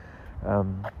Landing.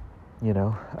 We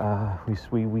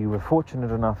were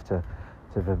fortunate enough to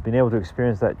have been able to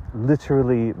experience that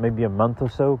literally maybe a month or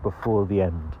so before the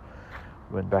end.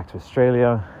 Went back to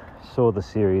Australia, saw the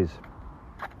series.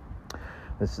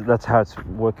 That's how it's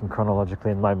working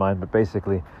chronologically in my mind, but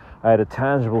basically I had a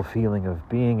tangible feeling of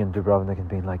being in Dubrovnik and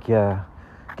being like, yeah,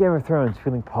 Game of Thrones,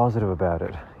 feeling positive about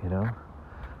it, it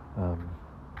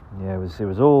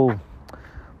was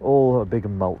all a big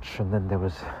mulch, and then there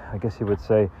was, I guess you would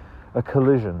say, a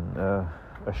collision,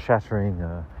 a shattering.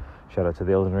 Shout out to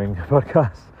the Elden Ring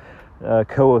podcast,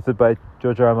 co-authored by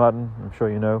George R. R. Martin. I'm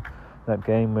sure you know that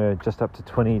game. We're just up to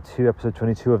episode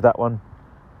 22 of that one.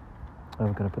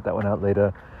 I'm going to put that one out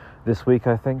later this week,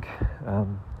 I think.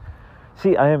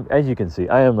 See, I am, as you can see,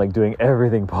 I am like doing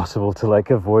everything possible to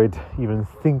like avoid even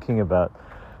thinking about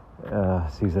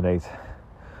season 8.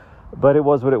 But it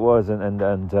was what it was,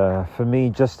 and for me,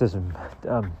 just as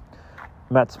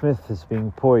Matt Smith is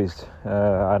being poised,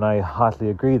 and I heartily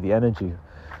agree, the energy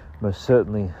most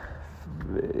certainly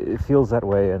it feels that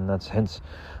way, and that's hence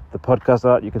the podcast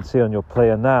art you can see on your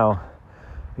player now.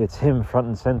 It's him front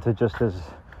and center, just as,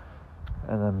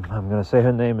 and I'm going to say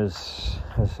her name and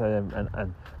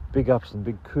big ups and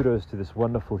big kudos to this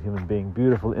wonderful human being,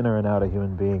 beautiful inner and outer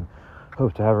human being.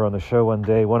 Hope to have her on the show one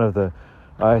day, one of the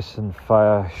Ice and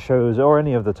Fire shows, or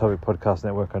any of the Topic Podcast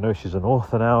Network. I know she's an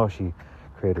author now. She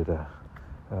created a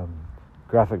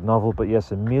graphic novel, but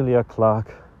yes, Emilia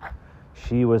Clarke,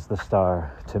 she was the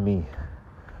star to me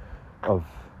of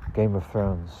Game of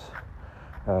Thrones.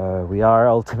 We are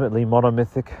ultimately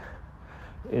monomythic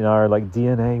in our like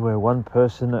DNA. We're one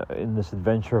person in this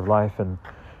adventure of life, and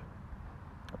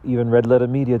even Red Letter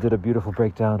Media did a beautiful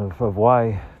breakdown of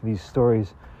why these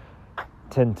stories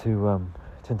tend to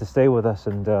stay with us,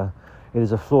 and it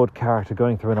is a flawed character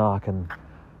going through an arc and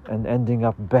ending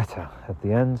up better at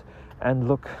the end. And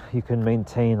look, you can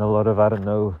maintain a lot of, I don't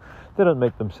know, they don't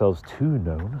make themselves too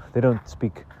known, they don't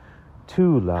speak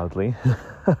too loudly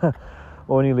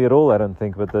or nearly at all, I don't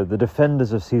think, but the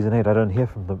defenders of season 8, I don't hear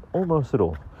from them almost at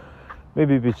all.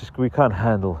 Maybe it's just we can't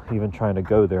handle even trying to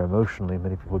go there emotionally.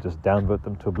 Many people just downvote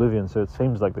them to oblivion, so it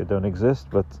seems like they don't exist,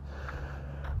 but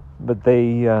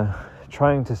they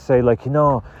trying to say, like,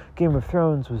 Game of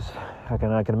Thrones was, I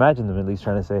can imagine them at least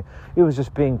trying to say it was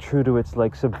just being true to its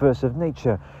like subversive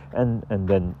nature, and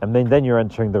then you're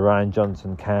entering the Rian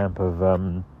Johnson camp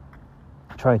of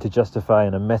trying to justify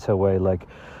in a meta way, like,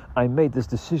 I made this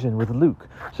decision with Luke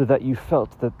so that you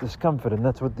felt that discomfort, and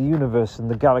that's what the universe and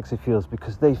the galaxy feels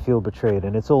because they feel betrayed,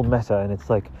 and it's all meta, and it's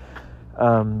like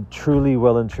truly,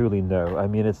 well and truly no. I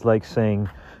mean, it's like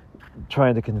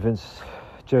trying to convince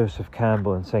Joseph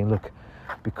Campbell and saying, look,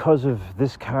 because of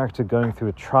this character going through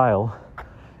a trial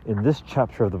in this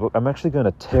chapter of the book, I'm actually going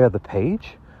to tear the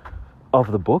page of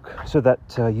the book so that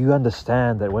you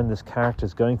understand that when this character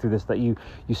is going through this, that you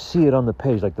see it on the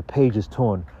page, like the page is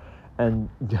torn. And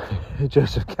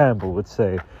Joseph Campbell would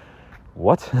say,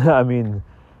 what? I mean,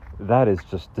 that is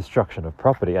just destruction of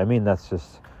property. I mean, that's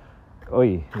just,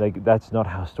 like, that's not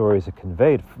how stories are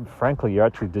conveyed. Frankly, you're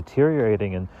actually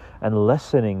deteriorating and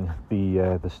lessening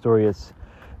the stories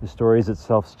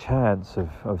itself's chance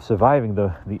of surviving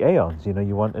the aeons.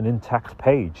 You want an intact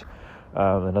page.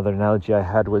 Another analogy I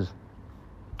had was,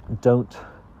 don't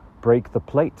break the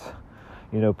plate.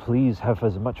 Please have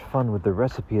as much fun with the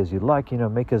recipe as you like.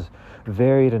 Make as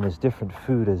varied and as different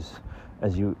food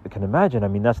as you can imagine. I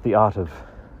mean, that's the art of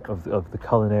the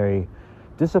culinary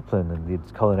discipline and the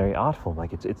culinary art form.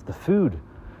 Like, it's the food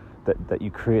that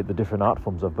you create the different art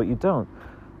forms of. But you don't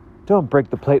break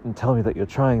the plate and tell me that you're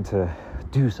trying to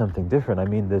do something different. I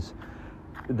mean,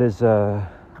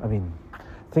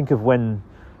 think of when,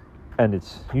 and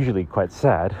it's usually quite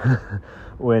sad,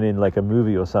 when in like a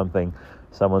movie or something,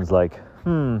 someone's like,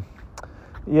 I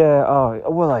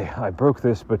broke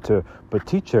this, but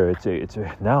teacher, it's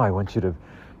now I want you to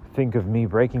think of me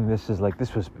breaking this as like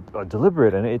this was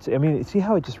deliberate, and see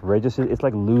how it just registers. It's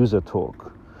like loser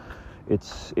talk.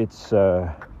 It's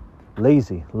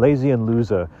Lazy and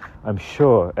loser, I'm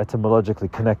sure, etymologically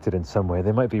connected in some way.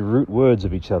 They might be root words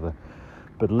of each other.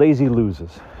 But lazy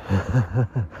losers,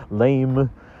 lame,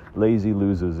 lazy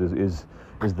losers is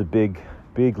the big,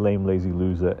 lame, lazy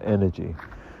loser energy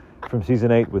from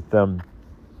season 8 with the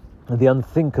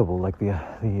unthinkable, like the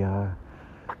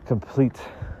complete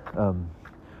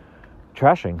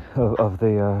trashing of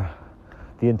the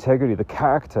integrity, the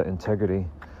character integrity,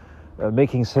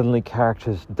 making suddenly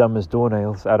characters dumb as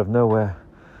doornails out of nowhere,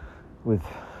 with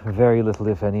very little,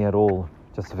 if any at all,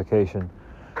 justification.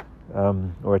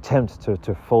 Or attempt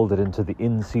to fold it into the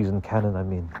in-season canon. I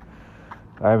mean,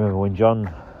 I remember when John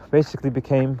basically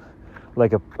became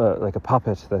like a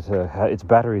puppet that its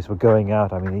batteries were going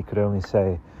out. I mean, he could only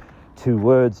say 2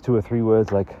 or 3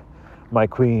 words like "my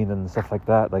queen" and stuff like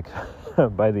that. Like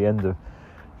by the end of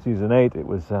season 8, it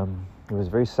was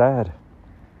very sad.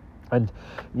 And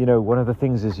one of the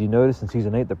things is, you notice in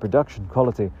season 8, the production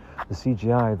quality, the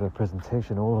CGI, the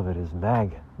presentation, all of it is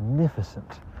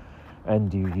magnificent.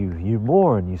 And you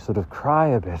mourn, you sort of cry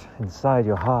a bit inside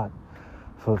your heart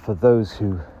for those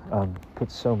who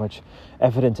put so much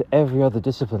effort into every other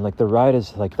discipline. Like the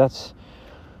writers, like those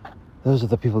are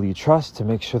the people you trust to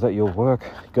make sure that your work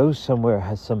goes somewhere,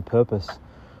 has some purpose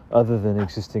other than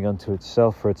existing unto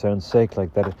itself for its own sake.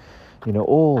 Like that,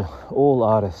 all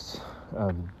artists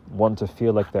want to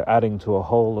feel like they're adding to a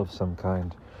whole of some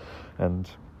kind. And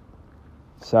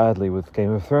sadly, with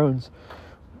Game of Thrones,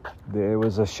 there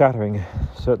was a shattering,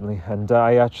 certainly. And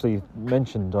I actually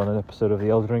mentioned on an episode of the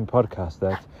Elden Ring podcast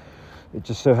that it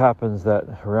just so happens that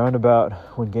around about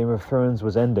when Game of Thrones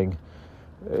was ending,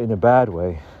 in a bad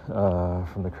way,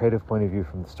 from the creative point of view,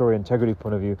 from the story integrity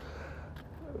point of view,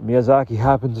 Miyazaki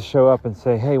happened to show up and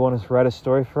say, "Hey, want to write a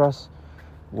story for us?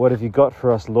 What have you got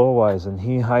for us lore-wise?" And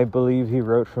I believe he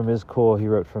wrote from his core, he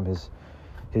wrote from his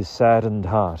saddened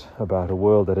heart about a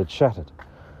world that had shattered.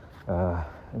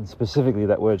 And specifically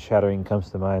that word shattering comes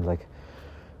to mind. Like,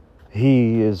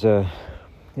 he is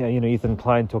Ethan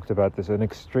Klein talked about this, an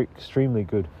extremely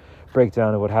good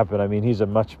breakdown of what happened. I mean, he's a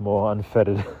much more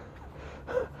unfettered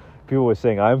people were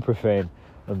saying I'm profane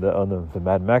on the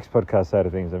Mad Max podcast side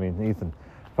of things. I mean, Ethan,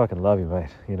 fucking love you,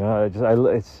 mate.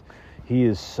 He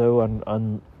is so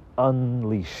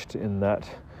unleashed in that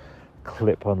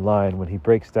clip online when he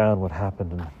breaks down what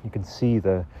happened, and you can see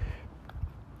the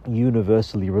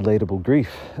universally relatable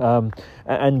grief,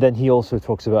 and then he also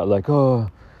talks about like,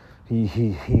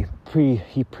 he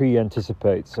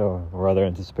pre-anticipates, or rather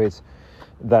anticipates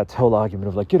that whole argument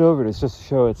of like, get over it, it's just a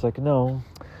show. It's like, no,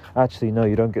 actually, no,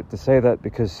 you don't get to say that,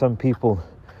 because some people,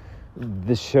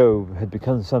 this show had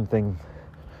become something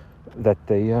that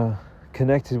they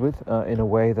connected with in a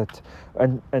way that,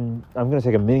 and I'm going to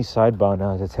take a mini sidebar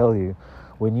now to tell you,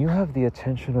 when you have the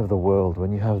attention of the world,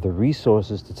 when you have the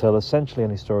resources to tell essentially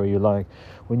any story you like,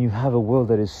 when you have a world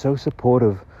that is so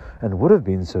supportive and would have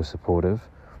been so supportive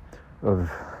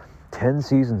of 10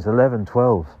 seasons, 11,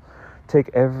 12, take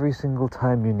every single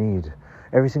time you need,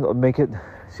 make it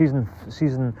season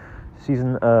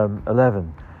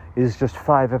 11 is just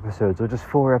 5 episodes or just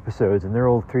 4 episodes, and they're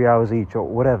all 3 hours each or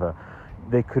whatever.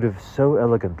 They could have so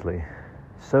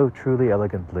truly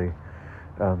elegantly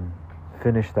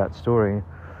finished that story,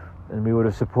 and we would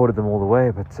have supported them all the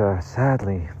way. But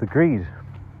sadly, the greed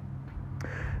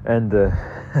and the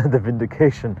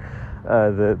vindication,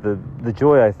 the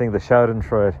joy, I think, the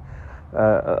schadenfreude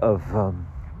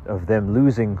of them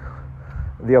losing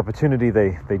the opportunity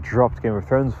they dropped Game of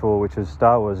Thrones for, which is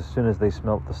Star Wars. As soon as they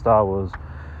smelt the Star Wars,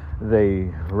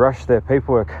 they rushed their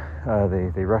paperwork.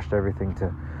 They rushed everything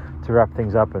to wrap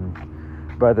things up, and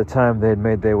by the time they had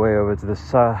made their way over to the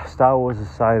Star Wars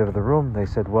side of the room, they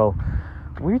said, well,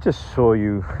 we just saw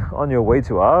you on your way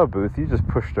to our booth. You just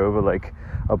pushed over like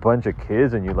a bunch of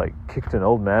kids, and you like kicked an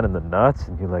old man in the nuts,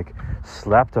 and you like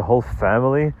slapped a whole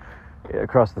family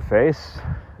across the face,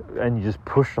 and you just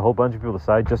pushed a whole bunch of people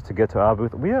aside just to get to our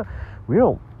booth. We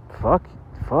don't fuck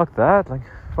that. Like,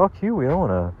 fuck you. We don't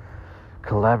want to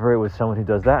collaborate with someone who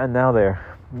does that. And now they're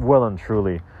well and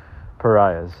truly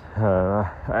pariahs,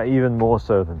 even more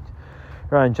so than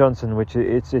Rian Johnson, which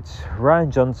it's Rian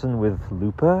Johnson with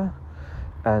Looper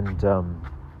and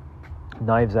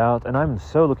Knives Out, and I'm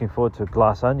so looking forward to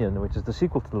Glass Onion, which is the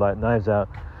sequel to Knives Out.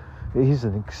 He's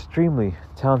an extremely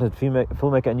talented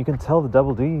filmmaker, and you can tell the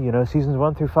double D, seasons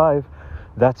 1 through 5,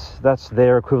 that's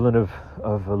their equivalent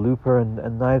of Looper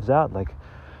and Knives Out. Like,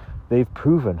 they've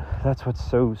proven. That's what's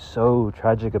so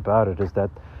tragic about it, is that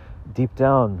deep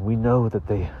down we know that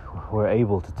they were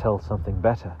able to tell something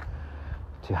better,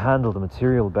 to handle the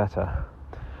material better.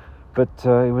 But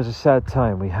it was a sad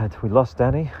time. We lost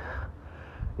Danny,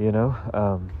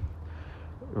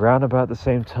 round about the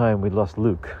same time we lost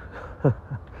Luke.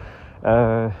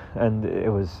 And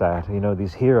it was sad.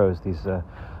 These heroes, these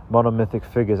monomythic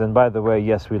figures. And by the way,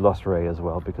 yes, we lost Rey as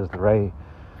well, because Rey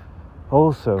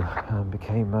also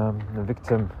became a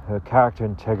victim. Her character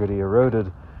integrity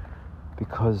eroded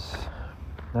because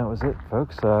that was it,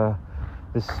 folks. The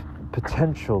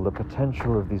potential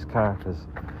of these characters.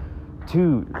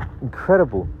 Two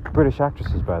incredible British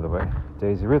actresses, by the way,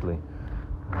 Daisy Ridley,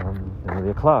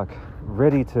 Emilia Clarke,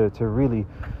 ready to really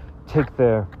take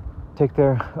their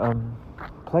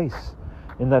place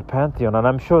in that pantheon, and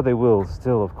I'm sure they will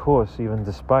still, of course, even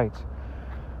despite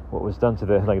what was done to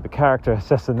their, like the character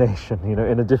assassination,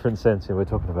 in a different sense. We're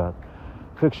talking about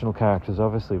fictional characters,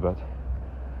 obviously, but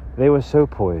they were so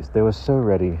poised, they were so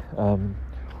ready,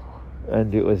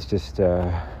 and it was just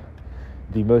the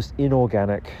most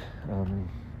inorganic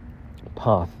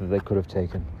path that they could have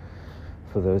taken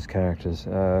for those characters,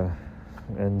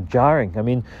 and jarring. I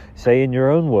mean, say in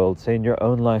your own world, say in your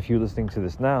own life, you listening to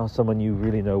this now, someone you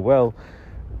really know well,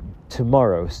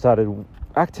 tomorrow started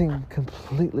acting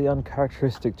completely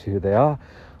uncharacteristic to who they are.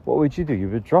 What would you do? You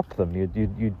would drop them. You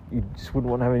just wouldn't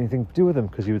want to have anything to do with them,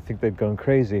 because you would think they'd gone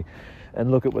crazy. And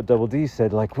look at what Double D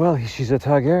said, like, well, she's a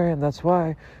Targaryen, that's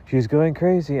why she's going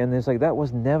crazy. And it's like, that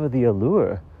was never the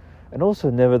allure, and also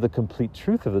never the complete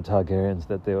truth of the Targaryens,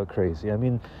 that they were crazy. I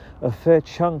mean, a fair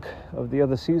chunk of the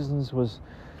other seasons was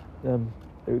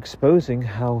exposing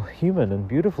how human and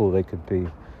beautiful they could be.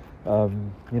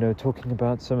 Talking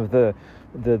about some of the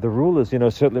rulers.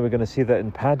 Certainly we're going to see that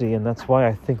in Paddy, and that's why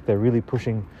I think they're really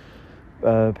pushing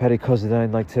Paddy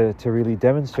Considine, like to really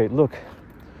demonstrate, look,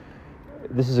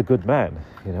 this is a good man.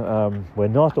 We're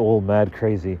not all mad,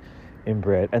 crazy,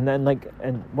 inbred. And then,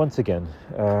 and once again,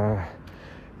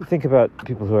 think about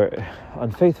people who are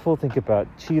unfaithful, think about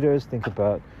cheaters, think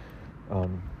about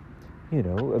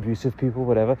abusive people,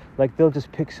 whatever. Like, they'll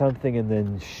just pick something and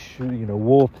then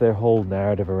warp their whole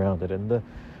narrative around it. And the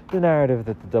narrative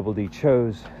that the Double D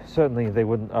chose, certainly they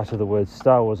wouldn't utter the word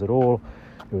Star Wars at all.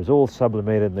 It was all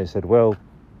sublimated, and they said, well,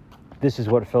 this is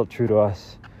what felt true to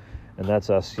us. And that's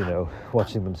us,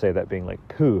 watching them say that, being like,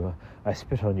 pooh, I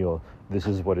spit on your, this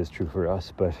is what is true for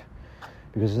us. But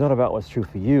because it's not about what's true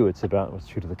for you, it's about what's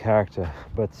true to the character.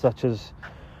 But such as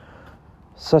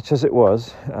it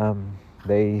was,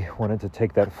 they wanted to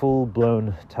take that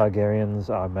full-blown Targaryens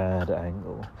are mad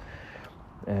angle.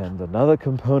 And another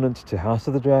component to House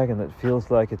of the Dragon that feels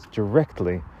like it's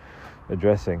directly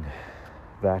addressing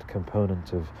that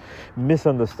component of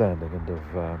misunderstanding and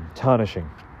of tarnishing.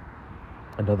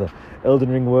 Another Elden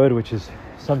Ring word, which is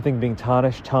something being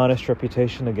tarnished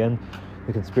reputation. Again,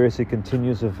 the conspiracy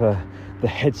continues of the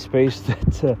headspace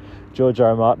that George R.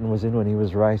 R. Martin was in when he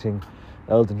was writing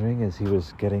Elden Ring, as he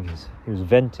was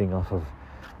venting off of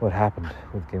what happened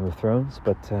with Game of Thrones.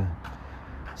 But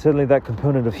certainly that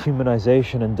component of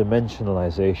humanization and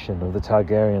dimensionalization of the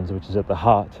Targaryens, which is at the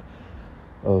heart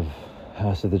of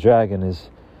House of the Dragon, is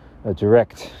a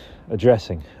direct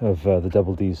addressing of the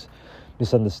Double D's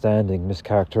misunderstanding,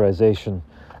 mischaracterization,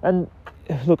 and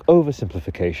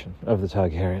oversimplification of the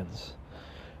Targaryens.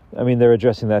 I mean, they're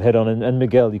addressing that head on, and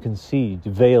Miguel, you can see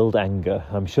veiled anger.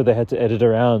 I'm sure they had to edit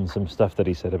around some stuff that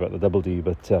he said about the Double D,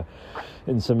 but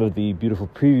in some of the beautiful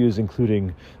previews,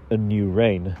 including A New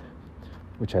Reign,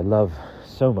 which I love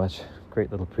so much, great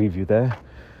little preview there,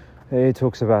 it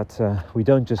talks about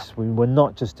we're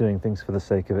not just doing things for the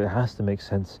sake of it. It has to make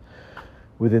sense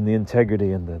within the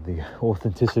integrity and the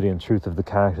authenticity and truth of the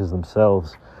characters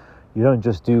themselves. You don't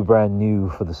just do brand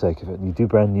new for the sake of it. You do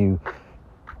brand new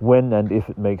when and if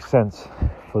it makes sense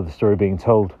for the story being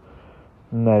told.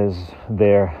 And that is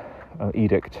their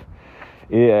edict.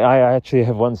 I actually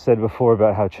have once said before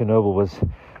about how Chernobyl was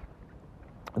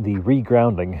the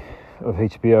regrounding of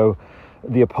HBO,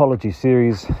 the Apology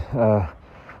series.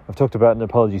 I've talked about an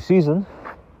Apology season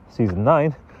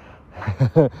 9.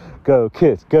 Go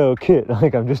Kit, go Kit.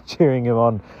 Like, I'm just cheering him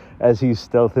on as he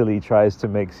stealthily tries to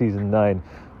make season 9.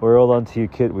 We're all on to you,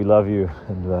 Kit. We love you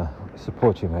and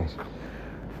support you, mate.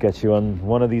 Get you on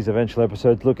one of these eventual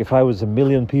episodes. Look, if I was 1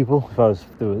 million people, there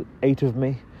were 8 of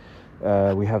me,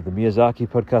 we have the Miyazaki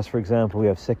podcast, for example. We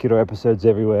have Sekiro episodes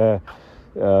everywhere,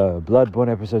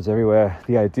 Bloodborne episodes everywhere.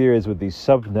 The idea is with these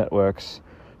sub-networks,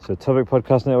 so Topic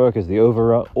Podcast Network is the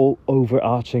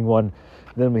overarching one.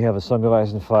 Then we have a Song of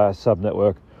Ice and Fire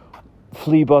sub-network,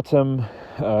 Flea Bottom,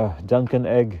 Duncan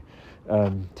Egg,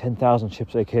 10,000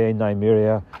 Ships, aka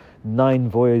Nymeria, 9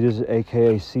 Voyages,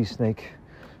 aka Sea Snake,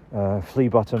 Flea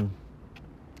Bottom.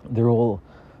 They're all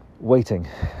waiting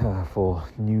for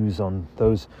news on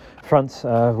those fronts.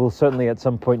 We'll certainly at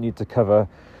some point need to cover,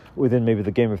 within maybe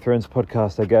the Game of Thrones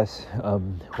podcast, I guess,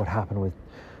 what happened with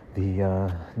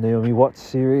the Naomi Watts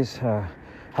series.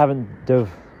 Haven't dove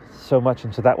so much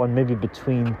into that one. Maybe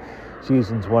between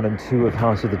seasons 1 and 2 of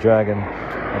House of the Dragon,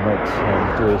 I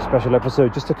might do a special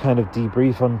episode just to kind of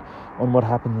debrief on what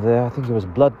happened there. I think it was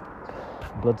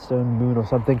Bloodstone Moon or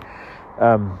something.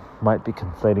 Might be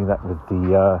conflating that with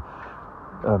the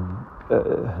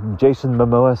Jason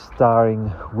Momoa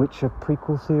starring Witcher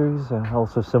prequel series,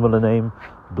 also similar name,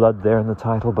 Blood there in the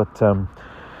title. But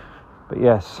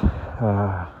yes,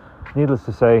 needless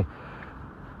to say,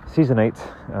 season 8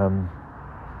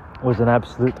 was an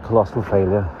absolute colossal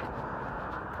failure,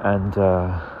 and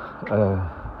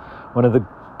one of the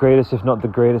greatest, if not the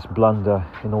greatest, blunder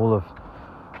in all of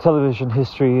television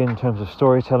history in terms of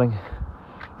storytelling,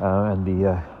 and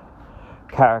the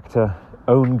character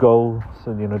own goal,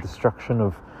 so destruction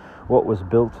of what was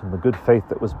built and the good faith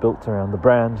that was built around the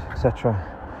brand, etc.,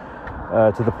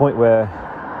 to the point where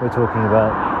we're talking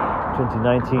about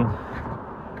 2019,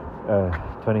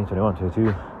 2021,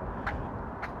 22.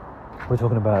 We're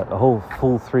talking about a whole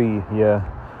full 3-year,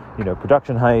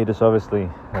 production hiatus. Obviously,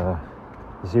 the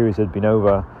series had been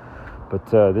over,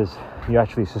 but you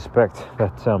actually suspect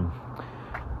that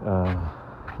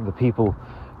the people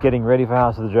getting ready for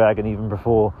House of the Dragon, even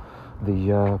before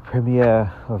the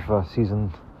premiere of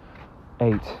season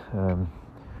 8,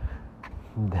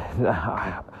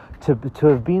 to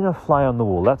have been a fly on the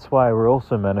wall. That's why we're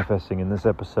also manifesting in this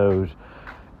episode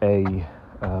a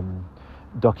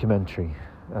documentary,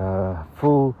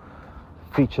 full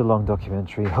feature-long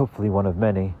documentary, hopefully one of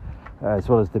many, as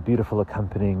well as the beautiful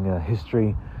accompanying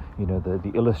history,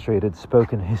 the illustrated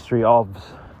spoken history ofs,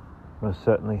 most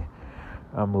certainly.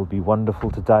 Will be wonderful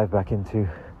to dive back into,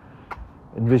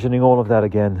 envisioning all of that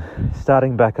again,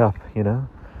 starting back up,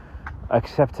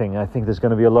 accepting. I think there's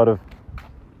going to be a lot of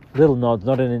little nods,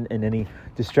 not in any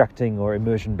distracting or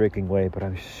immersion breaking way, but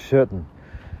I'm certain,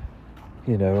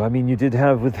 you did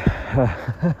have with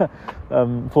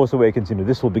Force Awakens,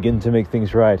 this will begin to make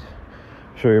things right.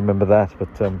 I'm sure you remember that,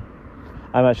 but I'm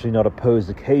actually not opposed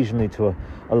occasionally to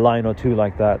a line or two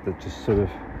like that just sort of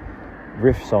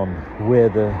riffs on where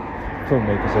the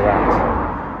filmmakers are at,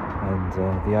 and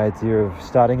the idea of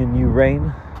starting a new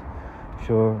reign.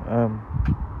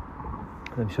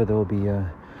 I'm sure there will be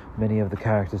many of the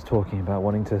characters talking about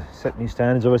wanting to set new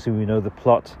standards. Obviously, we know the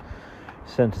plot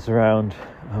centers around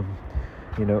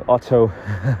Otto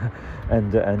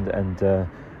and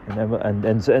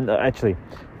actually,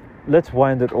 let's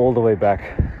wind it all the way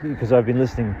back, because I've been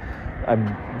listening.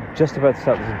 I'm just about to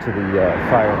start listening to the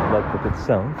Fire and Blood book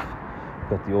itself.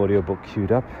 Got the audiobook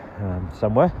queued up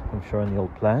somewhere, I'm sure in the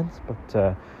old plans,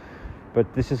 but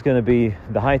this is going to be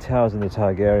the Hightowers and the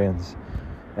Targaryens,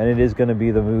 and it is going to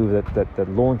be the move that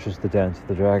launches the Dance of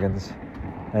the Dragons,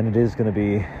 and it is going to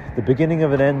be the beginning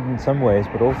of an end in some ways,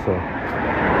 but also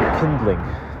the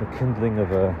kindling of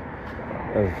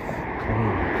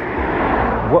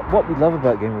what we love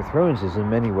about Game of Thrones is in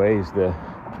many ways the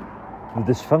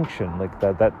dysfunction, like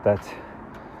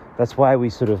that's why we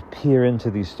sort of peer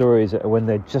into these stories when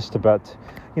they're just about,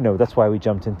 that's why we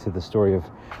jumped into the story of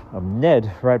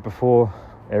Ned right before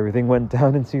everything went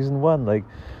down in season 1. Like,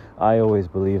 I always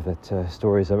believe that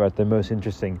stories are at their most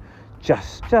interesting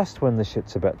just when the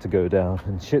shit's about to go down,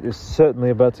 and shit is certainly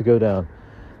about to go down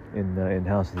in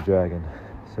House of the Dragon.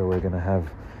 So we're going to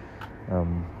have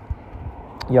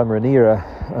young Rhaenyra.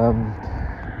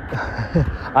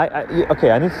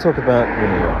 I need to talk about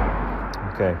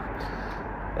Rhaenyra. Okay.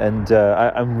 And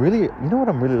I'm really, what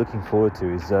I'm really looking forward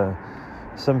to is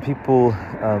some people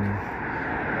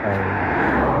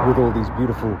with all these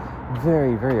beautiful,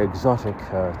 very, very exotic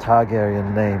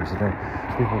Targaryen names,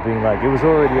 people being like, it was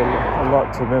already a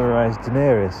lot to memorize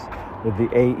Daenerys with the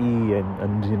AE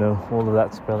and all of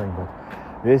that spelling, but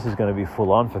this is going to be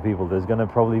full on for people. There's going to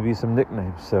probably be some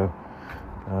nicknames, so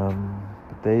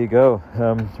but there you go,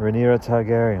 Rhaenyra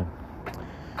Targaryen.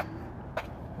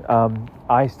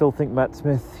 I still think Matt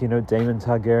Smith, Daemon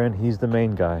Targaryen, he's the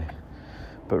main guy.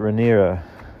 But Rhaenyra,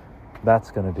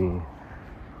 that's going to be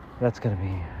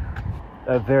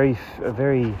a very,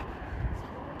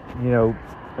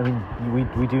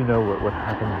 we do know what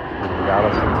happened with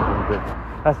Alicent, but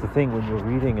that's the thing, when you're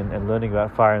reading and learning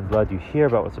about Fire and Blood, you hear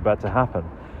about what's about to happen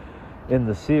in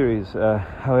the series.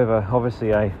 However,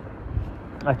 obviously I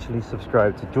actually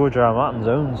subscribe to George R. R. Martin's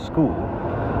own school.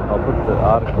 I'll put the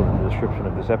article in the description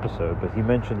of this episode, but he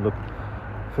mentioned, look,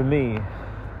 for me,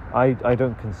 I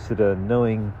don't consider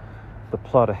knowing the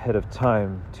plot ahead of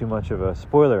time too much of a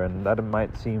spoiler, and that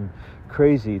might seem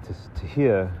crazy to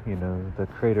hear, the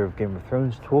creator of Game of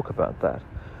Thrones talk about that.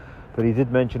 But he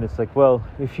did mention, it's like, well,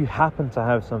 if you happen to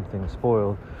have something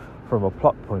spoiled from a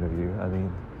plot point of view,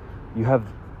 you have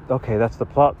okay, that's the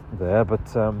plot there, but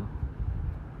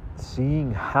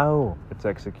seeing how it's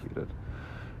executed,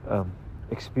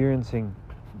 experiencing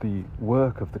the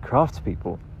work of the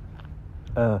craftspeople,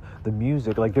 the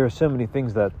music, like there are so many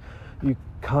things that you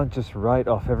can't just write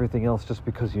off everything else just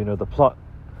because you know the plot,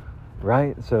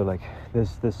 right? So like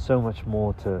there's so much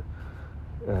more to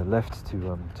left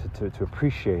to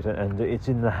appreciate, and it's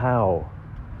in the how.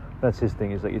 That's his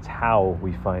thing, is like it's how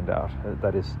we find out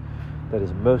that is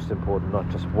most important, not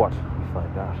just what we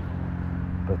find out.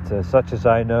 But such as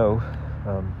I know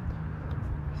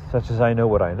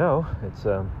what I know, it's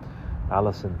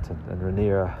Alicent and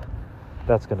Rhaenyra.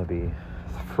 That's going to be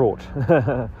fraught,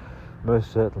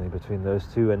 most certainly, between those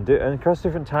two, and across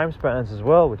different time spans as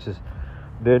well, which is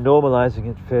they're normalizing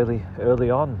it fairly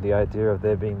early on, the idea of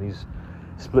there being these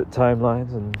split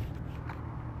timelines and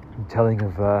telling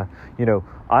of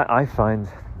I find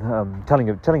telling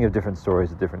of different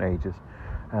stories at different ages.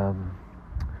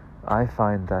 I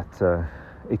find that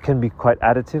it can be quite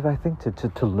additive, I think,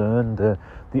 to learn the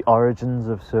origins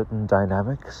of certain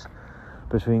dynamics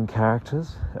between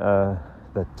characters.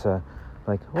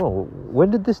 When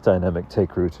did this dynamic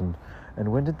take root, and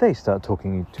when did they start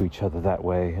talking to each other that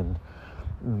way? And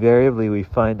invariably we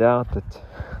find out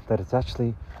that it's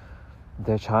actually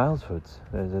their childhoods,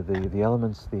 the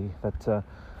elements that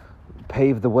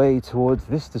pave the way towards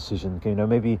this decision.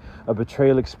 Maybe a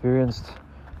betrayal experienced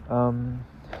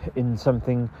in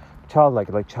something childlike,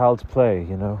 like child's play,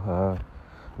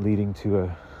 leading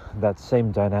to that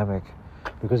same dynamic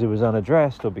because it was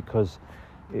unaddressed, or because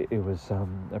it was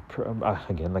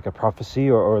again like a prophecy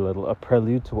or a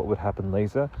prelude to what would happen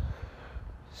later.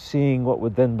 Seeing what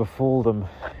would then befall them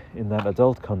in that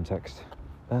adult context,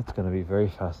 that's going to be very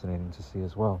fascinating to see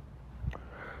as well.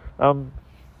 All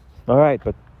right,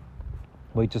 but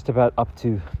we're just about up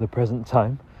to the present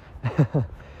time.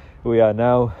 We are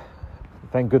now,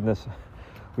 thank goodness,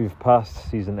 we've passed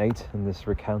season 8 in this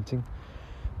recounting,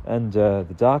 and the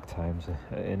dark times,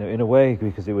 in a way,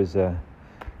 because it was the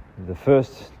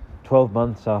first 12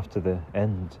 months after the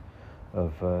end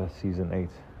of season 8. It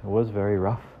was very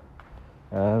rough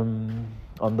on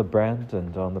the brand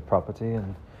and on the property,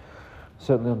 and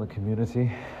certainly on the community.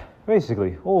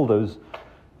 Basically, all those,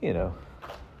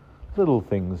 little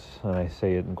things, and I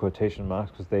say it in quotation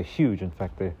marks because they're huge. In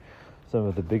fact, they're some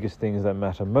of the biggest things that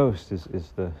matter most is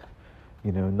the,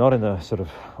 not in a sort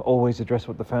of always address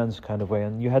what the fans kind of way.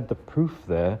 And you had the proof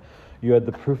there. You had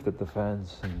the proof that the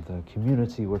fans and the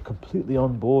community were completely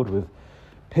on board with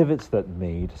pivots that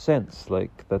made sense.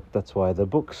 Like that's why the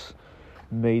books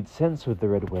made sense with the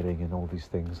Red Wedding and all these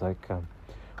things. Like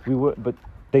but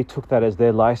they took that as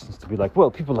their license to be like,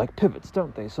 well, people like pivots,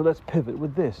 don't they? So let's pivot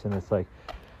with this. And it's like,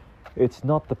 it's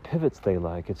not the pivots they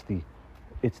like. It's the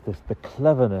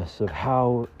cleverness of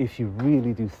how, if you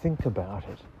really do think about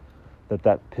it,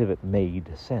 that pivot made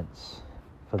sense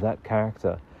for that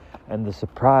character, and the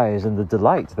surprise and the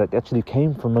delight that actually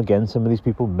came from, again, some of these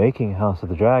people making House of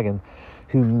the Dragon,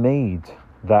 who made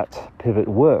that pivot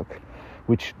work,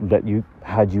 which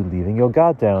had you leaving your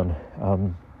guard down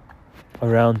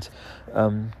around,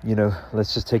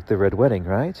 let's just take the Red Wedding,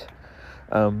 right?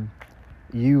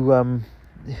 You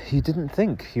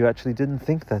actually didn't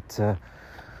think that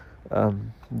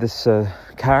this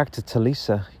character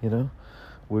Talisa,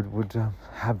 would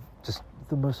have just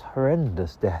the most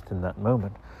horrendous death in that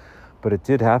moment. But it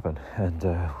did happen, and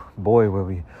boy, were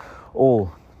we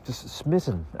all just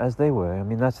smitten as they were. I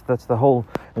mean, that's the whole.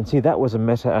 And see, that was a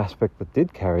meta aspect that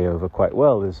did carry over quite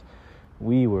well. Is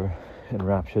we were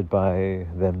enraptured by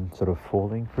them sort of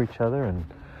falling for each other, and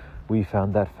we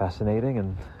found that fascinating.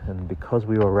 And because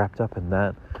we were wrapped up in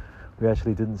that, we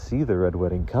actually didn't see the Red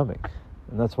Wedding coming,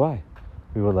 and that's why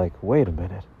we were like, wait a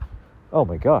minute, oh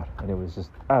my god. And it was just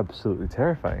absolutely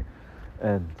terrifying,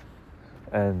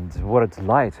 and what a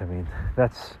delight. I mean,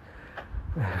 that's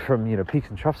from peaks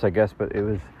and troughs, I guess, but it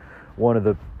was one of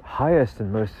the highest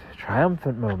and most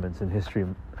triumphant moments in history,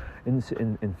 in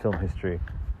film history,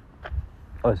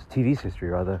 or TV's history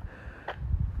rather,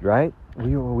 right?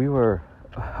 We were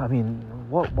I mean,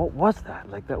 what was that?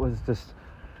 Like, that was just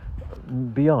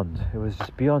beyond. It was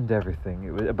just beyond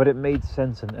everything. But it made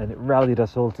sense, and it rallied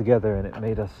us all together, and it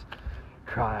made us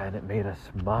cry, and it made us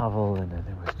marvel, and it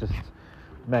was just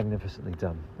magnificently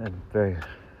done, and very,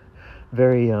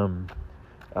 very,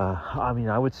 I mean,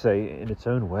 I would say in its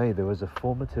own way, there was a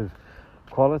formative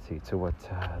quality to what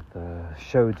the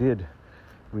show did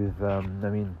with, I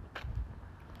mean,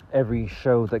 every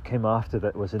show that came after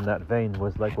that was in that vein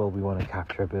was like, well, we want to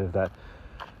capture a bit of that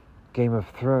Game of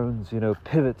Thrones,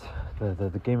 pivot,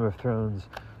 the Game of Thrones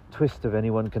twist of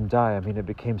anyone can die. I mean, it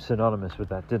became synonymous with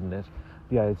that, didn't it?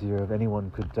 The idea of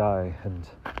anyone could die, and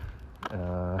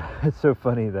It's so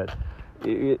funny that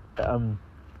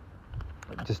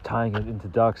just tying it into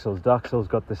Dark Souls. Dark Souls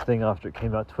got this thing after it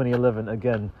came out 2011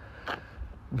 again.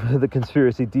 The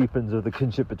conspiracy deepens of the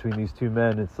kinship between these two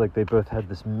men. It's like they both had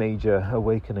this major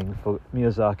awakening. For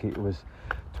Miyazaki, it was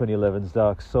 2011's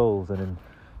Dark Souls, and in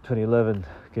 2011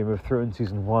 Game of Thrones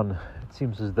season 1, it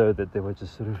seems as though that they were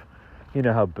just sort of, you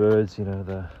know how birds, you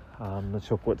know, I'm not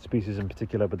sure what species in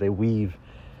particular, but they weave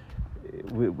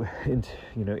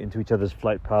into each other's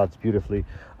flight paths beautifully.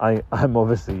 I'm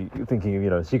obviously thinking of, you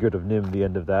know, Secret of Nim, the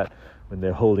end of that, when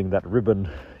they're holding that ribbon,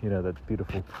 you know, that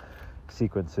beautiful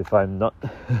sequence. If I'm not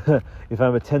if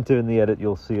I'm attentive in the edit,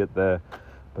 you'll see it there,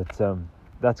 but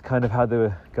that's kind of how they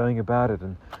were going about it.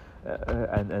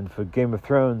 And for Game of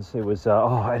Thrones, it was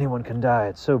anyone can die,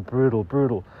 it's so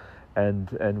brutal,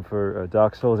 and for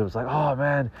Dark Souls, it was like, oh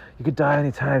man, you could die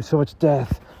anytime, so much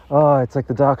death, it's like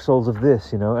the Dark Souls of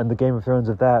this, you know, and the Game of Thrones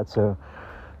of that. So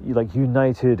you like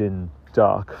united in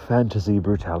dark fantasy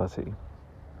brutality.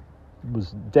 It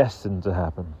was destined to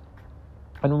happen.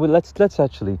 And let's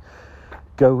actually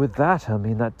go with that. I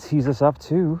mean, that tees us up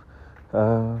to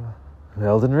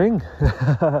Elden Ring,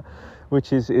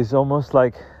 which is almost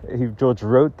like George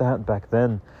wrote that back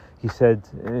then. He said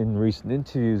in recent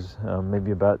interviews,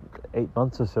 maybe about 8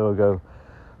 months or so ago,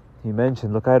 he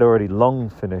mentioned, look, I'd already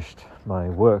long finished my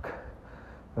work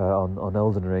on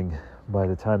Elden Ring by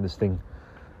the time this thing,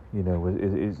 you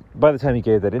know, by the time he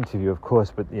gave that interview, of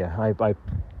course. But yeah,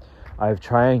 I've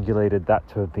triangulated that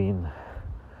to have been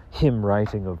him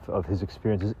writing of his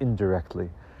experiences indirectly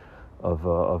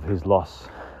of his loss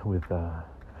with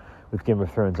Game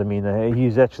of Thrones. I mean,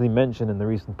 he's actually mentioned in the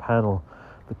recent panel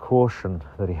the caution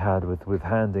that he had with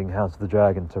handing House of the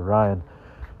Dragon to Ryan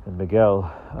and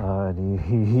Miguel, and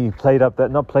he played up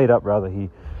that, not played up, rather he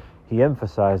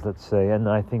emphasized, let's say, and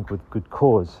I think with good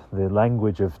cause, the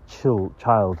language of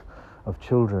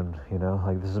children, you know,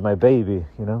 like, this is my baby,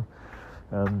 you know,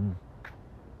 and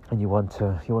you want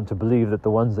to believe that the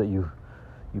ones that you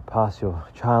pass your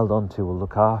child on to will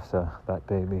look after that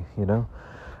baby, you know.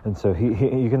 And so he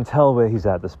you can tell where he's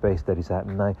at, the space that he's at,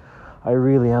 and I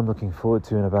really am looking forward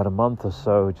to, in about a month or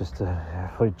so, just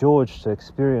for George to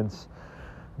experience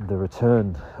the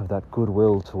return of that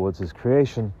goodwill towards his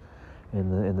creation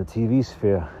in the TV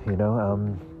sphere, you know.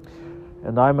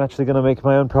 And I'm actually going to make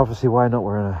my own prophecy. Why not?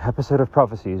 We're in an episode of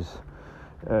prophecies.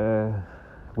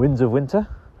 Winds of Winter,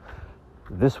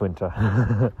 this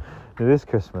winter, this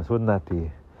Christmas. Wouldn't that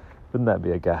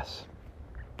be a gas?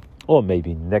 Or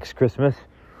maybe next Christmas.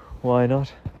 Why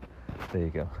not? There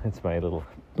you go. It's my little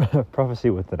prophecy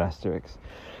with an asterisk.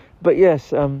 But yes,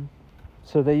 so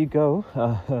there you go.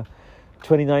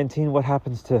 2019, what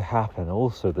happens to happen?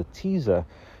 Also, the teaser.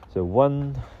 So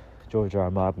one George R.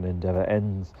 R. Martin endeavor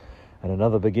ends and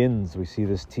another begins. We see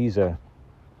this teaser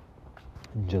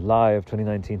in July of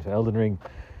 2019 for Elden Ring,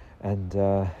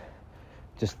 and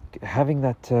just having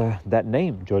that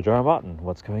name, George R. R. Martin.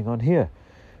 What's going on here?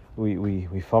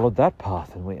 We followed that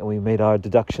path, and we made our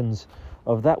deductions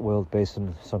of that world based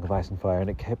on Song of Ice and Fire, and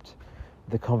it kept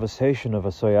the conversation of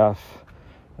ASOIAF,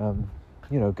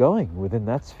 going within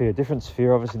that sphere. Different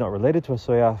sphere, obviously not related to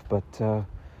ASOIAF, but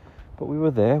we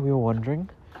were there. We were wondering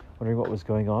what was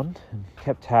going on, and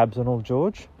kept tabs on old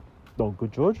George, old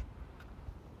good George.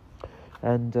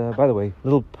 And by the way,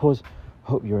 little pause.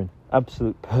 Hope you're in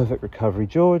absolute perfect recovery,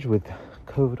 George, with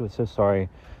COVID. We're so sorry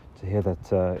to hear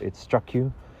that it struck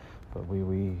you, but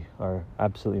we are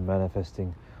absolutely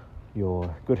manifesting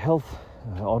your good health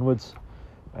onwards,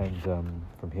 and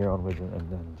from here onwards,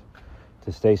 and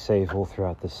to stay safe all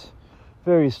throughout this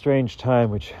very strange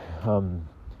time, which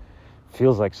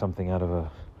feels like something out of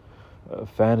a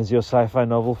fantasy or sci-fi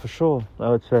novel for sure, I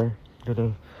would say.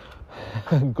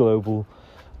 Global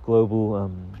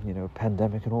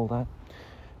pandemic and all that.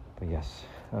 But yes,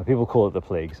 people call it the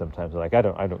plague sometimes. Like, I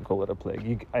don't call it a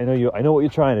plague. I know what you're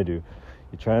trying to do.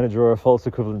 You're trying to draw a false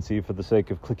equivalency for the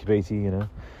sake of clickbaity,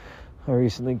 I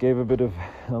recently gave a bit of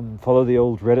follow the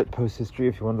old Reddit post history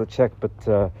if you wanted to check, but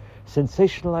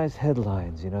sensationalized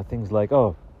headlines, things like,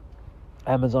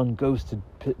 Amazon ghosted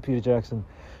Peter Jackson.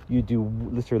 You do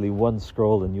literally one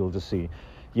scroll and you'll just see,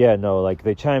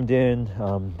 they chimed in,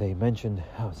 they mentioned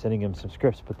sending him some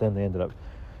scripts, but then they ended up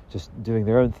just doing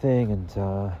their own thing,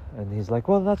 and he's like,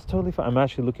 well, that's totally fine. I'm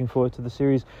actually looking forward to the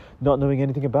series, not knowing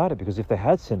anything about it, because if they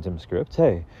had sent him scripts,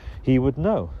 hey, he would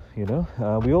know,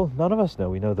 none of us know.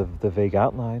 We know the vague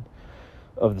outline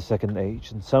of the second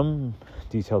age and some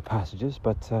detailed passages,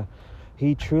 but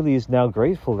he truly is now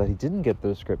grateful that he didn't get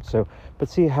those scripts. So, but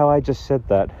see how I just said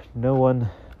that? No one,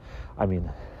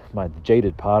 my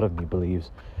jaded part of me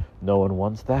believes no one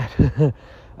wants that.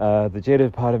 The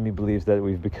jaded part of me believes that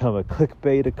we've become a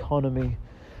clickbait economy,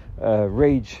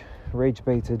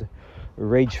 rage-baited,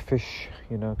 rage fish,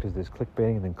 because there's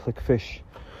clickbaiting and then clickfish.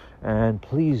 And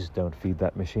please don't feed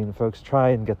that machine, folks. Try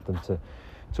and get them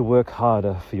to work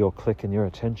harder for your click and your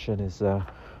attention. Is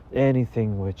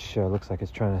anything which looks like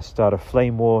it's trying to start a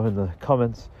flame war in the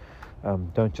comments.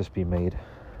 Don't just be made.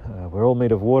 We're all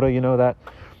made of water,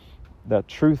 that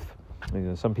truth.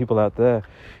 Some people out there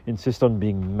insist on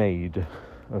being made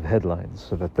of headlines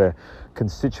so that their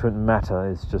constituent matter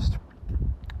is just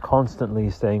constantly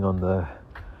staying on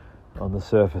the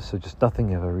surface. So just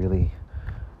nothing ever really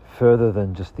further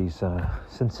than just these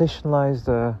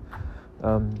sensationalized,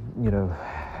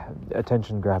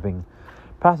 attention-grabbing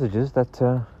passages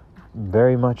that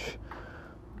very much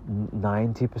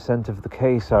 90% of the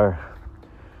case are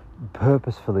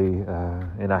purposefully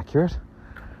inaccurate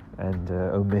and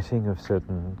omitting of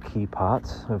certain key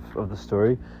parts of the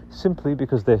story, simply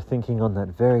because they're thinking on that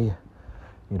very,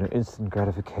 instant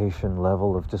gratification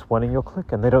level of just wanting your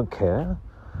click, and they don't care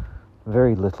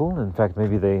very little. In fact,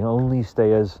 maybe they only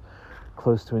stay as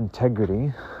close to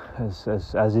integrity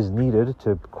as is needed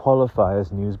to qualify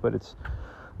as news. But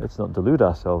let's not delude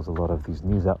ourselves. A lot of these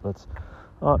news outlets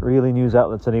aren't really news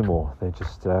outlets anymore. They're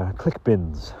just click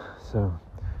bins. So.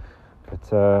 But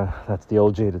that's the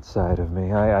old jaded side of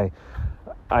me. I'll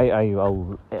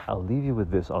leave you with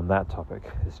this on that topic.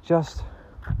 It's just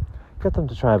get them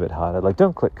to try a bit harder. Like,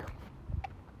 don't click.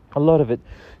 A lot of it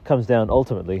comes down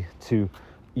ultimately to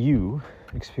you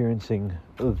experiencing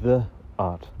the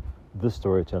art, the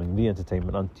storytelling, the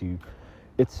entertainment unto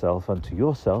itself, unto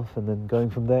yourself, and then going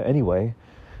from there anyway.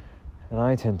 And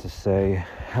I tend to say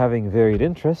having varied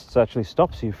interests actually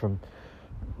stops you from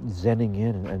zenning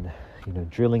in and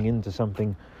drilling into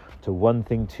something, to one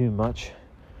thing too much,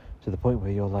 to the point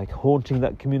where you're like haunting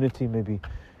that community, maybe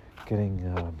getting,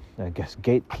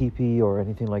 gatekeepy or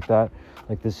anything like that.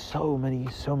 Like, there's so many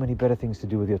better things to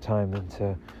do with your time than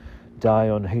to die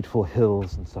on hateful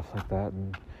hills and stuff like that.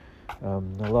 And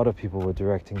a lot of people were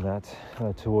directing that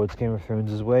towards Game of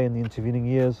Thrones' way in the intervening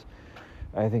years.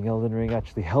 I think Elden Ring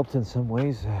actually helped in some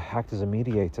ways act as a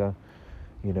mediator,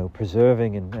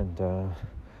 preserving and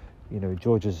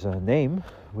George's name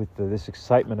with this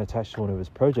excitement attached to one of his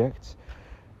projects,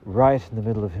 right in the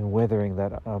middle of him weathering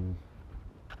that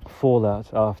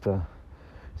fallout after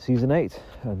season 8.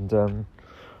 And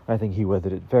I think he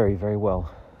weathered it very, very well.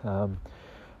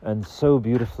 And so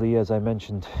beautifully, as I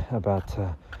mentioned about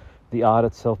the art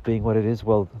itself being what it is,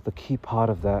 well, the key part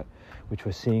of that, which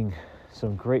we're seeing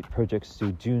some great projects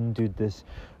do. Dune did this,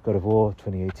 God of War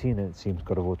 2018, and it seems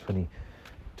God of War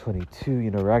 2022,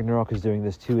 Ragnarok is doing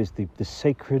this too, is the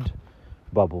sacred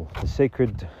bubble, the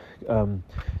sacred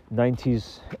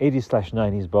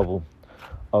 80s/90s bubble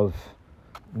of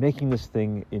making this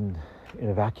thing in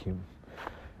a vacuum,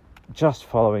 just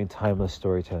following timeless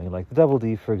storytelling. Like the Double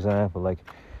D, for example, like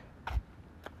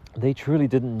they truly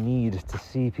didn't need to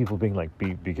see people being like,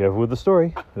 be careful with the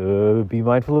story, be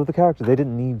mindful of the character. They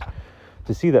didn't need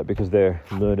to see that because they're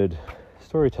learned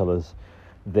storytellers.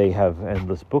 They have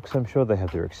endless books, I'm sure. They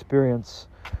have their experience.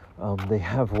 They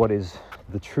have what is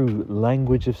the true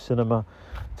language of cinema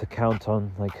to count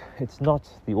on. Like, it's not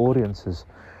the audience's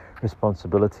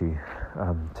responsibility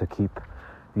to keep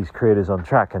these creators on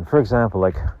track. And for example,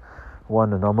 like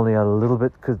one anomaly a little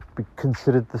bit could be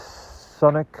considered the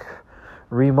Sonic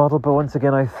remodel. But once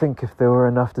again, I think if there were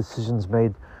enough decisions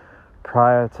made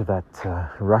prior to that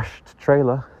rushed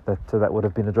trailer, that would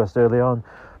have been addressed early on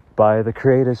by the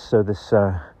creators. So this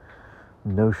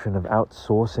notion of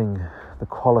outsourcing the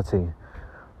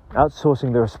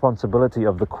responsibility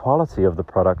of the quality of the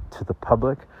product to the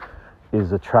public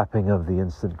is a trapping of the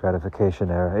instant gratification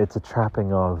era. It's a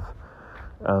trapping of,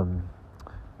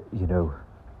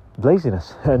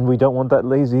 laziness. And we don't want that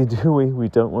lazy, do we? We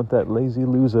don't want that lazy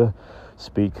loser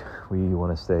speak. We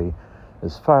want to stay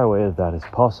as far away as that as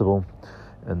possible.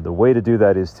 And the way to do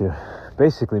that is to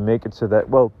basically make it so that,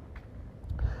 well,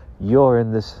 you're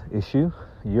in this issue.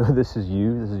 This is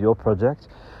your project.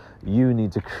 You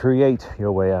need to create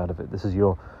your way out of it. This is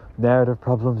your narrative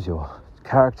problems, your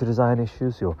character design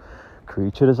issues, your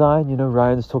creature design.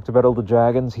 Ryan's talked about all the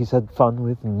dragons he's had fun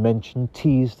with, and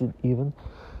teased even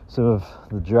some of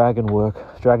the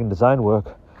dragon design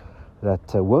work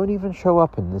that won't even show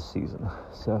up in this season.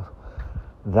 So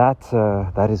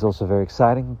that is also very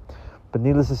exciting. But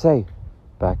needless to say,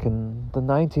 back in the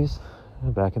 90s,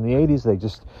 back in the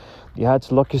 80s, you had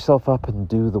to lock yourself up and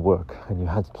do the work. And you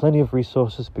had plenty of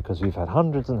resources because we've had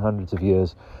hundreds and hundreds of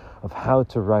years of how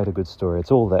to write a good story.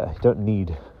 It's all there. You don't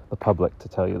need the public to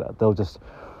tell you that. They'll just,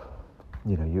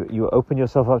 you open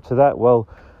yourself up to that. Well,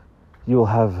 you'll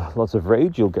have lots of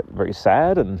rage, you'll get very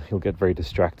sad, and you'll get very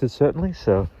distracted, certainly.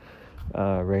 So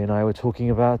Ray and I were talking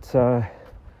about,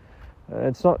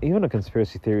 it's not even a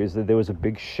conspiracy theory, is that there was a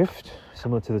big shift,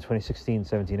 similar to the 2016,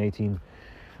 17, 18,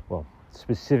 well,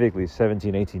 specifically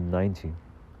 17, 18, 19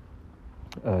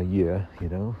 year,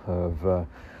 of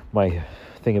my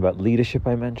thing about leadership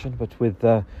I mentioned, but with,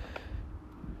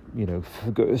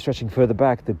 stretching further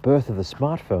back, the birth of the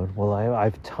smartphone, well,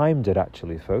 I've timed it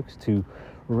actually, folks, to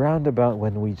round about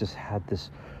when we just had this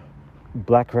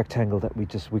black rectangle that we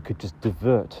could just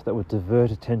divert, that would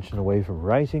divert attention away from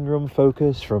writing room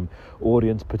focus, from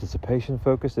audience participation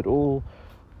focus. It all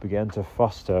began to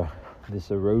foster this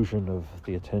erosion of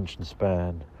the attention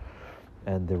span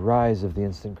and the rise of the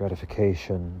instant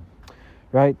gratification,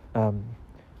 right?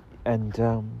 And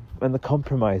the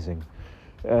compromising,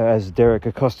 as Derek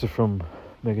Acosta from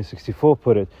Mega 64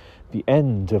 put it, the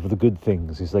end of the good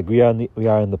things. He's like, we are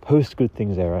in the post good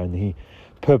things era, and he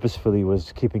purposefully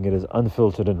was keeping it as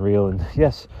unfiltered and real and,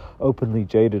 yes, openly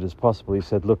jaded as possible. He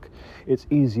said, look, it's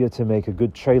easier to make a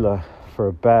good trailer for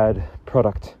a bad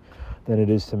product than it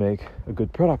is to make a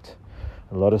good product.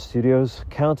 A lot of studios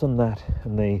count on that,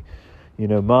 and they,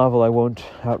 Marvel, I won't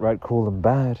outright call them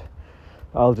bad.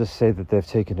 I'll just say that they've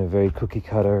taken a very cookie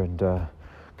cutter and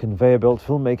conveyor belt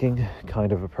filmmaking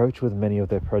kind of approach with many of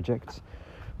their projects.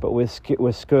 But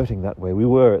we're skirting that way. We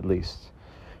were, at least.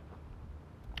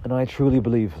 And I truly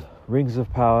believe Rings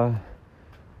of Power,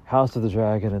 House of the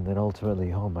Dragon, and then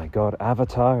ultimately, oh my God,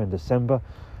 Avatar in December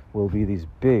will be these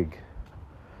big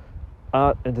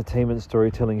art, entertainment,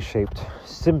 storytelling shaped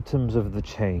symptoms of the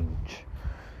change.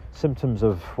 Symptoms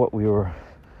of what we were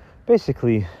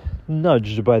basically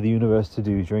nudged by the universe to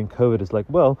do during COVID. Is like,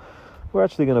 well, we're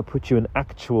actually going to put you in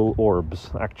actual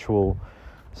orbs, actual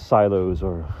silos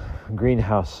or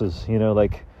greenhouses,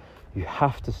 like you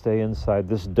have to stay inside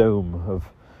this dome of,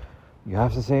 you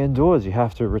have to stay indoors, you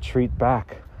have to retreat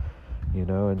back,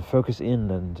 and focus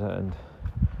in and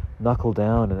knuckle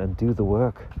down and do the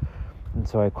work. And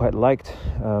so I quite liked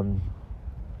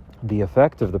the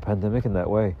effect of the pandemic in that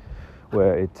way,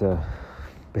 where it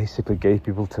basically gave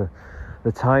people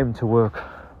the time to work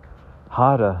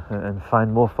harder and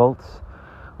find more faults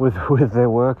with their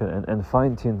work and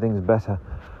fine-tune things better.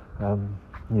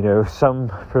 Some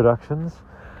productions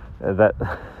that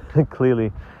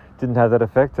clearly didn't have that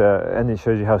effect, and it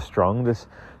shows you how strong this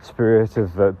spirit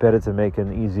of better to make a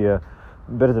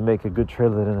good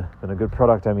trailer than a good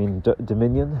product. I mean,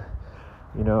 Dominion,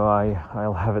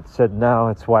 I'll have it said now,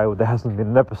 it's why there hasn't been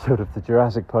an episode of the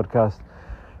Jurassic podcast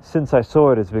since I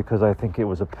saw it, is because I think it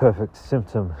was a perfect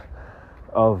symptom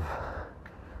of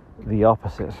the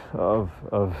opposite of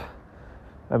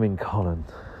Colin,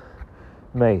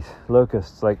 mate,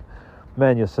 Locusts, like,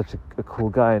 man, you're such a cool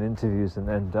guy in interviews,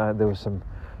 and there were some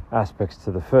aspects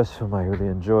to the first film I really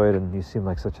enjoyed, and you seem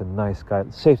like such a nice guy.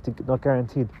 Safety not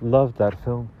guaranteed, loved that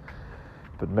film,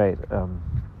 but mate,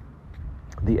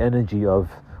 the energy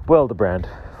of, well, the brand,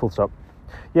 full stop.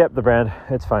 Yep, the brand,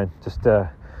 it's fine, just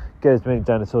get as many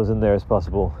dinosaurs in there as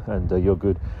possible, and you're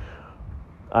good.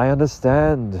 I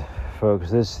understand,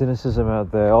 folks, there's cynicism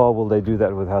out there. Oh, will they do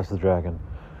that with House of the Dragon?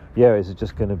 Yeah, is it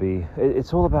just going to be...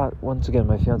 It's all about, once again,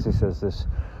 my fiancé says this,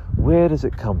 where does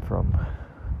it come from?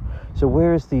 So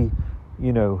where is the,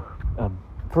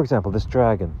 for example, this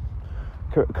dragon,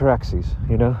 Caraxes,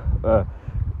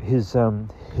 his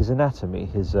anatomy,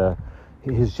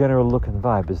 his general look and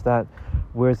vibe,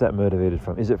 where is that motivated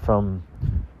from? Is it from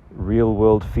real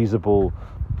world feasible,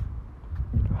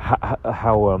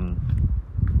 how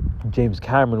James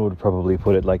Cameron would probably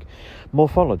put it, like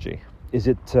morphology? Is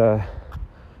it,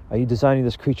 are you designing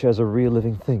this creature as a real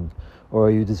living thing, or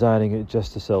are you designing it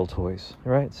just to sell toys?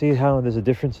 Right? See how there's a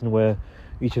difference in where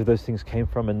each of those things came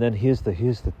from. And then here's the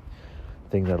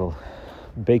thing that'll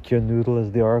bake your noodle,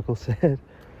 as the Oracle said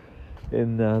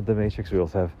in the Matrix. We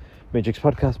also have Matrix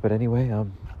podcast, but anyway,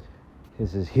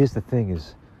 here's the thing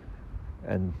is,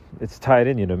 and it's tied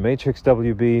in, Matrix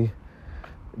WB,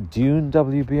 Dune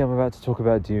WB. I'm about to talk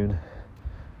about Dune.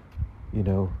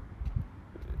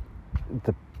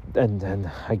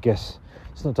 And I guess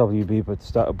it's not WB,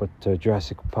 but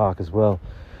Jurassic Park as well.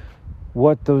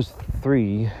 What those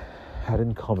three had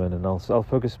in common, and I'll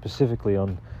focus specifically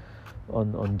on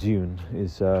Dune,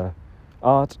 is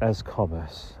art as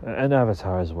commerce, and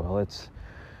Avatar as well.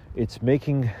 It's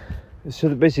making, so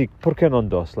that basically, ¿por qué no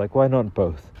dos? Like, why not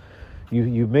both?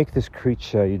 You make this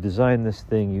creature, you design this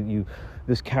thing, you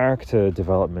this character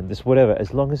development, this whatever,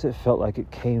 as long as it felt like it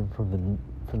came from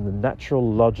the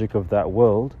natural logic of that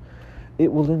world, it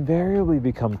will invariably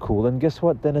become cool. And guess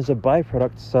what? Then as a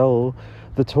byproduct, sell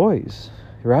the toys,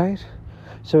 right?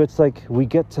 So it's like we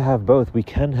get to have both. We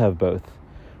can have both.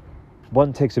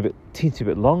 One takes a teensy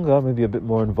bit longer, maybe a bit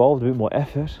more involved, a bit more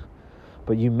effort,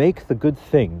 but you make the good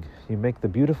thing. You make the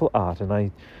beautiful art. And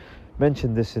I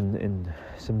mentioned this in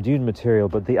some Dune material,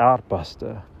 but the art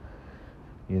buster,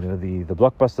 the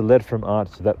blockbuster led from art,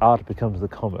 so that art becomes the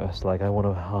commerce. Like, I want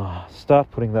to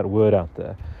start putting that word out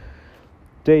there.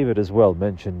 David as well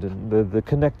mentioned, and the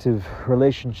connective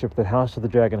relationship that House of the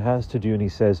Dragon has to Dune. He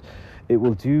says it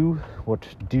will do what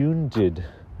Dune did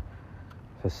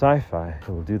for sci-fi. It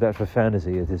will do that for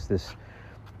fantasy. It is this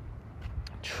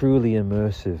truly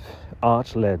immersive,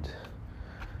 art-led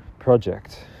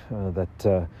project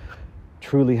that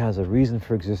truly has a reason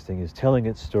for existing, is telling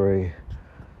its story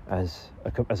it's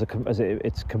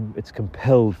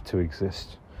compelled to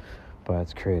exist by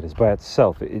its creators, by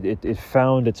itself. It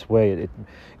found its way.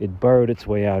 It burrowed its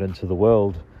way out into the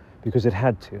world because it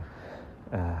had to.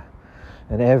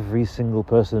 And every single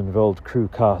person involved, crew,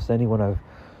 cast, anyone I've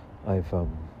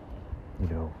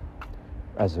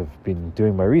as I've been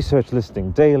doing my research,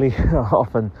 listening daily,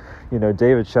 often,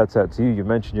 David shouts out to you. You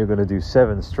mentioned you're going to do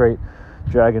 7 straight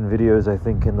Dragon videos, I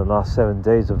think, in the last 7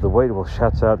 days of the wait. Well,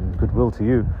 shouts out and goodwill to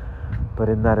you. But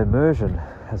in that immersion,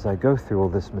 as I go through all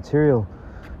this material,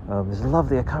 there's a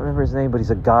lovely, I can't remember his name, but he's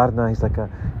a gardener.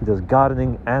 He does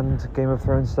gardening and Game of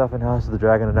Thrones stuff and House of the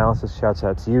Dragon analysis. Shouts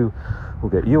out to you.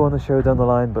 We'll get you on the show down the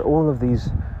line. But all of these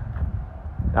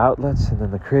outlets, and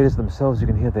then the creators themselves, you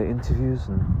can hear their interviews,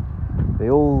 and they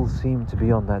all seem to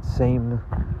be on that same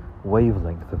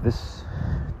wavelength of this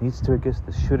needs to exist,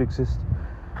 this should exist,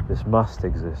 this must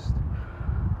exist.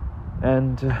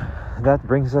 And that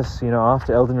brings us,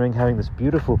 after Elden Ring having this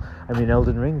beautiful,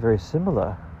 Elden Ring, very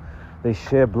similar. They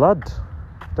share blood,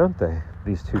 don't they,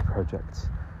 these two projects,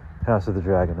 House of the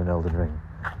Dragon and Elden Ring.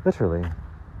 Literally.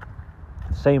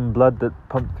 Same blood that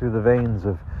pumped through the veins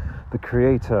of the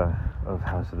creator of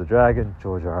House of the Dragon,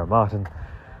 George R.R. Martin,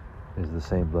 is the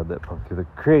same blood that pumped through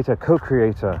the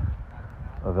co-creator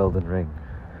of Elden Ring.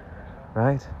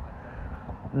 Right?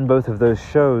 And both of those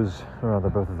shows, or rather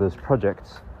both of those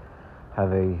projects,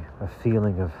 have a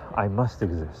feeling of, I must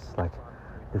exist, like,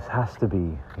 this has to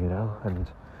be, and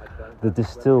the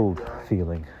distilled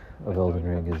feeling of Elden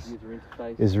Ring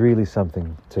is really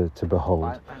something to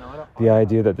behold. The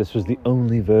idea that this was the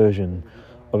only version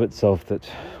of itself that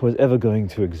was ever going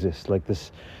to exist. Like,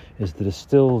 this is the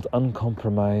distilled,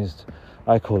 uncompromised,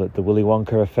 I call it the Willy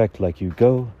Wonka effect. Like, you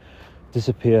go,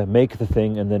 disappear, make the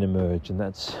thing, and then emerge. And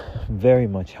that's very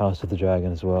much House of the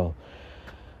Dragon as well.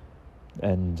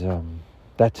 And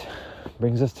that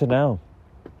brings us to now.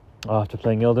 After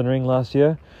playing Elden Ring last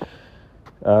year,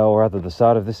 or rather the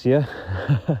start of this year,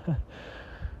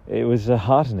 it was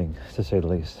heartening, to say the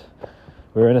least.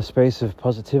 We're in a space of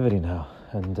positivity now,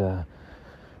 and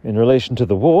in relation to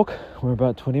the walk, we're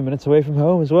about 20 minutes away from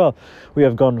home as well. We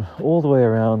have gone all the way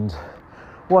around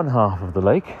one half of the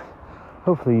lake.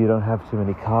 Hopefully you don't have too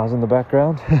many cars in the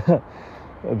background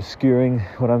obscuring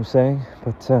what I'm saying,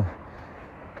 but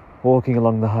walking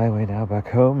along the highway now back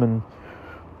home. And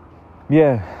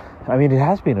yeah, it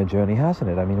has been a journey, hasn't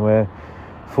it? We're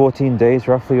 14 days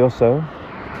roughly or so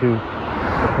to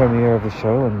the premiere of the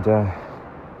show, and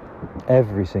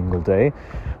every single day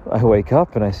I wake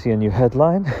up and I see a new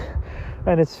headline,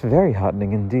 and it's very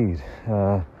heartening indeed.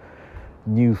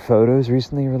 New photos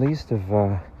recently released of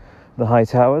the high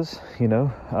towers.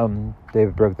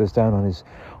 David broke this down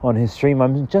on his stream.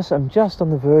 I'm just on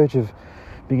the verge of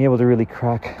being able to really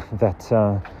crack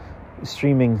that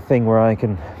streaming thing where I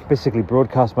can basically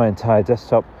broadcast my entire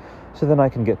desktop, so then I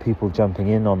can get people jumping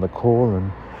in on the call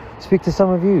and speak to some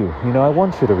of you. I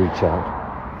want you to reach out.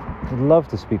 I'd love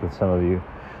to speak with some of you.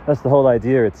 That's the whole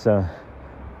idea. It's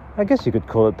I guess you could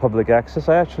call it public access.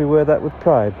 I actually wear that with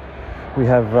pride. We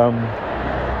have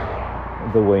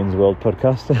the Wayne's World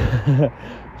podcast.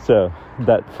 So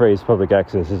that phrase, public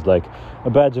access, is like a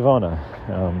badge of honor.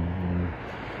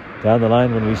 Down the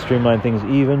line, when we streamline things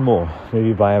even more,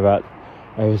 maybe by about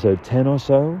episode 10 or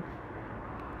so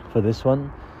for this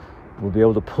one, we'll be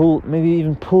able to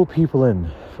maybe pull people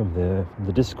in from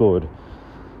the Discord.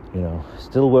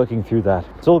 Still working through that.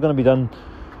 It's all going to be done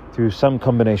through some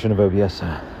combination of OBS.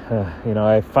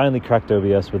 I finally cracked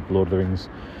OBS with Lord of the Rings.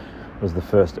 It was the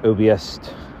first OBS,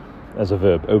 as a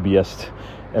verb, OBS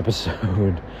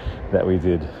episode that we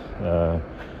did.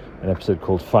 An episode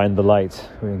called Find the Light.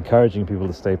 We're encouraging people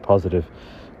to stay positive,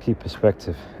 keep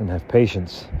perspective, and have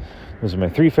patience. Those are my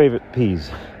 3 favorite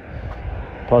P's.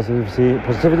 Positivity,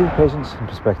 patience, and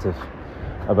perspective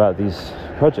about these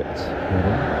projects.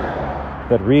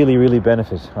 That really, really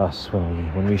benefit us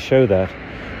when we show that,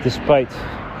 despite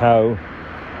how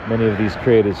many of these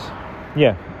creators,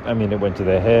 I mean, it went to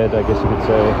their head, I guess you could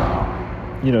say.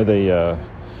 You know,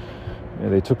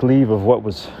 they took leave of what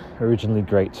was originally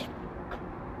great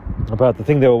about the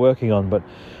thing they were working on. But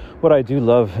what I do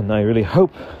love, and I really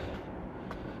hope,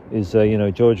 is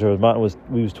George R. R. Martin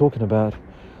was talking about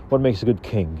what makes a good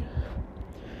king,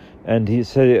 and he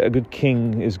said a good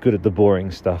king is good at the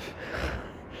boring stuff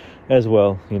as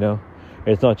well.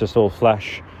 It's not just all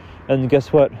flash. And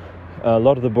guess what? A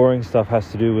lot of the boring stuff has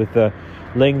to do with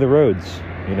laying the roads.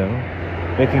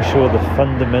 Making sure the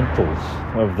fundamentals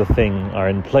of the thing are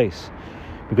in place.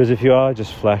 Because if you are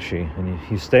just flashy and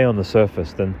you stay on the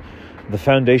surface, then the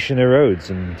foundation erodes.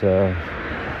 And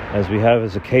as we have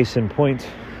as a case in point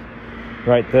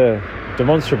right there,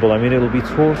 demonstrable. I mean, it'll be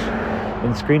taught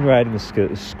in screenwriting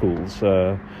schools.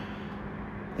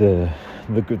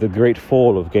 The great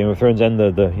fall of Game of Thrones, and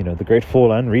the great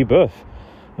fall and rebirth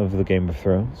of the Game of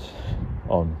Thrones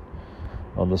on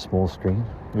the small screen,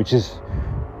 which is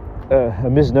a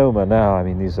misnomer now. I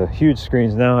mean, these are huge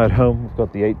screens now at home. We've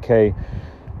got the 8K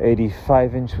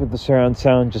 85-inch with the surround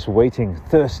sound, just waiting,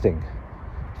 thirsting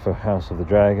for House of the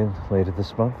Dragon later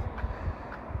this month.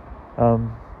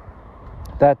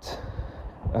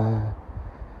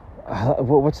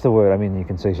 What's the word? I mean, you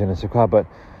can say je ne sais quoi, but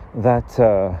that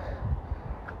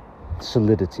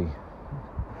solidity.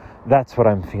 That's what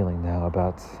I'm feeling now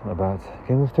about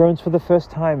Game of Thrones for the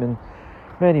first time in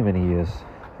many, many years.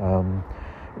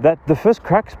 That the first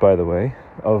cracks, by the way,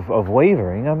 of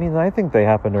wavering, I mean, I think they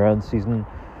happened around season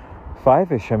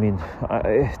 5-ish. I mean,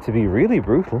 to be really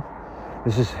brutal,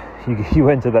 this is you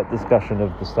enter that discussion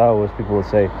of the Star Wars, people will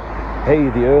say, hey,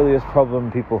 the earliest problem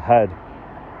people had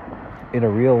in a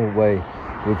real way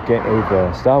with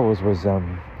Star Wars was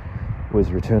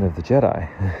Return of the Jedi,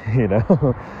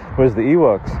 was the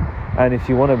Ewoks. And if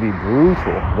you want to be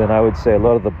brutal, then I would say a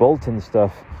lot of the Bolton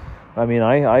stuff. I mean,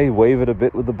 I wavered a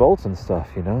bit with the Bolton stuff,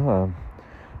 with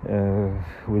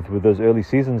those early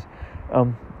seasons.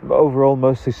 Overall,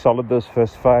 mostly solid, those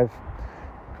first 5.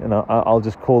 I'll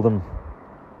just call them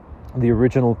the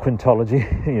original quintology.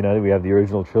 We have the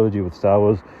original trilogy with Star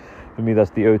Wars. For me,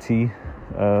 that's the OT,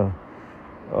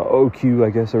 OQ, I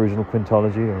guess, original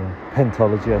quintology, or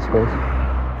pentology, I suppose,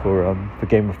 for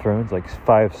Game of Thrones, like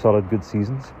 5 solid good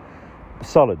seasons.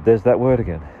 Solid, there's that word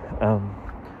again.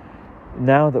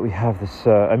 Now that we have this,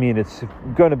 it's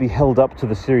going to be held up to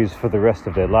the series for the rest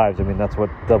of their lives. I mean, that's what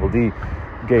Double D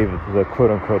gave the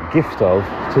quote-unquote gift of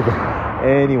to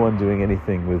anyone doing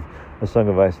anything with A Song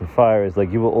of Ice and Fire, is like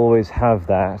you will always have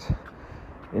that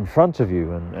in front of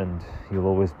you, and you'll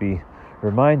always be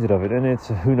reminded of it. And it's,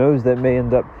 who knows, that may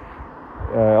end up,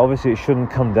 obviously it shouldn't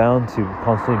come down to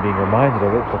constantly being reminded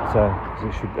of it, but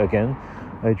it should, again,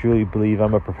 I truly believe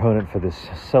I'm a proponent for this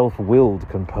self-willed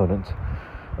component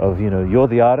of, you're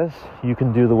the artist, you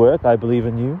can do the work, I believe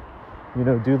in you,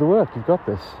 do the work, you've got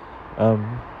this.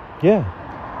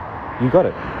 You got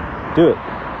it, do it.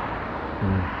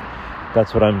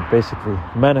 That's what I'm basically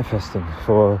manifesting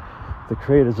for the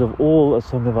creators of all A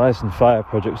Song of Ice and Fire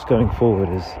projects going forward,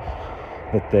 is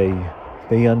that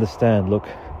they understand, look,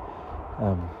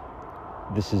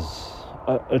 this is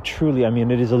a truly,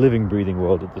 it is a living, breathing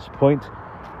world at this point.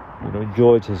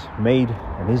 George has made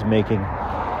and is making,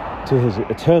 to his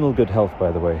eternal good health,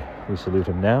 by the way, we salute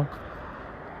him now,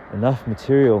 enough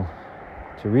material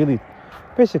to really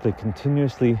basically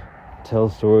continuously tell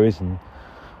stories in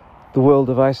the world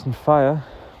of Ice and Fire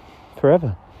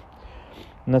forever.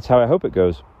 And that's how I hope it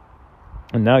goes.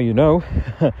 And now you know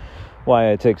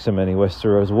why I take so many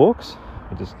Westeros walks.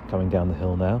 We're just coming down the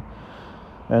hill now.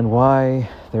 And why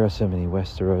there are so many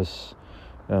Westeros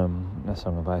A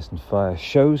Song of Ice and Fire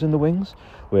shows in the wings,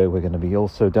 where we're going to be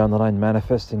also down the line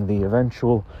manifesting the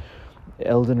eventual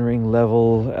Elden Ring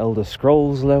level, Elder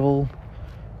Scrolls level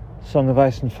Song of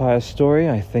Ice and Fire story.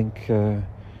 I think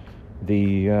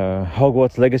the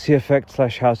Hogwarts Legacy effect /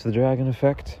 House of the Dragon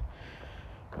effect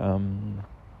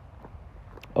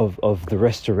of the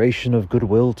restoration of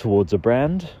goodwill towards a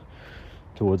brand,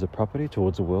 towards a property,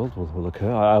 towards a world will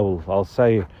occur. I'll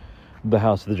say the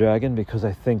House of the Dragon, because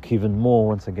I think even more,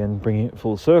 once again, bringing it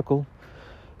full circle,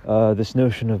 this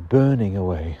notion of burning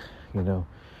away,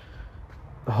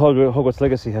 Hogwarts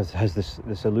Legacy has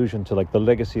this allusion to, like, the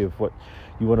legacy of what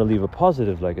you want to leave, a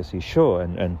positive legacy, sure,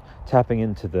 and tapping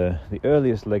into the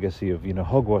earliest legacy of,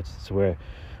 Hogwarts. It's where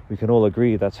we can all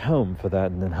agree that's home for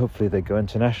that, and then hopefully they go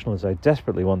international, as I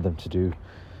desperately want them to do.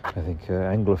 I think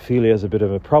Anglophilia is a bit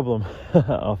of a problem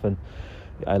often.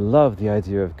 I love the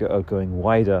idea of going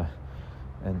wider,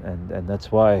 and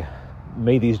that's why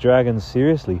may these dragons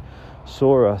seriously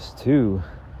soar us to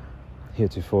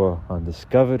heretofore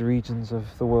undiscovered regions of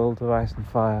the world of Ice and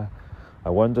Fire, I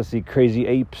wanted to see crazy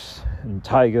apes and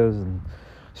tigers and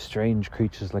strange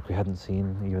creatures like we hadn't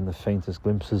seen even the faintest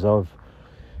glimpses of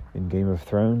in Game of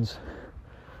Thrones.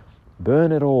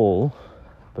 Burn it all,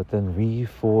 but then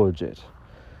reforge it.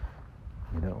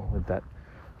 With that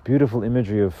beautiful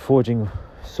imagery of forging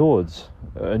swords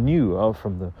anew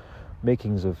from the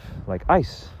makings of like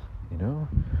ice.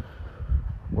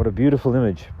 What a beautiful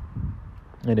image.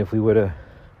 And if we were to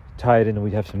tie it in,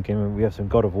 we have some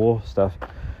God of War stuff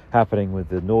happening with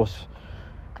the Norse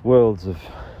worlds of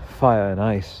fire and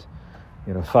ice,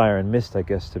 fire and mist, I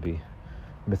guess, to be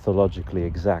mythologically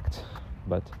exact.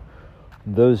 But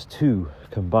those two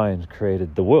combined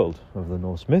created the world of the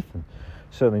Norse myth, and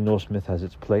certainly Norse myth has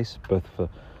its place, both for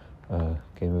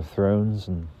Game of Thrones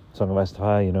and Song of Ice and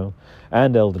Fire,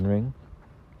 and Elden Ring.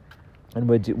 And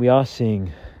we are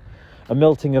seeing a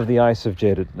melting of the ice of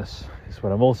jadedness, is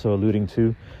what I'm also alluding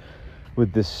to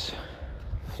with this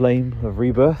flame of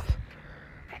rebirth,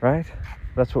 right?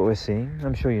 That's what we're seeing.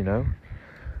 I'm sure you know.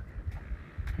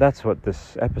 That's what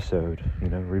this episode,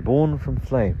 Reborn from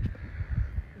Flame,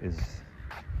 is,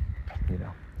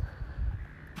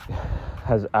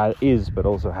 is, but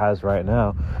also has right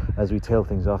now, as we tail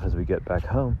things off as we get back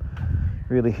home,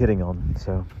 really hitting on.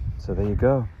 So there you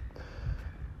go.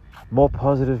 More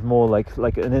positive, more like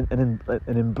an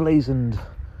emblazoned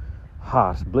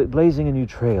heart, blazing a new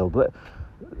trail,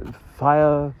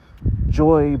 fire,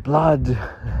 joy, blood,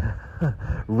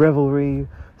 revelry,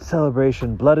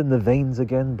 celebration, blood in the veins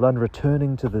again, blood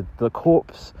returning to the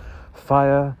corpse,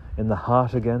 fire in the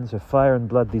heart again. So fire and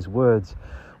blood, these words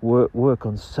work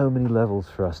on so many levels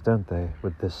for us, don't they,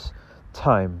 with this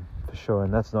time, for sure.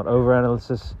 And that's not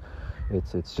overanalysis.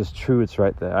 It's just true. It's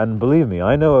right there. And believe me,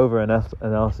 I know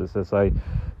overanalysis, as I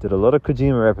did a lot of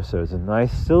Kojima episodes, and I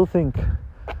still think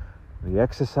the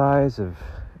exercise of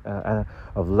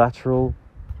lateral,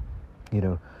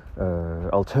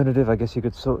 alternative, I guess you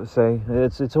could sort of say,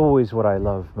 it's always what I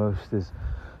love most. Is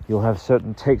you'll have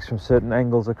certain takes from certain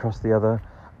angles across the other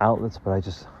outlets, but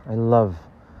I love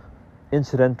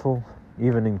incidental,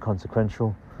 even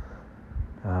inconsequential,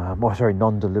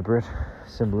 non-deliberate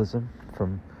symbolism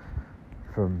from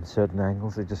certain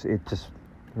angles. It just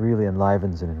really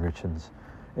enlivens and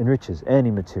enriches any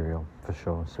material, for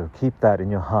sure. So keep that in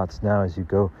your hearts now as you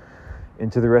go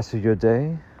into the rest of your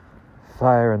day.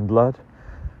 Fire and blood,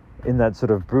 in that sort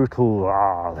of brutal,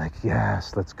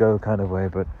 yes, let's go kind of way,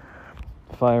 but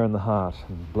fire in the heart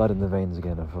and blood in the veins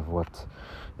again of what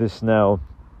this now,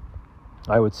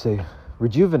 I would say,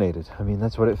 rejuvenated. I mean,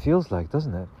 that's what it feels like,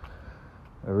 doesn't it?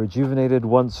 A rejuvenated,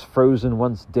 once frozen,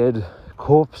 once dead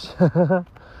corpse, coming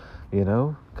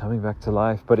back to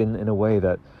life, but in a way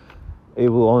that it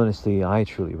will, honestly, I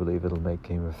truly believe it'll make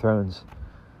Game of Thrones,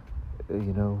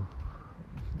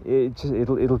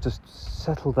 it'll just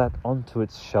settle that onto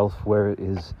its shelf where it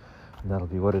is, and that'll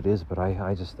be what it is. But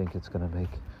I just think it's going to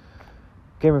make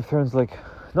Game of Thrones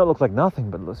not look like nothing,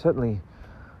 but certainly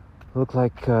look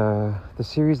like the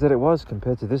series that it was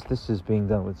compared to this. This is being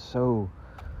done with so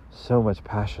much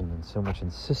passion and so much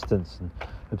insistence and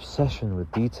obsession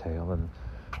with detail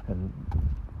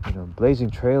and blazing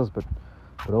trails, but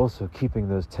also keeping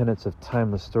those tenets of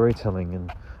timeless storytelling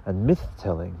and myth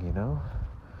telling,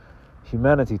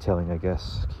 humanity telling, I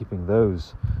guess, keeping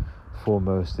those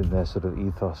foremost in their sort of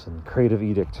ethos and creative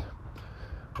edict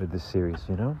with this series,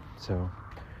 So,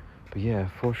 but yeah,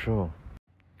 for sure.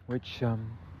 Which,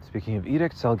 speaking of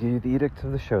edicts, I'll give you the edict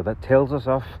of the show. That tails us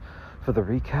off for the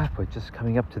recap. We're just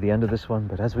coming up to the end of this one,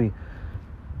 but as we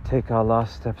take our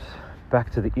last steps back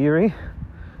to the Eyrie,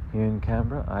 here in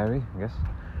Canberra, Eyrie, I guess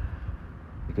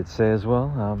you could say as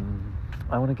well,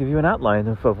 I want to give you an outline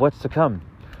of what's to come.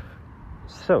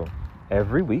 So,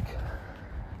 every week,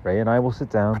 Ray and I will sit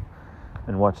down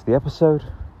and watch the episode.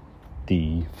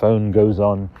 The phone goes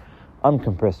on,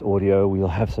 uncompressed audio. We'll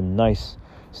have some nice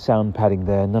sound padding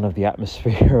there, none of the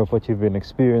atmosphere of what you've been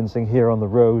experiencing here on the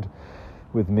road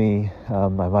with me. I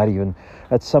might even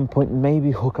at some point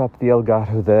maybe hook up the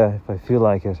Elgato there if I feel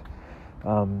like it,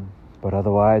 but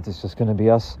otherwise it's just going to be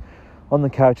us on the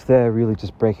couch there, really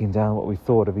just breaking down what we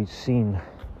thought of each scene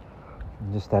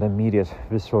and just that immediate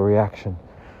visceral reaction.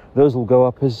 Those will go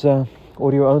up as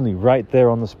audio only right there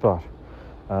on the spot.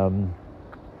 In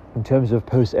terms of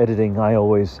post-editing, I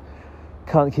always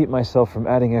can't keep myself from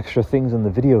adding extra things in the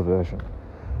video version,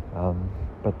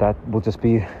 but that will just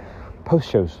be post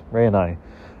shows, Ray and I.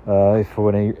 If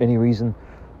for any reason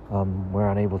we're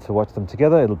unable to watch them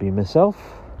together, it'll be myself,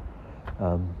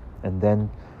 and then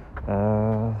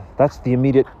that's the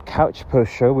immediate couch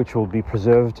post show, which will be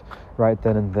preserved right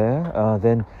then and there.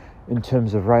 Then in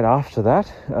terms of right after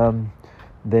that,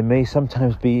 there may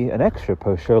sometimes be an extra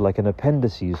post show, like an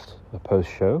appendices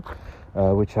post-show,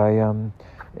 which I,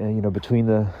 between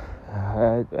the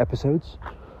episodes,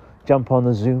 jump on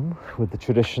the Zoom with the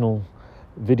traditional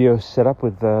video setup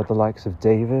with the likes of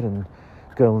David and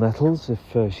Girl Nettles, if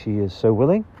she is so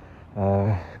willing.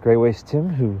 Grey Waste Tim,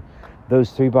 who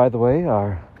those three, by the way,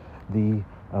 are the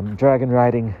dragon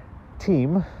riding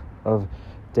team of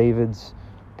David's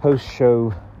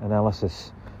post-show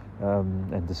analysis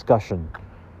and discussion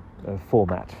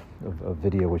format of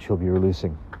video, which he'll be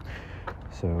releasing.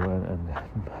 So, and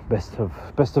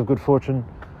best of good fortune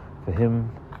for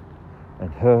him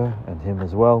and her and him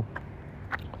as well.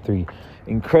 Three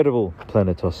incredible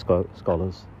Planetos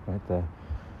scholars right there.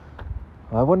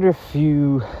 I wonder if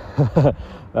you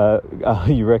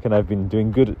you reckon I've been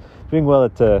doing well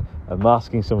at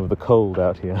masking some of the cold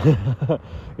out here.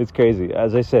 It's crazy.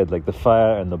 As I said, like the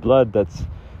fire and the blood,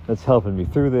 that's helping me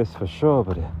through this for sure.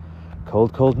 But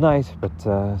cold night. But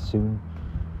soon,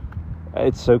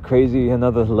 it's so crazy.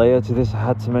 Another layer to this I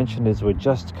had to mention is we're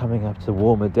just coming up to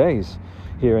warmer days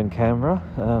here in Canberra.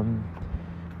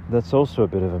 That's also a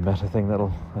bit of a meta thing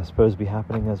that'll, I suppose, be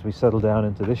happening as we settle down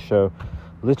into this show.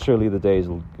 Literally, the days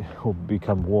will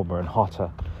become warmer and hotter.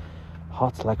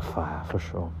 Hot like fire, for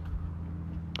sure.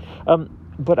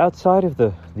 But outside of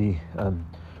the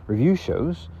review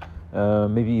shows,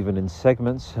 maybe even in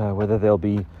segments, whether they'll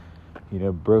be,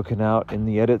 broken out in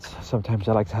the edits. Sometimes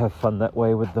I like to have fun that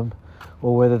way with them.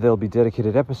 Or whether they'll be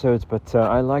dedicated episodes. But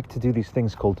I like to do these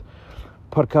things called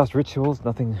podcast rituals.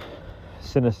 Nothing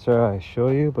sinister, I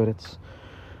assure you. But it's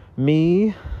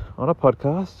me on a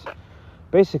podcast,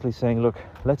 basically saying, look,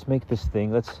 let's make this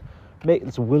thing, let's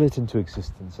will it into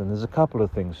existence. And there's a couple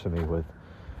of things for me with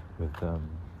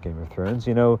Game of Thrones.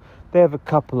 They have a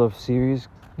couple of series,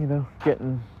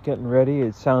 getting ready.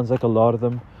 It sounds like a lot of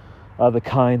them are the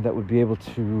kind that would be able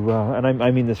to, and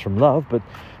I mean this from love, but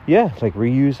yeah, like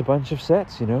reuse a bunch of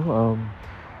sets.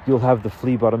 You'll have the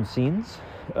flea bottom scenes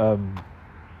from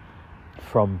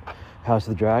House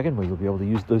of the Dragon, where you'll be able to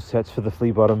use those sets for the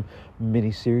flea bottom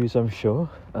mini-series, I'm sure.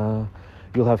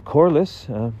 You'll have Corlys.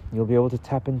 You'll be able to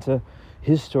tap into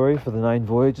his story for the 9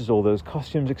 voyages, all those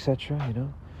costumes, etc.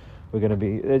 We're going to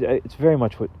be... It's very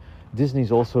much what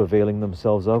Disney's also availing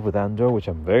themselves of with Andor, which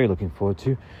I'm very looking forward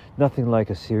to. Nothing like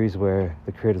a series where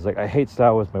the creator's like, I hate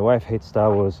Star Wars, my wife hates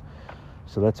Star Wars,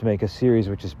 so let's make a series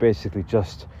which is basically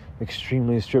just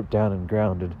extremely stripped down and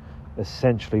grounded,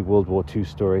 essentially World War II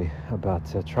story about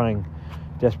trying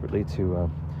desperately to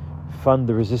fund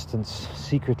the resistance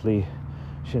secretly,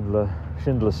 Schindler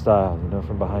style,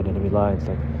 from behind enemy lines.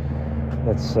 Like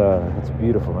that's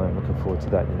beautiful. I'm looking forward to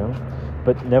that,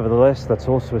 But nevertheless, that's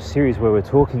also a series where we're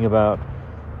talking about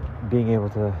being able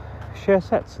to share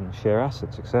sets and share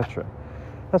assets, etc.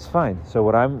 That's fine. So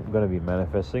what I'm going to be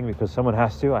manifesting, because someone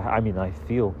has to, I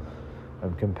feel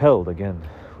I'm compelled. Again,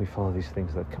 we follow these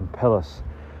things that compel us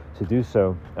to do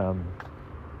so.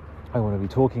 I want to be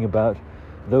talking about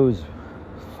those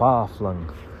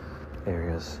far-flung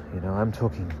areas. I'm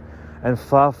talking, and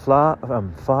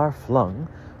far-flung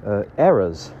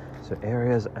eras. So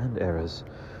areas and eras.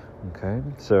 Okay,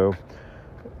 so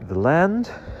the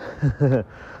land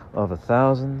of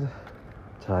 1,000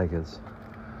 tigers.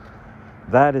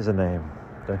 That is a name,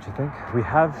 don't you think? We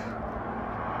have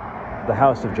the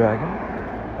House of the Dragon,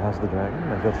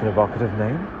 like that's an evocative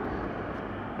name.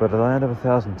 But the land of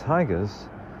 1,000 tigers,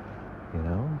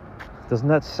 doesn't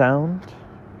that sound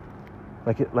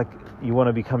like it? Like you want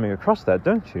to be coming across that,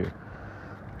 don't you?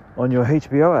 On your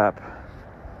HBO app,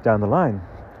 down the line,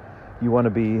 you want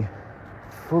to be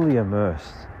fully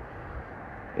immersed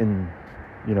in,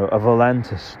 a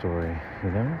Volantis story,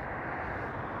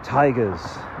 tigers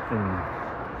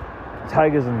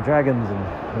and dragons and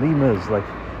lemurs, like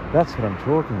that's what I'm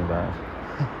talking about.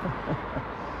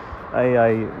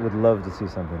 I would love to see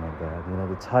something like that,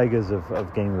 the tigers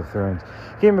of Game of Thrones.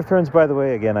 Game of Thrones, by the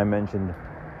way, again, I mentioned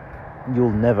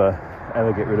you'll never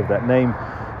ever get rid of that name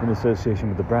in association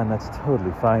with the brand. That's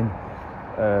totally fine.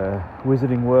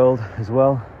 Wizarding World as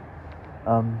well.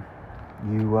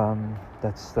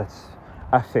 That's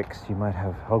affixed. You might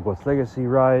have Hogwarts Legacy,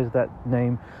 Rise, that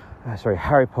name.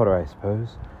 Harry Potter, I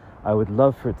suppose. I would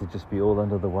love for it to just be all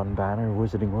under the one banner,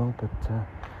 Wizarding World, but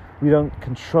we don't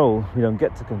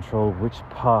get to control which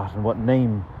part and what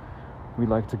name we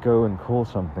like to go and call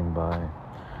something by.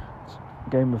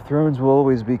 Game of Thrones will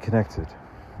always be connected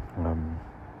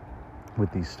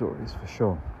with these stories, for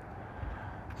sure.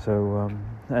 So,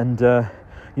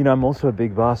 I'm also a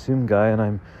big Barsoom guy, and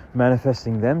I'm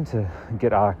manifesting them to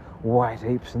get our white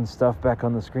apes and stuff back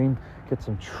on the screen, get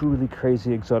some truly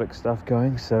crazy exotic stuff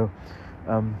going. So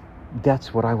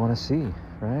that's what I want to see,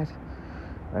 right?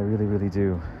 I really, really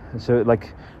do. So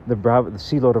like the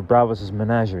Sea Lord of Bravos'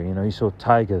 menagerie, you know, you saw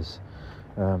tigers.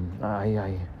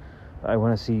 I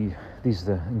want to see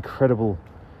the incredible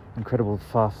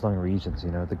far-flung regions,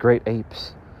 you know, the great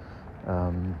apes.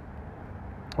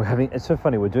 It's so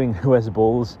funny, we're doing Wes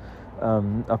Ball's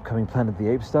upcoming Planet of the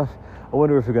Apes stuff. I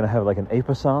wonder if we're going to have like an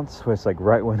ape-a-sance, where it's like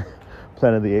right when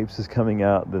Planet of the Apes is coming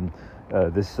out, then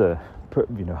this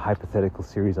hypothetical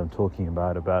series I'm talking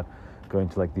about going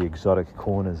to like the exotic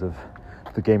corners of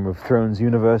the Game of Thrones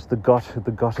universe, the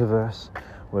Gotiverse,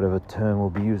 whatever term we'll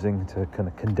be using to kind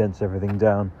of condense everything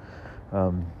down,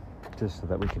 just so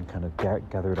that we can kind of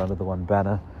gather it under the one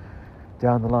banner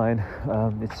down the line.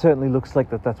 It certainly looks like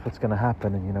that's what's going to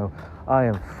happen, and you know, I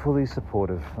am fully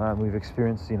supportive. We've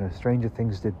experienced, you know, Stranger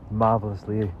Things did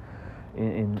marvelously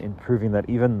in proving that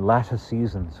even latter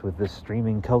seasons with this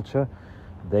streaming culture,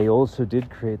 they also did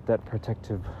create that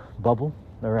protective bubble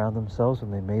around themselves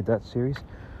when they made that series.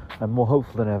 I'm more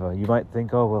hopeful than ever. You might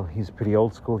think, oh well, he's pretty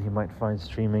old school, he might find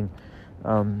streaming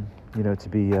to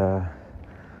be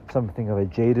something of a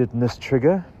jadedness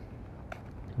trigger.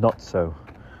 Not so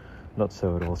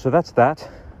at all. So that's that.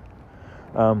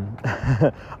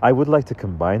 I would like to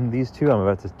combine these two. I'm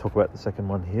about to talk about the second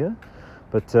one here,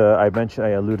 but I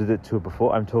alluded it to it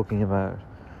before. I'm talking about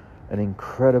an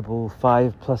incredible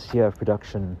 5+ year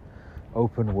production,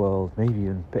 open world, maybe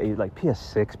even like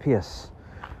PS6,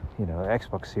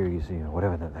 Xbox Series,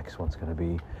 whatever the next one's going to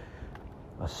be.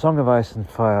 A Song of Ice and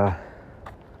Fire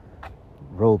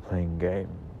role-playing game.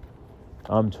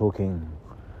 I'm talking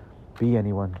be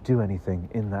anyone, do anything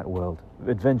in that world,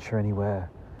 adventure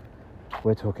anywhere.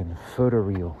 We're talking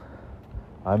photoreal.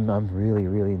 I'm really,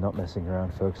 really not messing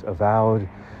around, folks. Avowed,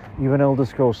 even Elder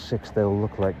Scrolls 6, they'll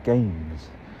look like games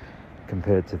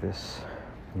compared to this,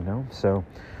 So,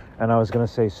 and I was going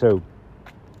to say,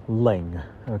 Leng,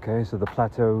 okay, so the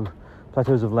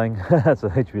Plateaus of Leng, that's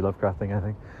a H.P. Lovecraft thing, I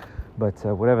think, but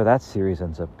whatever that series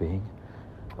ends up being,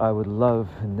 I would love,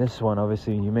 in this one,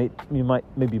 obviously, you might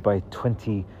maybe by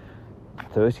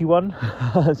 2031,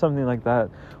 something like that,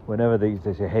 whenever they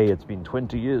say, hey, it's been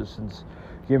 20 years since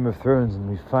Game of Thrones, and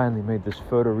we finally made this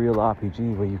photoreal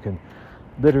RPG where you can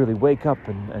literally wake up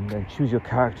and choose your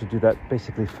character, do that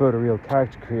basically photoreal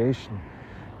character creation,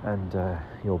 and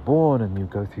you're born and you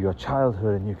go through your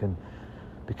childhood and you can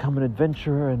become an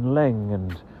adventurer in Leng,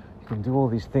 and you can do all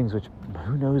these things which,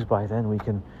 who knows, by then we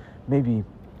can maybe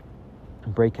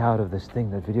break out of this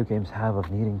thing that video games have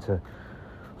of needing to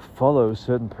follow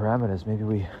certain parameters.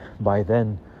 Maybe by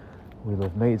then we'll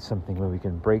have made something where we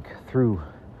can break through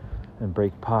and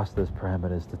break past those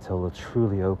parameters to tell a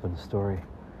truly open story.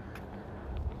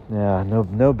 Yeah,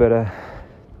 no better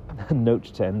note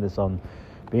to end this on,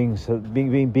 being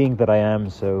that I am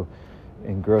so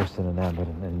engrossed and enamored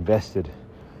and invested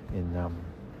in the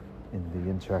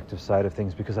interactive side of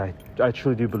things, because I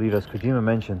truly do believe, as Kojima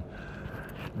mentioned,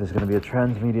 there's going to be a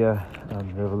transmedia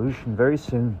revolution very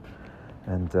soon,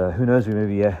 and who knows, we may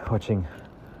be watching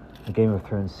a Game of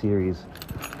Thrones series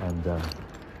and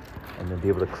then be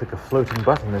able to click a floating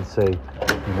button and say,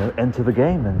 enter the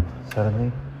game, and suddenly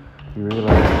you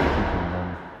realize that you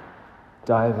can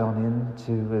dive on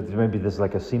into, maybe there's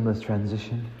like a seamless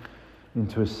transition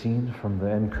into a scene from the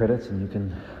end credits, and you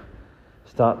can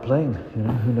start playing.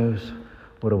 Who knows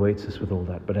what awaits us with all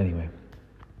that. But anyway,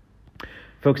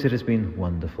 folks, it has been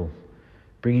wonderful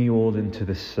bringing you all into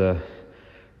this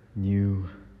new,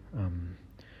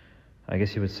 I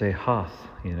guess you would say, hearth,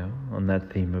 on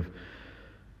that theme of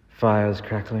fires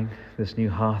crackling, this new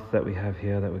hearth that we have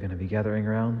here that we're going to be gathering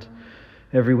around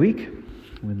every week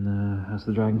when House of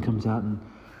the Dragon comes out.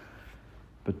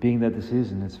 But being that this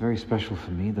is, and it's very special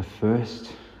for me, the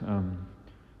first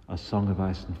A Song of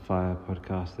Ice and Fire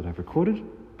podcast that I've recorded,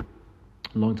 a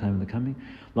long time in the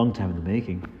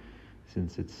making,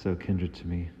 since it's so kindred to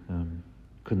me.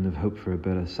 Couldn't have hoped for a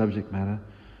better subject matter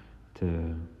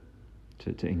to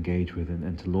engage with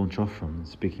and to launch off from.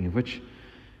 Speaking of which,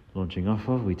 launching off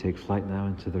of, we take flight now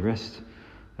into the rest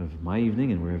of my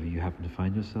evening, and wherever you happen to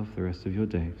find yourself the rest of your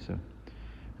day. So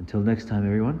until next time,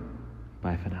 everyone,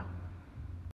 bye for now.